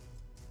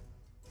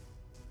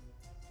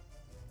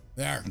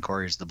 There. And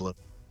Corey's the blue.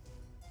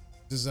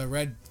 Does a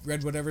red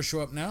whatever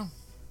show up now?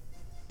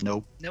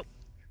 Nope.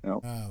 Oh,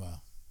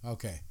 well.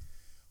 Okay.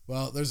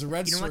 Well, there's a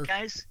red You know circle. what,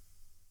 guys?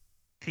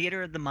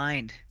 Theater of the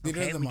mind. Theater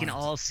Okay, of the we can mind.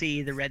 all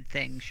see the red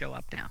thing show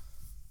up now.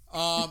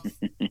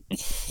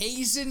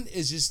 Hazen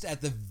is just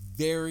at the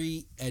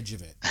very edge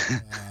of it.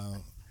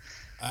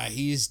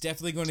 He is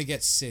definitely going to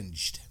get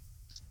singed.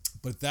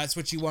 But that's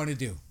what you want to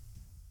do.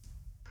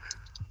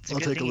 It's I'll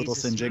good take a thing little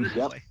he's singeing. smooth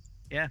Yep. boy.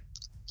 Yeah.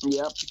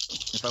 Yep.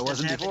 If I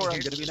wasn't have before, any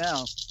I'm hair. going to be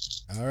now.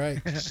 All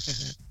right.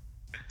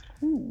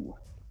 Ooh.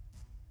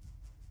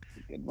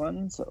 Good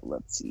one. So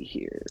let's see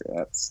here.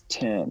 That's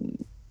 10,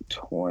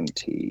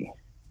 20,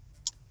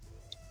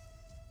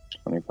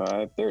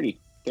 25, 30.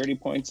 30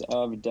 points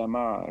of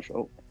damage.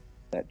 Oh,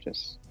 that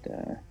just...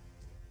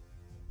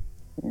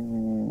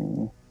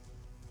 oh,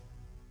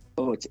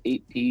 it's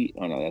 8d...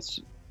 Oh, no, that's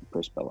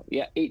per spell.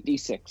 Yeah,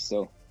 8d6.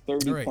 So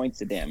 30 All right.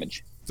 points of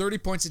damage. 30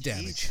 points of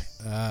damage.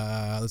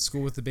 Let's go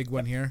with the big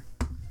one here.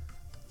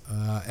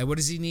 And what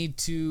does he need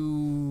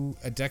to...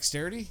 a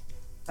dexterity?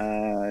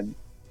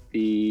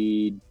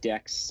 The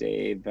dex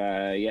save,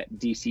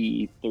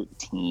 DC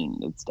 13.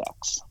 It's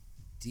dex.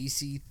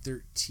 DC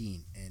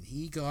 13. And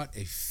he got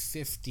a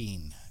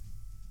 15.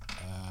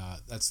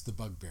 That's the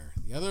bugbear.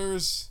 The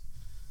others,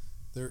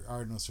 there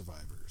are no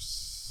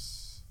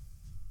survivors.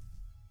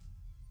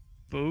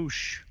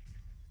 Boosh.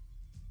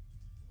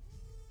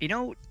 You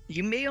know,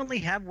 you may only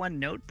have one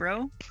note,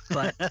 bro,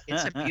 but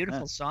it's a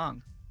beautiful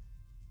song.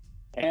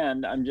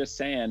 And I'm just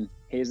saying,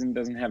 Hazen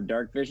doesn't have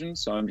dark vision,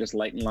 so I'm just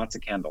lighting lots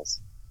of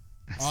candles.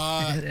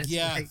 That's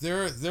Yeah, right.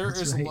 there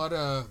That's is right. a lot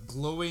of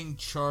glowing,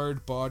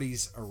 charred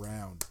bodies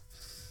around.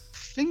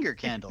 Finger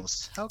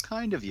candles. How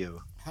kind of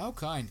you. How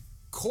kind.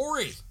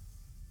 Corey,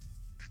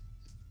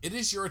 it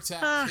is your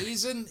attack. Ah.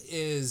 Hazen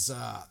is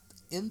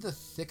in the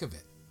thick of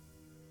it.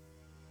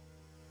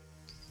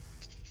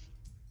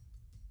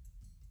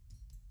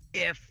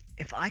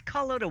 If I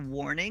call out a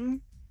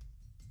warning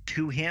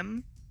to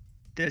him,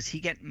 does he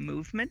get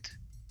movement?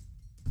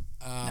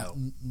 No.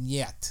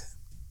 Yet.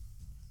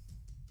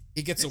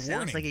 He gets It a sounds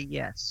warning. like a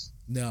yes.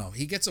 No,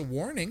 he gets a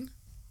warning.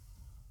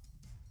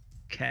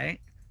 Okay.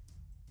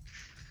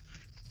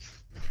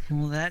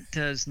 Well, that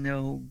does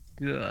no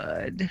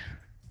good.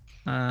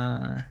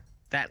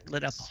 That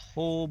lit up a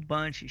whole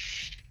bunch of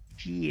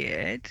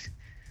shit.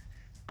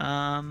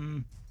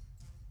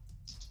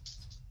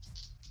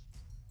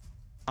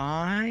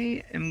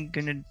 I am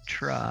gonna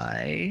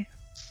try.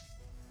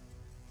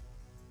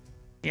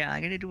 Yeah,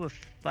 I'm gonna do a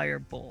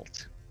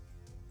firebolt.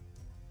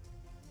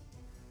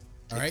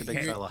 All right, The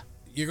big fella.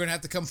 you're going to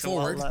have to come So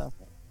forward.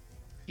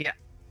 yeah,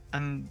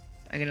 I'm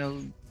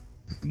gonna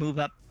move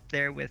up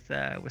there with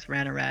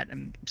Ranarat.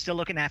 I'm still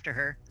looking after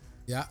her.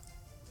 Yeah.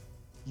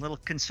 A little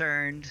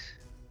concerned.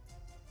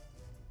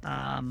 Who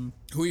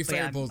are you But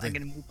yeah, firebolting? I'm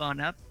gonna move on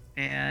up,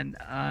 and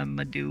I'm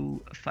gonna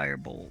do a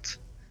firebolt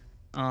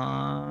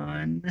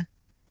on.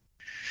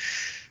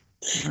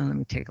 Let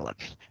me take a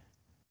look.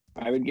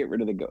 I would get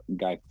rid of the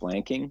guy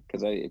flanking,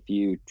 because if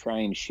you try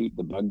and shoot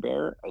the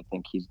bugbear, I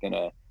think he's going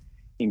to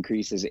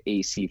increase his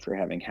AC for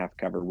having half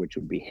cover, which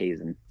would be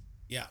Hazen.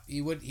 Yeah,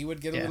 he would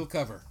get a Yeah. little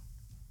cover.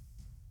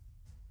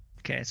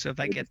 Okay, so if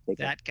I Maybe get just take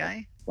that a-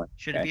 guy,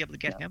 should I Okay, be able to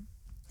get yeah. him?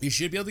 You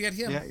should be able to get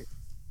him. Yeah,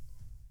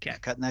 Okay,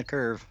 cutting that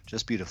curve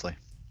just beautifully.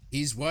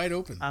 He's wide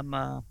open. I'm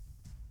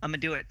gonna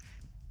do it.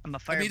 I'm a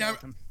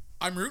firebolt him.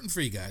 I'm rooting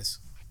for you guys.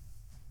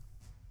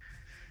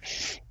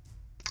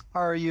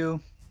 Are you?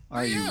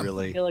 Are you am. I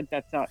really? feel like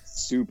that's not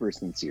super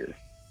sincere.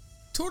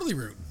 Totally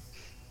rooting.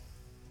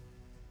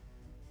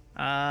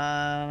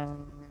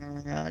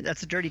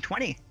 That's a dirty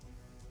 20.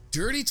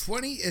 Dirty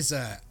 20 is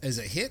a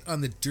hit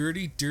on the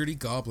dirty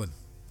goblin.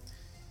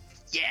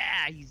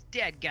 Yeah, he's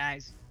dead,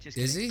 guys. Just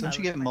Is kidding. he? Don't you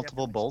I'll get find out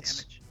multiple how much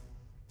bolts?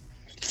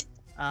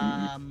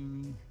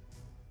 damage.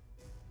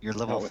 You're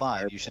level with 5.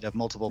 fire- You should have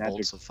multiple magic.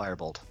 bolts of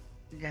firebolt.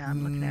 Yeah,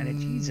 I'm looking at it.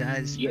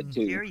 Jesus, You get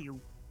two. dare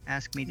you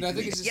ask me to No, I do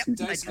think it? it's Yep,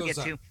 just I dice do get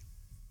goes two. up.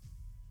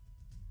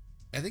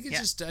 I think it's Yeah.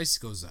 just dice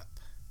goes up.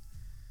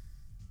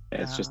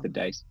 It's just the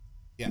dice.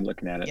 Yeah. I'm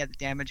looking at it. Yeah, the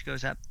damage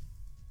goes up.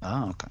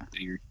 Oh, okay. So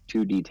you're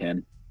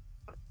 2d10.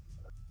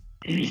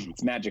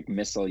 It's magic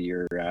missile.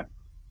 You're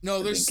No,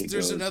 I there's think it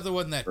there's goes another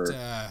one that for-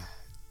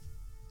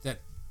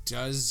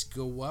 does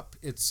go up.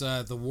 It's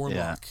the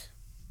warlock.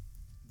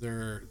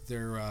 Their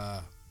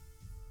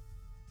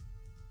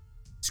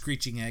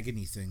screeching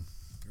agony thing,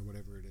 or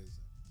whatever it is.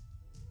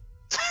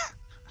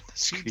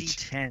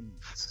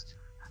 2d10s.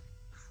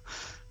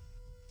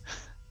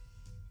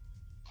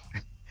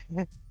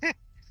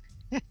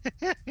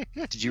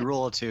 Did you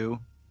roll a 2?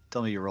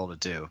 Tell me you rolled a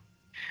 2.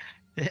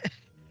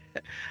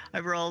 I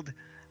rolled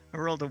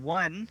a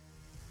 1,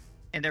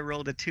 and I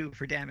rolled a 2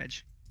 for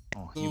damage.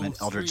 Oh, you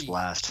meant Eldritch 3.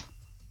 Blast.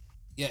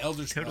 Yeah,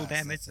 Eldritch Total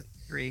Blast, damage, that's it.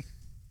 3.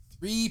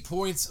 3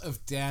 points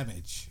of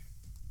damage.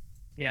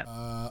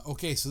 Yeah.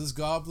 Okay, so this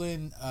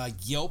goblin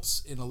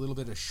yelps in a little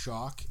bit of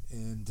shock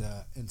and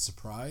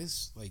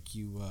surprise, like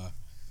you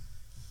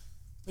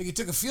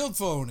took a field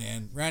phone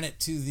and ran it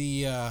to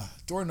the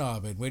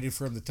doorknob and waited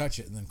for him to touch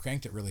it and then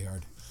cranked it really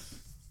hard.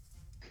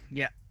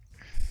 Yeah.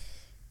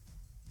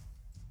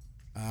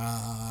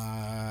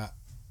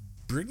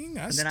 Bringing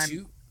us And then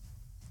to.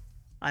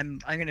 I'm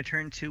going to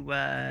turn to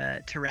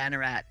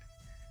Tyranarat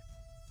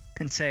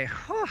and say,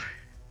 "Oh,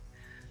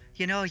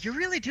 you know, you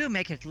really do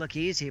make it look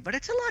easy, but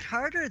it's a lot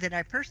harder than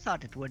I first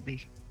thought it would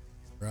be."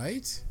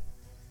 Right?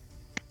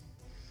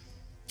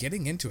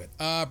 Getting into it.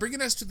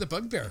 Bringing us to the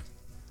bugbear.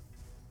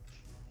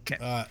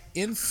 Okay.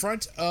 In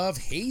front of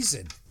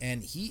Hazen,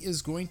 and he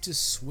is going to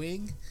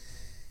swing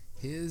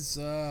his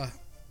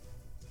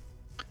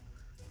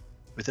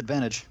With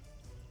advantage.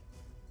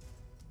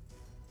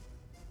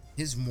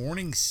 his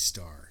Morning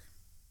Star.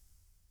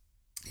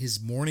 His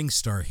Morning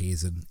Star,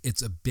 Hazen.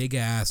 It's a big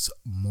ass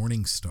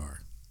Morning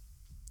Star.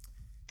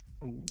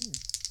 Ooh.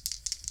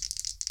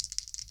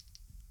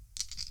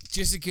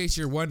 Just in case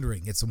you're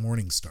wondering, it's a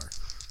Morning Star.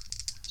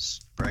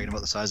 Just bragging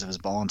about the size of his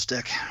ball and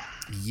stick.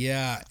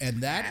 Yeah,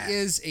 and that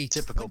is a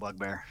Typical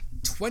bugbear.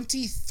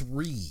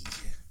 23.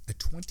 A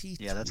 23.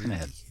 Yeah, that's gonna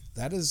hit.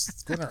 That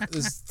is gonna.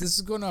 this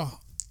is gonna.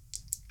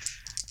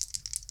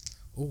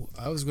 Oh,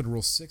 I was gonna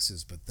roll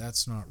 6s, but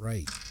that's not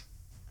right.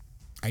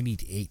 I need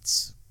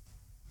 8s.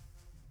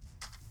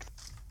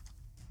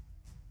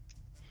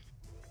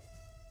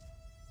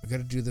 I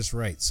gotta do this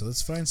right. So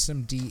let's find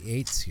some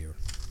D8s here.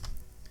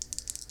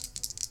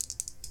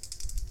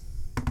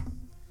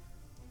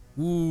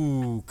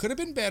 Ooh, could have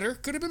been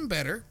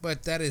better,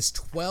 but that is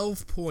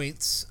 12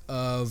 points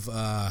of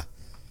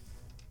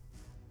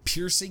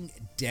piercing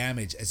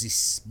damage as he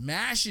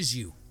smashes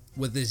you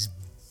with his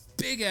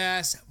big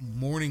ass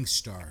Morning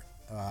Star.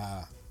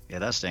 Yeah,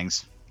 that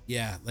stings.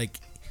 Yeah, like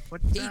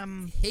What,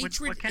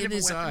 hatred what kind in of a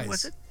his weapon eyes.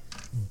 was it?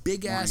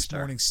 Big ass Morningstar.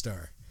 Morning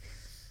Star.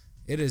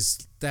 It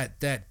is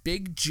that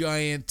big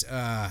giant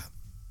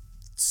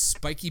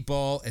spiky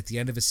ball at the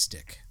end of a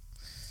stick.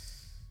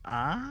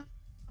 Ah.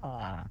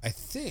 I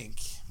think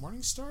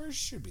Morning Stars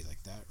should be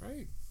like that,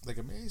 right? Like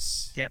a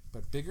mace. Yep.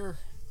 But bigger.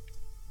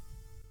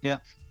 Yeah.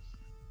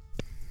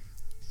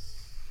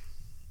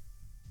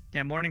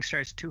 Yeah,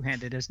 Morningstar's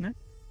two-handed, isn't it?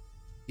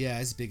 Yeah,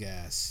 it's big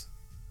ass.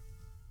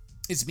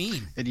 It's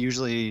mean. It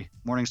usually,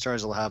 Morning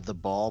Stars will have the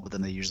ball, but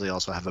then they usually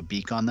also have a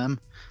beak on them.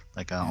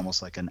 Like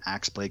almost like an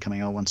axe blade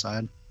coming out one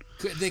side.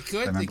 They If I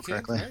could, remember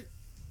correctly.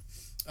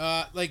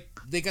 right? Like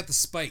they got the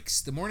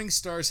spikes. The Morning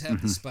Stars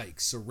have the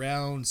spikes, so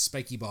round,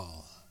 spiky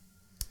ball.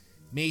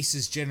 Mace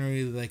is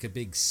generally like a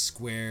big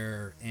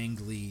square,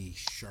 angly,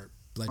 sharp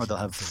bludgeoning. Or they'll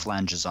have thing.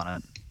 flanges on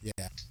it.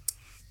 Yeah.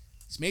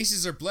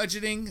 Maces are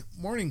bludgeoning.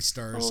 Morning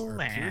Stars are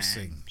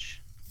piercing.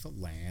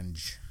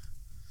 Phalange.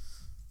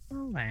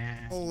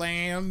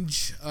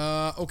 Phalange.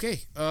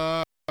 Okay.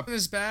 Bringing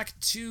us back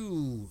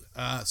to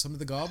some of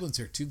the goblins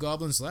here. 2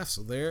 goblins left,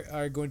 so they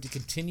are going to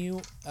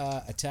continue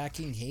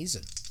attacking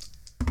Hazen.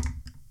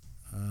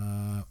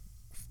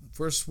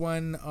 First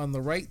one on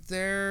the right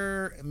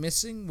there,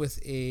 missing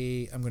with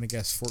a, I'm going to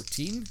guess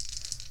 14.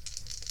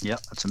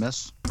 Yep, that's a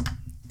miss.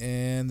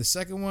 And the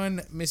second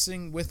one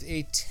missing with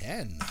a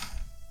 10.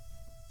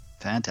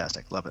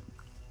 Fantastic. Love it.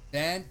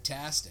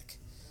 Fantastic.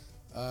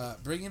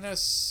 Bringing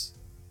us...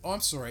 Oh,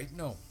 I'm sorry.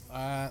 No,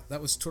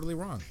 that was totally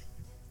wrong.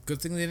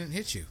 Good thing they didn't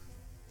hit you.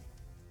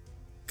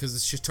 Because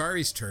it's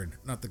Shatari's turn,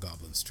 not the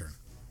goblin's turn.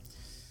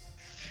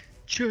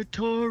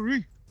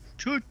 Chitari!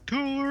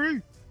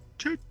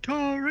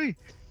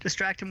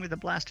 Distract him with a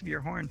blast of your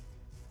horn.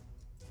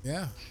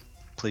 Yeah.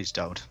 Please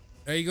don't.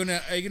 Are you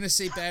gonna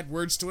say bad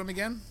words to him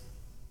again?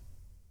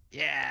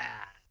 Yeah.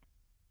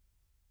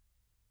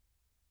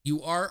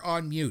 You are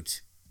on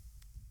mute.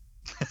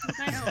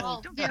 That's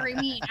all very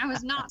mean. I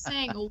was not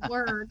saying a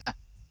word.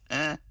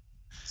 It's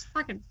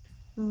fucking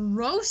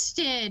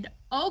roasted.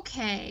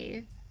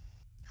 Okay.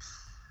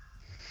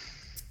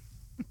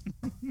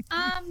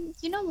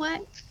 You know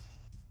what?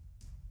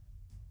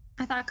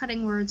 I thought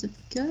cutting words would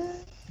be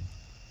good.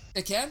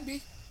 It can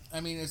be.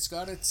 I mean, it's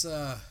got its.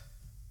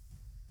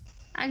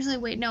 Actually,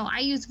 wait, no. I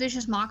used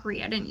vicious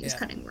mockery. I didn't use Yeah.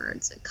 cutting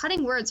words.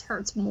 Cutting words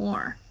hurts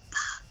more.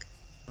 Fuck.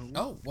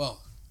 Oh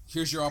well,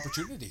 here's your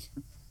opportunity.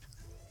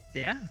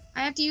 Yeah.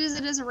 I have to use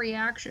it as a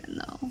reaction,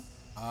 though.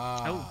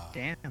 Oh,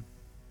 damn.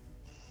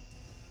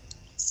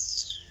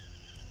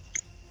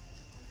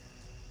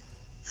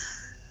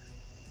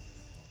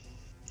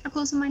 How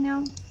close am I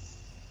now?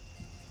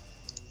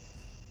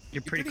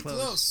 You're pretty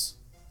close.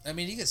 I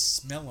mean, you can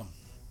smell them.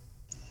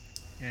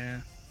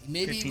 Yeah.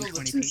 Maybe 15, able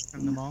 20 to feet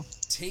from them all.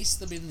 taste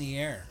them in the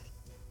air.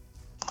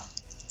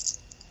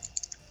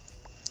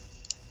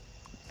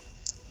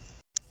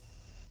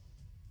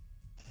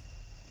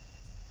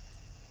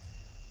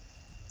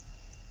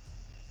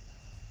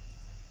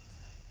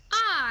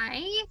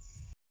 I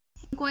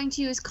am going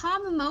to use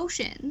calm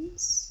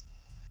emotions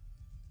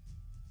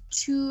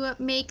to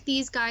make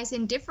these guys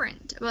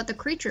indifferent about the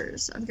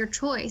creatures of your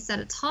choice that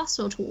it's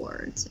hostile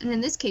towards, and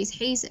in this case,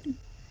 Hazen.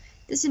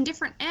 This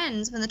indifferent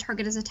ends when the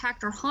target is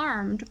attacked or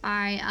harmed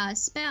by a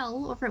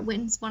spell, or if it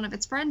witnesses one of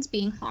its friends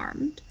being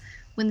harmed.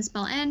 When the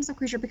spell ends, the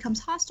creature becomes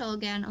hostile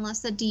again unless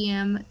the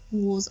DM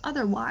rules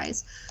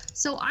otherwise.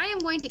 So I am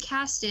going to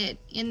cast it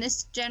in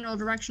this general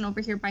direction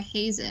over here by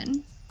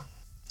Hazen.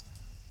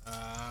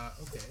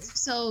 Okay.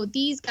 So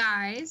these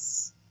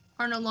guys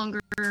are no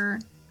longer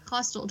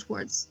hostile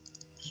towards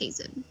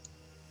Hazen.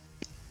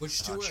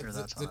 Which I'm two? not sure The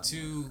that's how that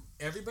two?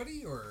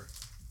 Everybody or?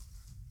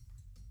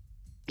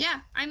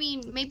 Yeah, I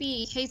mean,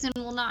 maybe Hazen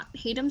will not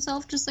hate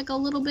himself just like a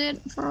little bit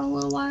for a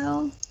little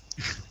while.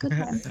 Good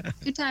time.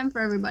 Good time for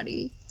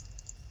everybody.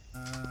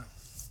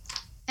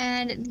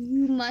 And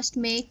you must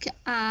make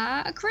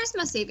a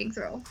charisma saving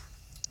throw.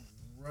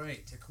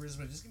 Right, a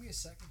charisma. Just give me a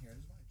second here. I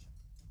just want to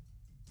check.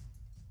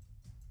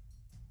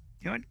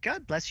 You know what?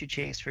 God bless you,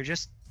 Chase, for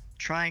just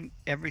trying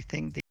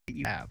everything that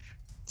you have.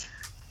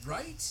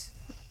 Right?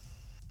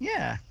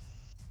 Yeah.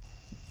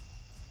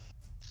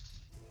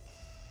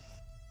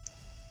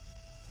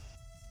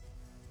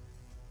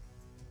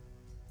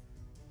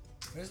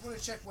 I just want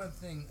to check one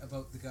thing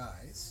about the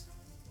guys.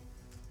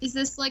 Is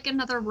this like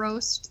another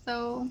roast,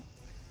 though?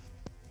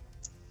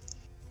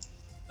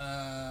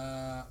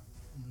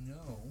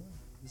 No.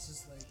 This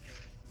is like,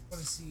 I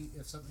want to see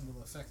if something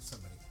will affect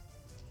somebody.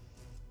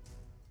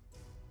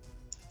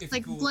 If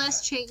Like, you go with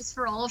bless that, Chase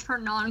for all of her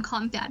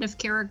non-combative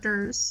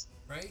characters.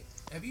 right?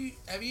 Have you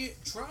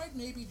tried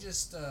maybe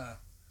just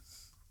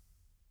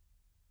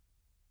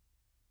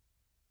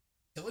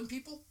killing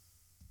people?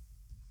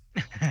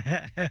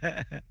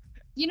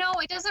 You know,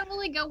 it doesn't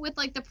really go with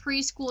like the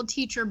preschool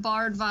teacher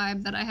bard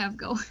vibe that I have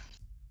going.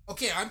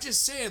 Okay, I'm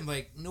just saying,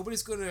 like,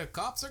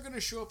 cops are gonna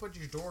show up at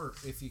your door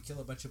if you kill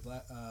a bunch of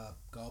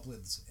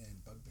goblins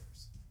and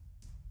bugbears.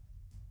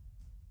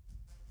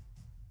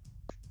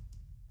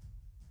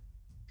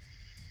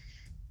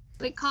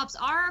 Like, cops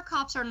are or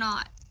cops are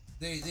not?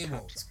 They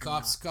won't.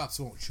 Cops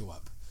won't show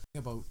up.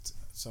 About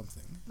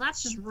something.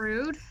 That's just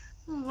rude.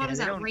 What Yeah, is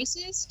they that, don't-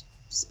 racist?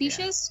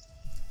 Specious?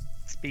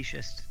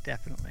 Specious,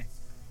 definitely.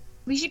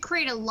 We should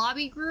create a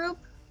lobby group.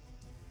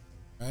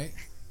 Right?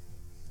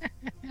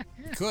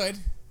 Could.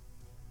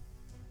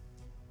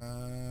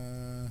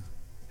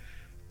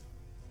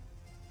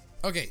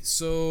 Okay,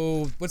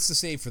 so what's the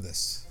save for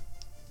this?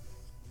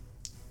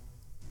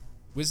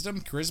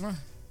 Wisdom? Charisma?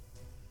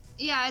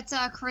 Yeah, it's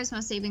a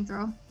charisma saving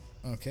throw.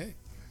 Okay.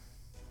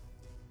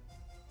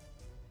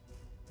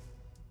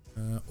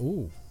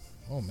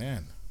 Oh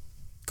man.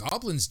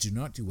 Goblins do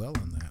not do well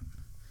on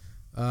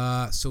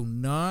that. So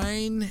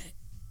 9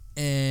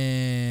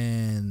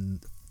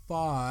 and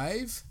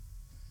 5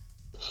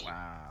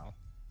 Wow.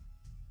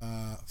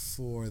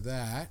 for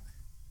that.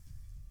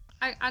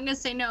 I'm gonna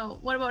say no.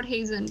 What about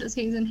Hazen? Does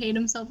Hazen hate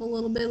himself a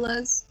little bit,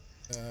 Les?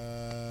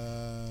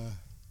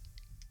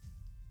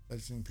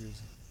 Legend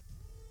piercing.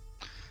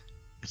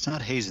 It's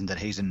not Hazen that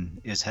Hazen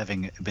is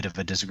having a bit of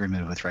a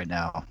disagreement with right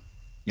now,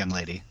 young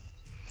lady.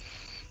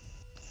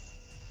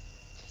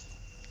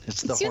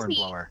 It's the Excuse me.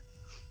 hornblower.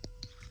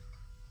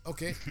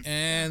 Okay,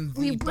 and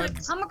We the would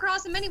bug. come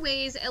across in many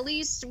ways. At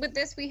least with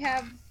this, we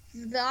have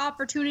the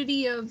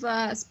opportunity of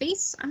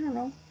space. I don't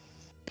know.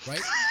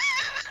 Right?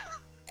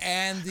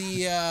 And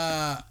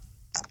the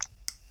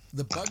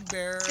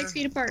bugbear. 6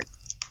 feet apart.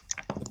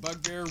 The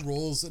bugbear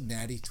rolls a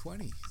natty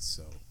 20,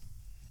 so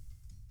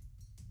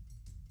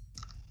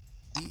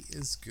he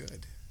is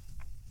good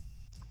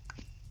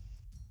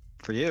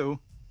For you.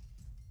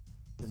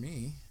 for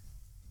me.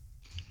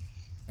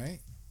 Right?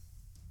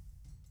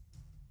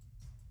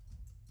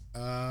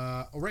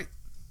 All right.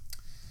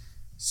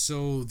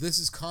 So this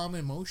is calm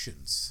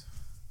emotions,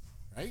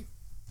 right?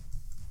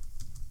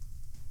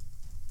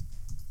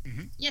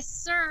 Yes,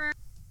 sir.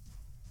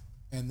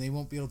 And they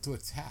won't be able to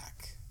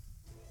attack.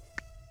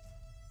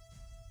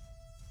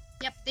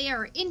 Yep, they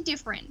are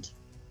indifferent.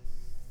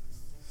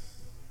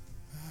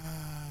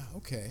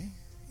 Okay.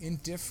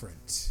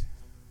 Indifferent.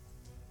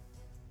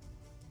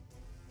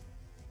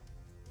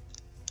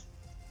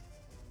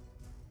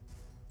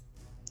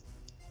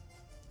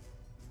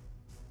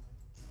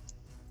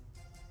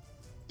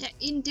 Yeah,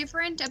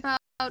 indifferent about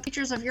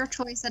creatures of your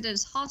choice that it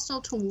is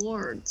hostile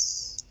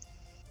towards.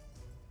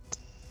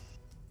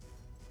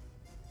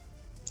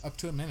 Up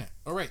to a minute.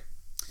 All right.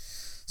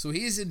 So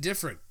he is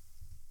indifferent.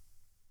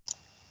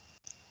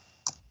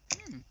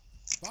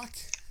 Fuck.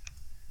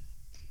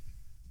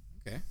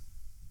 Okay.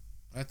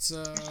 That's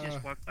Let's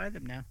just walk by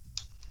them now.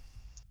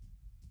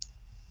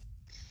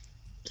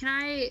 Can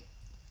I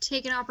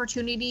take an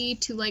opportunity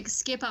to like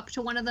skip up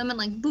to one of them and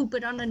like boop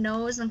it on the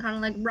nose and kind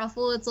of like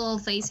ruffle its little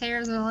face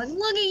hairs and like,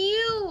 look at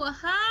you,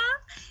 huh?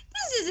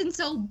 This isn't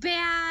so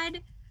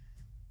bad.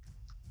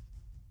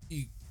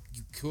 You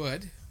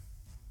could.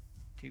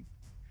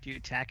 Do you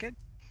attack it?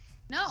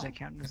 No, Does that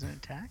count as an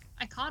attack?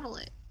 I coddle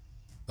it.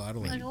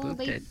 Coddle Like it. a little Booped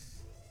baby. it.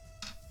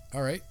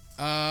 All right.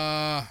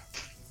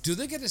 Do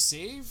they get a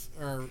save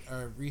or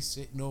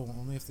resave? No,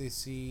 only if they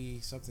see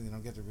something. They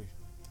don't get to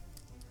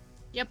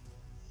Yep.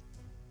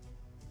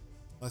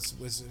 less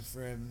wizard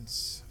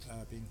friends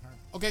being harmed.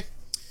 Okay.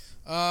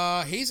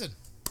 Hazen.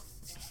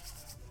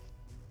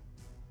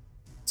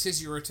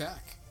 Tis your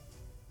attack.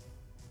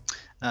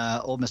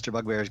 Old Mr.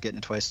 Bugbear is getting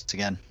it twice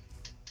again.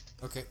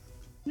 Okay.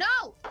 No,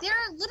 they're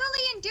literally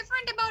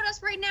indifferent about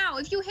us right now.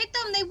 If you hit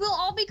them, they will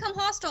all become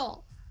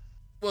hostile.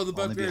 Well, the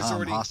Only bugbear's become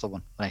already. hostile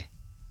one. Right.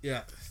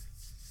 Yeah.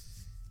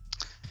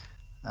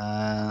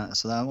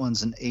 So that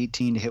one's an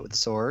 18 to hit with the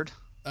sword.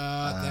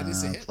 That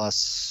is a hit.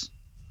 Plus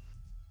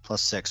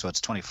 6, so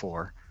it's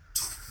 24.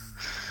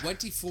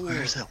 24.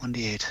 Where's that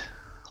 1d8?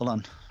 Hold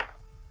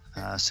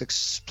on.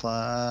 6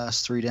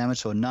 plus 3 damage,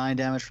 so 9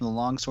 damage from the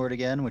longsword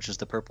again, which is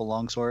the purple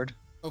longsword.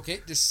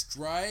 Okay,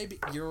 describe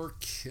your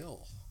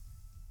kill.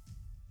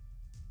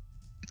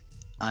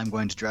 I'm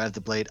going to drive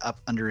the blade up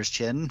under his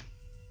chin,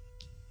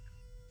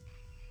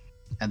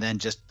 and then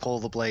just pull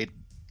the blade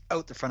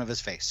out the front of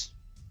his face.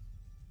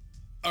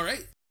 All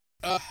right.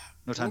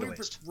 No time to roll me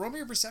waste. roll me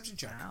your perception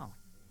check. Wow.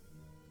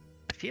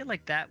 I feel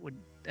like that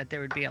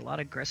there would be a lot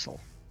of gristle.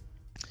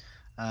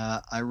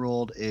 I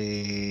rolled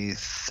a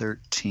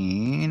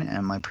 13,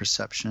 and my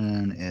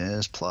perception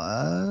is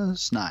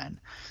plus 9,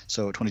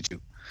 so 22.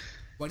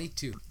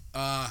 22.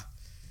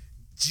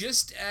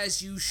 Just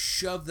as you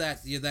shove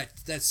that,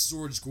 that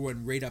sword's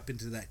going right up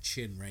into that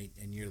chin, right?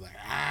 And you're like,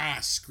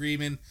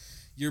 screaming.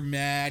 You're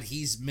mad.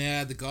 He's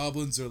mad. The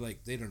goblins are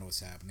like, they don't know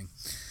what's happening.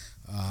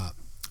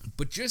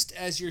 But just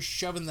as you're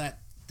shoving that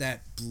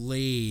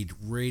blade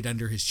right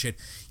under his chin,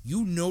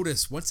 you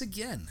notice once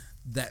again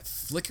that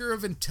flicker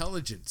of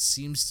intelligence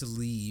seems to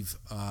leave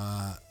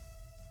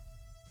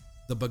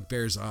the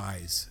bugbear's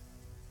eyes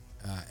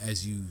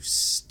as you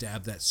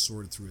stab that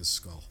sword through his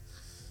skull.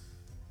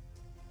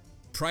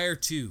 Prior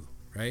to,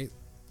 right?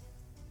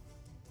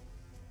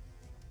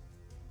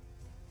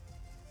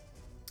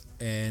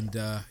 And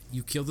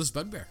you kill this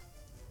bugbear.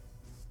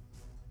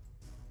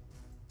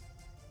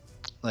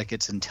 Like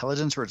its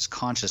intelligence or its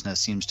consciousness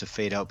seems to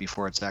fade out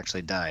before it's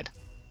actually died.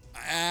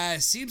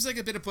 Seems like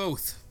a bit of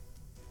both.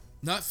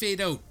 Not fade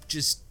out,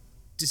 just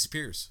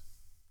disappears.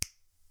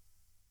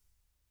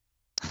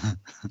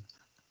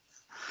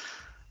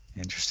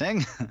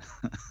 Interesting.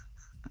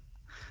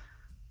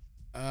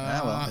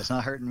 Well, it's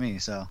not hurting me,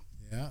 so.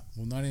 Yeah,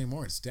 well, not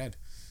anymore. It's dead.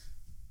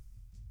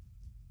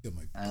 Kill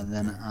my And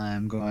then bugbear.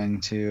 I'm going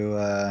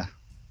to.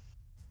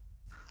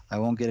 I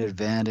won't get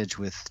advantage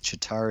with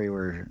Chitari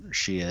where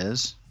she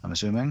is, I'm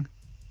assuming.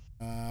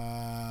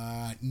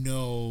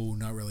 No,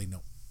 not really.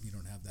 No, you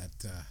don't have that.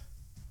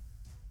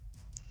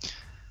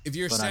 If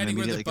you're But I'm standing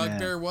where the immediately gonna-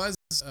 bugbear was,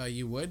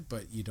 you would,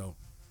 but you don't.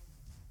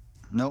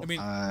 Nope. I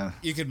mean,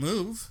 you could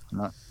move.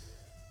 Nope.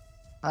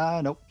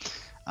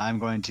 I'm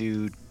going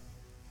to,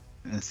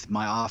 with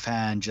my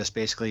offhand, just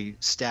basically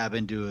stab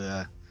into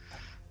the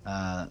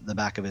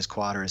back of his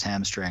quad or his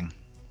hamstring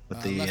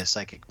with the left.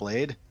 psychic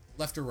blade.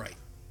 Left or right?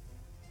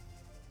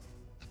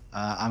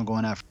 I'm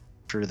going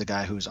after the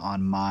guy who's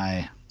on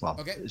my,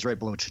 Okay. is right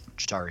below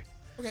Chitari.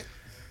 Okay.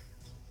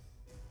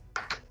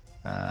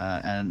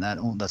 And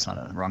that's not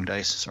a wrong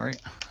dice, sorry.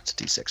 It's a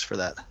d6 for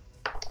that.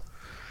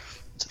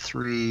 It's a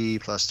 3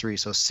 plus 3,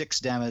 so 6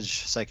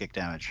 damage, psychic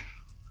damage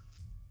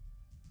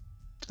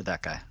to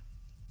that guy.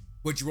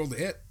 What'd you roll to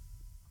hit?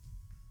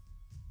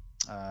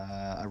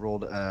 I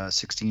rolled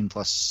 16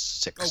 plus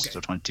 6, Okay. so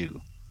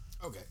 22.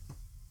 Okay.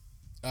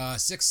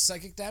 6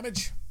 psychic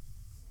damage.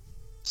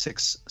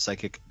 6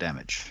 psychic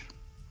damage.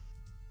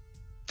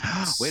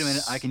 Wait a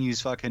minute, I can use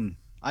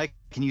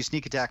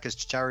sneak attack because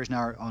Chitari's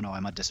now. Oh no,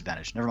 I'm at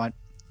disadvantage. Never mind.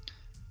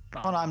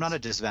 Oh no, I'm not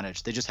at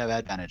disadvantage. They just have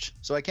advantage,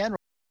 so I can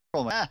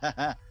roll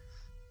my.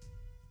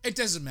 It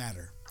doesn't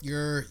matter.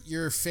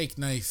 Your fake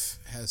knife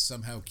has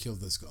somehow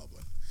killed this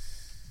goblin.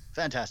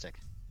 Fantastic.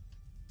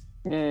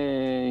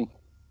 Yay.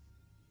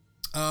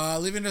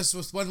 Leaving us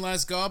with one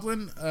last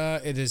goblin.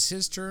 It is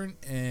his turn,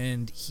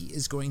 and he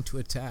is going to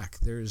attack.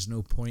 There is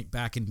no point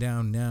backing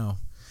down now.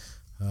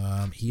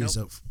 He's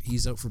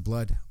out for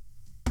blood.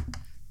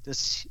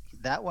 Does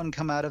that one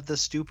come out of the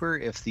stupor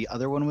if the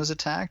other one was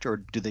attacked, or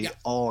do they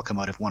all come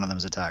out if one of them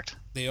is attacked?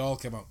 They all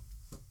come out.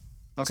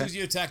 As soon as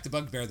you attack the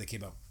bugbear, they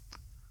came out.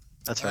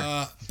 That's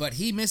right. But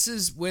he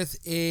misses with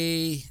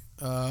a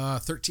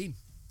 13.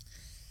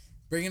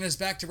 Bringing us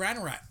back to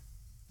Ranarat.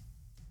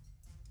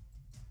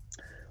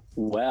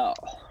 Well,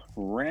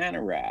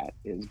 Ranarat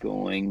is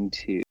going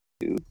to.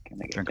 Can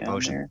I get Drink a down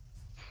potion.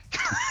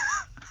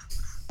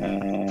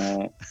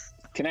 there?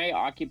 Can I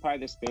occupy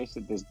the space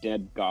that this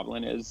dead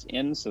goblin is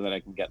in so that I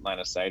can get line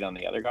of sight on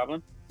the other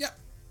goblin? Yeah.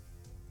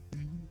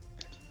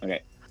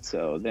 Okay,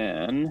 so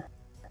then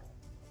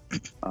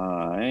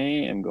I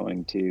am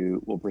going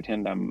to. We'll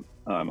pretend I'm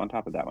on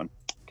top of that one.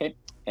 Okay,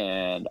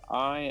 and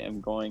I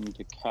am going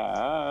to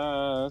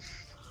cast.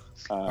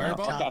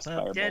 Fireball? I'll cast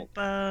Top of dead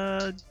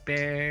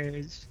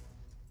bugbears,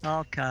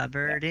 all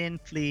covered in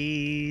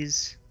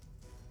fleas.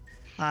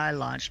 I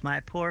launched my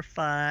poor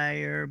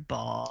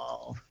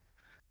fireball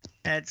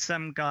at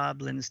some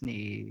goblin's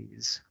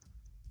knees.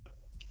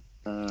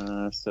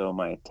 So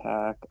my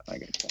attack, I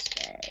got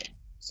 +5.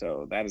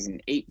 So that is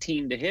an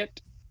 18 to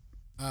hit.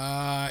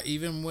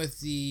 Even with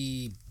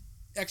the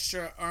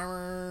extra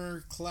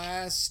armor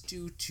class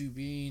due to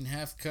being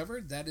half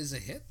covered, that is a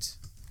hit.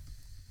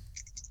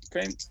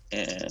 Okay,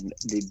 and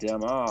the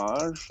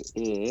damage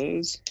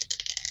is.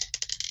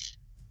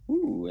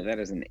 Ooh, that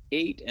is an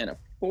 8 and a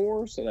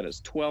 4, so that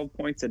is 12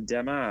 points of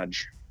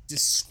damage.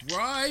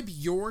 Describe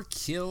your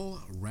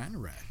kill,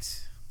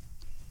 Ranarat.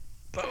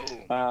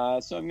 Boom.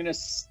 So I'm gonna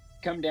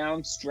come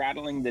down,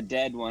 straddling the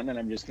dead one, and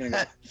I'm just gonna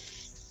go.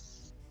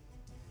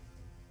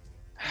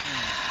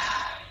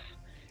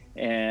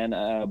 And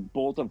a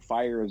bolt of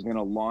fire is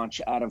gonna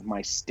launch out of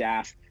my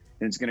staff,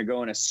 and it's gonna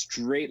go in a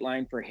straight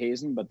line for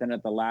Hazen. But then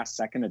at the last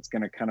second, it's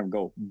gonna kind of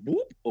go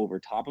whoop over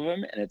top of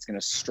him, and it's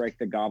gonna strike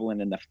the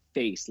goblin in the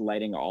face,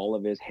 lighting all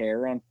of his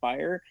hair on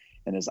fire,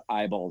 and his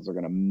eyeballs are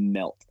gonna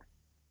melt.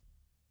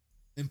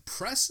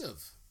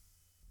 Impressive.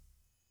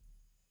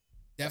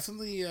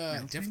 Definitely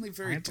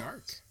very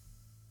dark.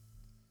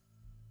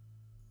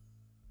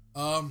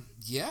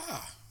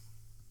 Yeah.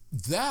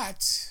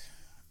 That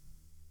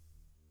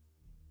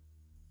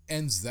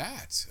ends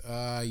that.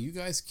 You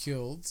guys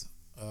killed,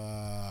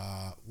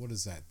 what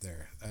is that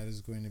there? That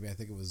is going to be, I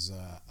think it was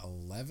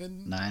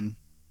 11? 9,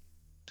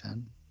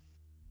 10.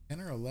 10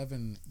 or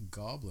 11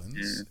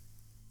 goblins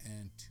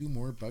and 2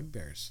 more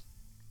bugbears.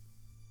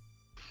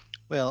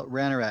 Well,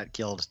 Ranarat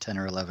killed 10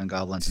 or 11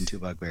 goblins and 2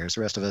 bugbears.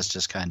 The rest of us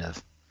just kind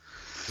of,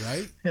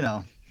 Right? you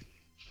know.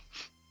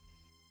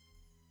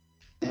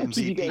 I'll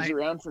keep you guys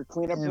around for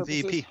cleanup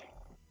purposes.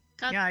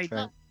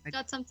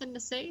 Got something to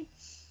say?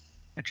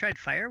 I tried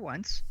fire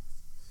once.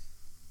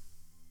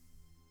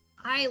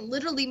 I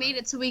literally made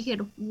it so we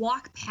could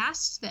walk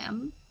past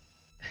them.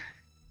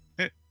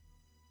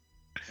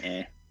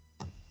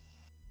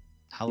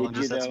 How long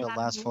does that spell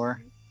last for?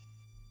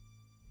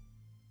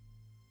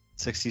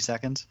 60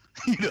 seconds?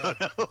 You don't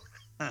know.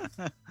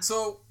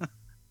 So,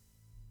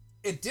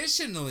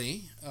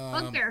 additionally,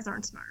 Bugbears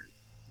aren't smart.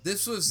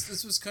 This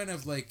was kind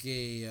of like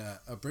a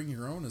bring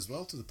your own as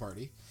well to the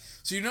party.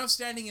 So you're now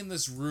standing in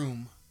this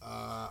room,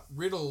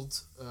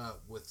 riddled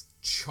with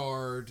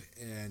charred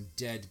and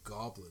dead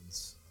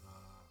goblins.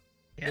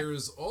 There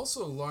is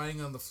also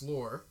lying on the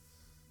floor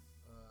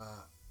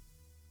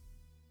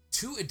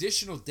 2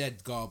 additional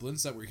dead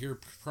goblins that were here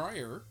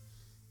prior,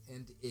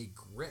 and a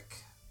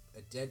grick,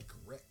 a dead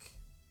grick,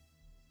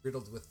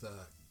 riddled with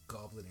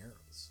goblin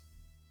arrows.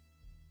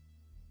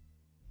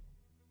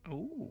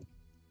 Oh.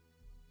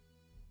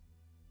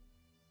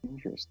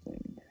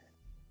 Interesting.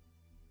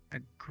 A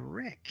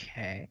grick,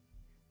 hey?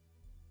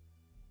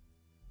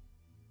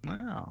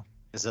 Wow.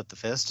 Is that the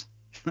fist?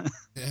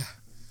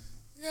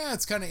 Yeah,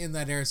 it's kind of in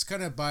that area. It's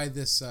kind of by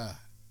this,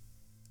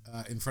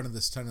 in front of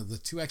this tunnel. The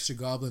 2 extra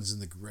goblins in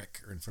the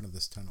grick are in front of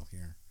this tunnel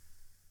here.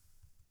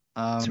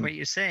 So what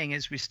you're saying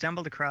is we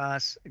stumbled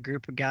across a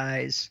group of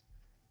guys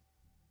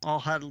all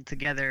huddled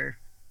together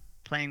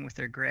playing with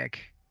their grick,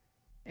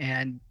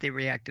 and they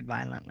reacted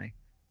violently.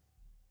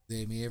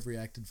 They may have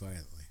reacted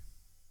violently.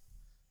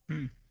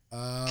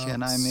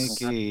 Can I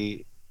make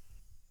a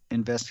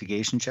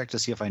investigation check to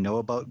see if I know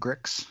about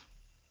gricks?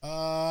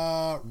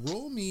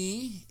 Roll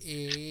me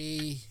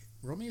a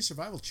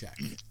survival check.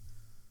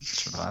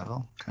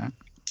 Survival, okay.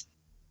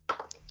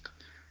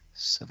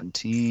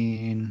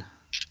 17.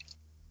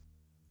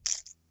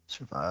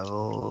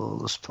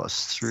 Survival is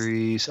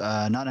 +3.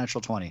 Not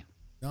natural 20.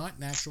 Not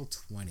natural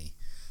 20.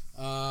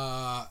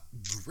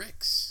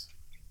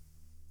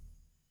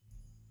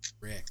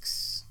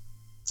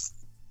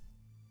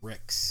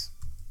 Gricks.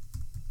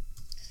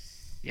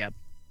 Yep.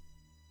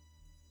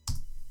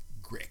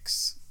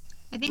 Gricks.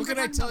 I think what can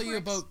I tell you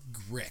about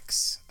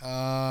gricks?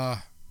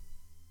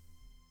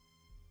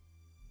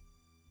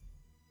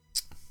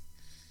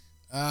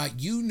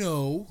 You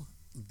know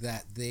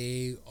that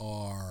they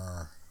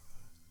are.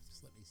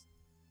 Just let me see.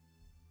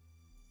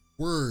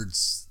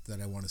 Words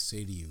that I want to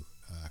say to you.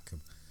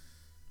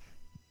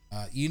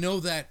 You know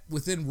that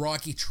within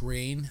rocky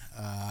terrain,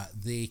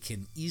 they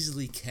can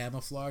easily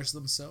camouflage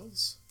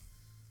themselves.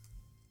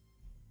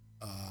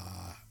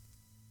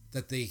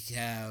 That they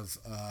have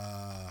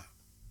a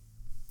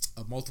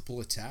multiple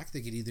attack. They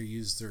can either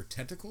use their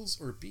tentacles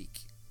or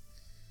beak.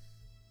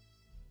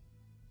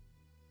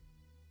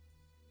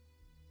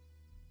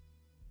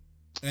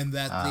 And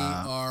that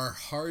they are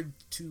hard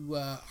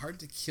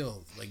to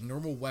kill. Like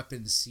normal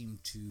weapons seem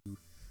to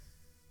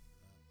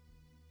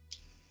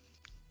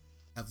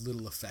have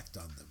little effect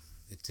on them.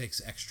 It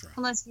takes extra.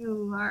 Unless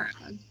you are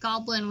a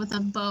goblin with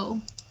a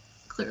bow,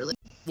 clearly.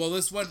 Well,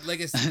 this one,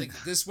 like I said,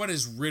 this one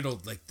is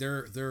riddled. Like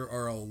there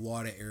are a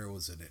lot of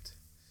arrows in it.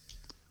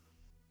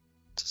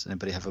 Does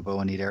anybody have a bow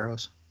and need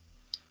arrows?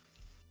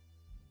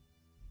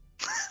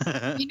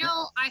 You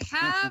know, I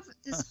have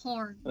this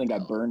horn. I think I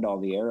burned all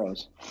the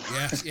arrows.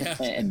 Yeah.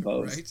 And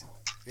bows. Right?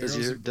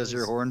 Does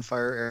your horn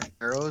fire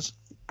arrows?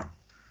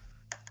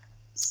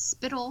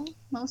 Spittle,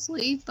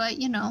 mostly, but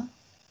you know.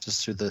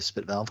 Just through the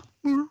spit valve?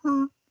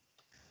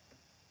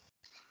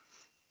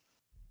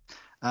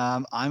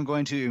 I'm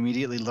going to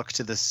immediately look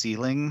to the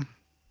ceiling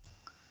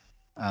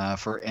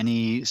for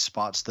any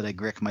spots that a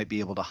Grick might be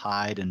able to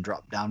hide and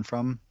drop down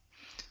from.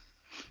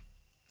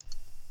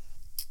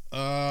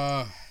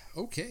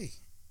 Okay.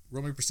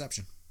 Roll me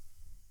perception.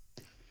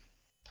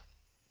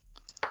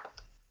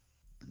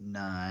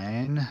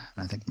 9.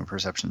 I think my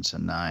perception's a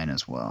 9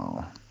 as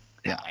well.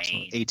 Yeah, so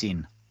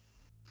 18.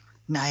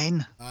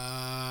 9.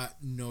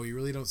 No, you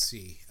really don't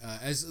see.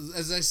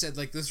 As I said,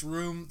 like this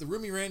room, the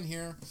room you're in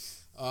here,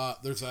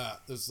 there's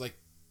like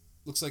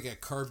looks like a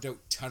carved out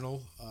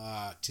tunnel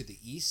to the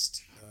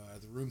east.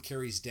 The room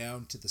carries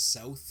down to the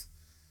south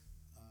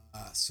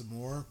some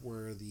more,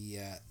 where the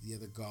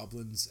other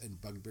goblins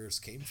and bugbears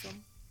came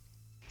from.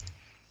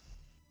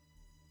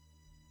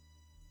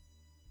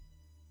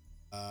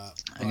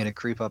 I'm going to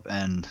creep up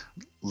and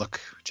look,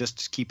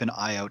 just keep an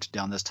eye out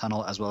down this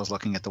tunnel, as well as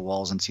looking at the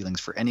walls and ceilings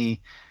for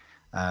any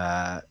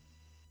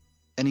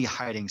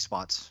hiding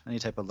spots, any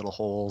type of little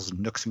holes,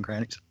 nooks and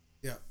crannies.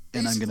 Yeah.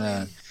 And I'm going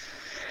to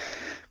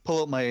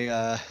pull out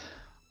my,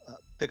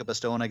 pick up a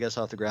stone, I guess,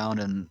 off the ground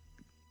and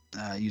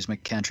use my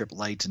cantrip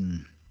light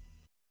and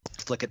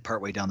flick it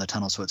partway down the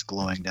tunnel so it's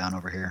glowing down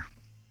over here.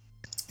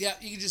 Yeah,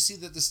 you can just see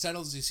that this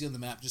tunnel, as you see on the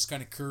map, just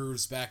kind of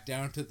curves back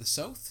down to the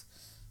south.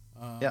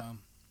 Yeah.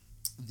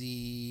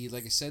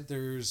 Like I said,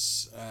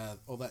 there's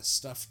all that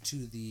stuff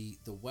to the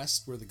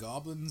west where the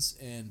goblins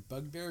and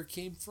bugbear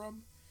came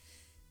from,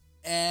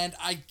 and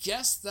I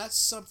guess that's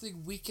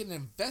something we can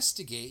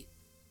investigate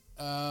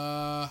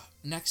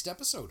next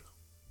episode.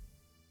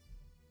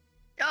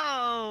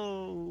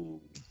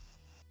 Oh.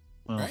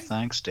 Well, Right?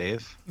 Thanks,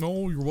 Dave.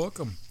 No, you're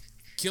welcome.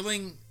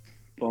 Killing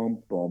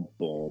Boom, boom,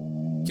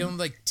 boom.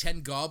 like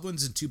 10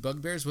 goblins and 2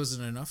 bugbears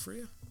wasn't enough for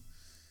you?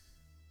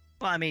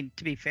 Well, I mean,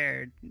 to be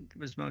fair, it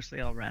was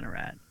mostly all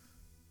Ranarat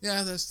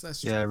Yeah, that's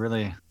true. Yeah,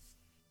 really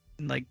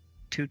in like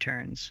 2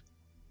 turns.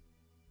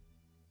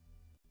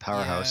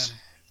 powerhouse. Yeah,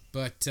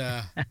 but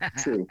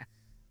True.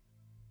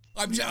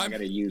 I'm I got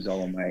to use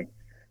all of my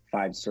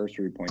 5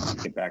 sorcery points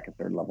to get back a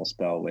 3rd level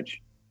spell, which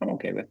I'm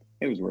okay with.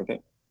 It was worth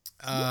it.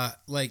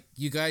 like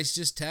you guys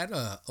just had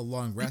a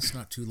long rest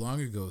not too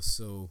long ago,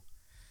 so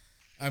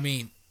I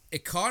mean,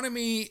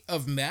 economy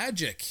of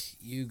magic,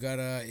 you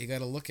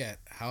gotta look at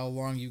how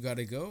long you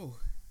gotta go.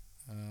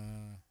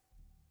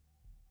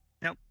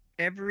 Nope.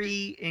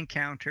 Every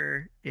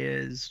encounter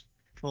is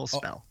full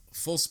spell.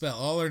 Full spell,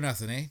 all or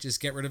nothing, eh?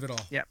 Just get rid of it all.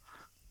 Yep.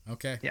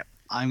 Okay. Yep.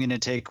 I'm going to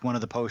take one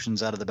of the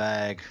potions out of the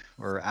bag,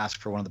 or ask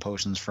for one of the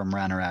potions from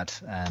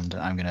Ranarat, and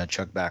I'm going to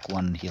chug back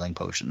 1 healing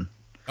potion.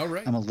 All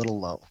right. I'm a little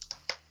low.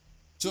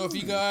 So if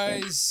you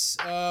guys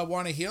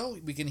want to heal,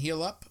 we can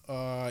heal up.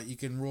 You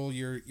can roll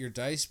your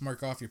dice,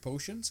 mark off your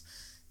potions,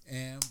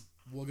 and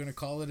we're gonna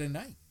call it a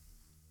night.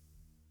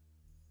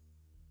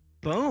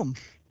 Boom.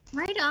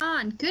 Right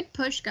on. Good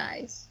push,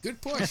 guys. Good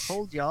push.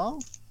 Pulled,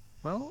 y'all.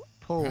 Well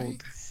pulled.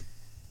 Right.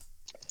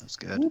 That's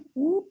good.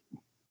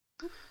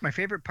 My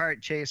favorite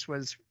part, Chase,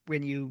 was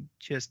when you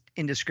just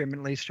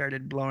indiscriminately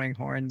started blowing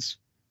horns.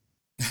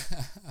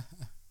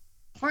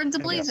 Horns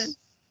of Blazin.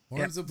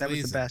 Horns Yep, of that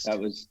was the Blazin. best.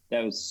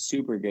 That was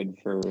super good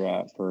for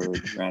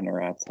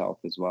Ranarat's health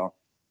as well.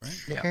 Right?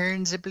 Yeah.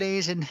 Horns of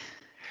Blazin.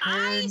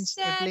 I Horns of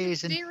said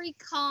Blazin. very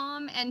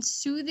calm and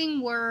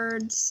soothing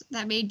words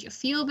that made you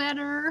feel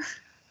better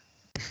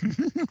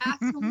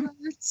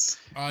afterwards.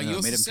 You Made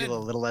also him said, feel a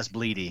little less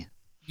bleedy.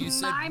 you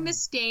said My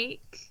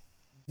mistake.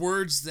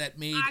 words that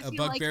made I a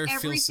feel like bugbear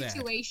every feel sad.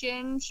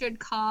 situation should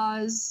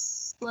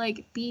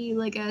be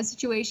like a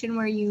situation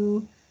where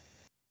you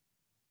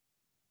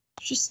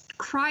just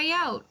cry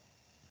out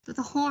with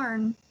a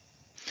horn.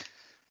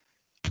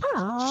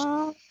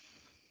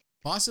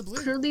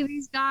 Possibly. Clearly,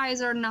 these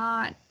guys are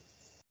not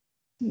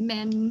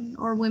men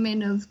or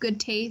women of good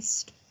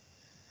taste.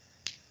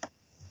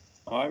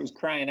 Oh, I was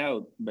crying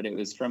out, but it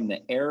was from the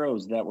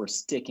arrows that were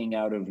sticking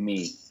out of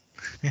me.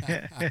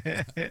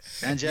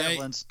 And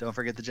javelins. Don't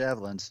forget the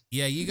javelins.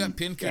 Yeah, you got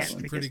pin Yeah,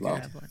 cushion I pretty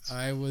guess good. well.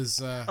 I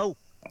was I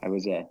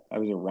was a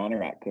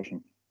Ranarat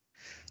cushion.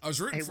 I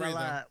was rooting Hey, for you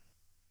though.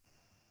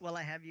 well,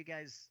 I have you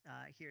guys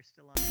here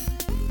still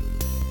on.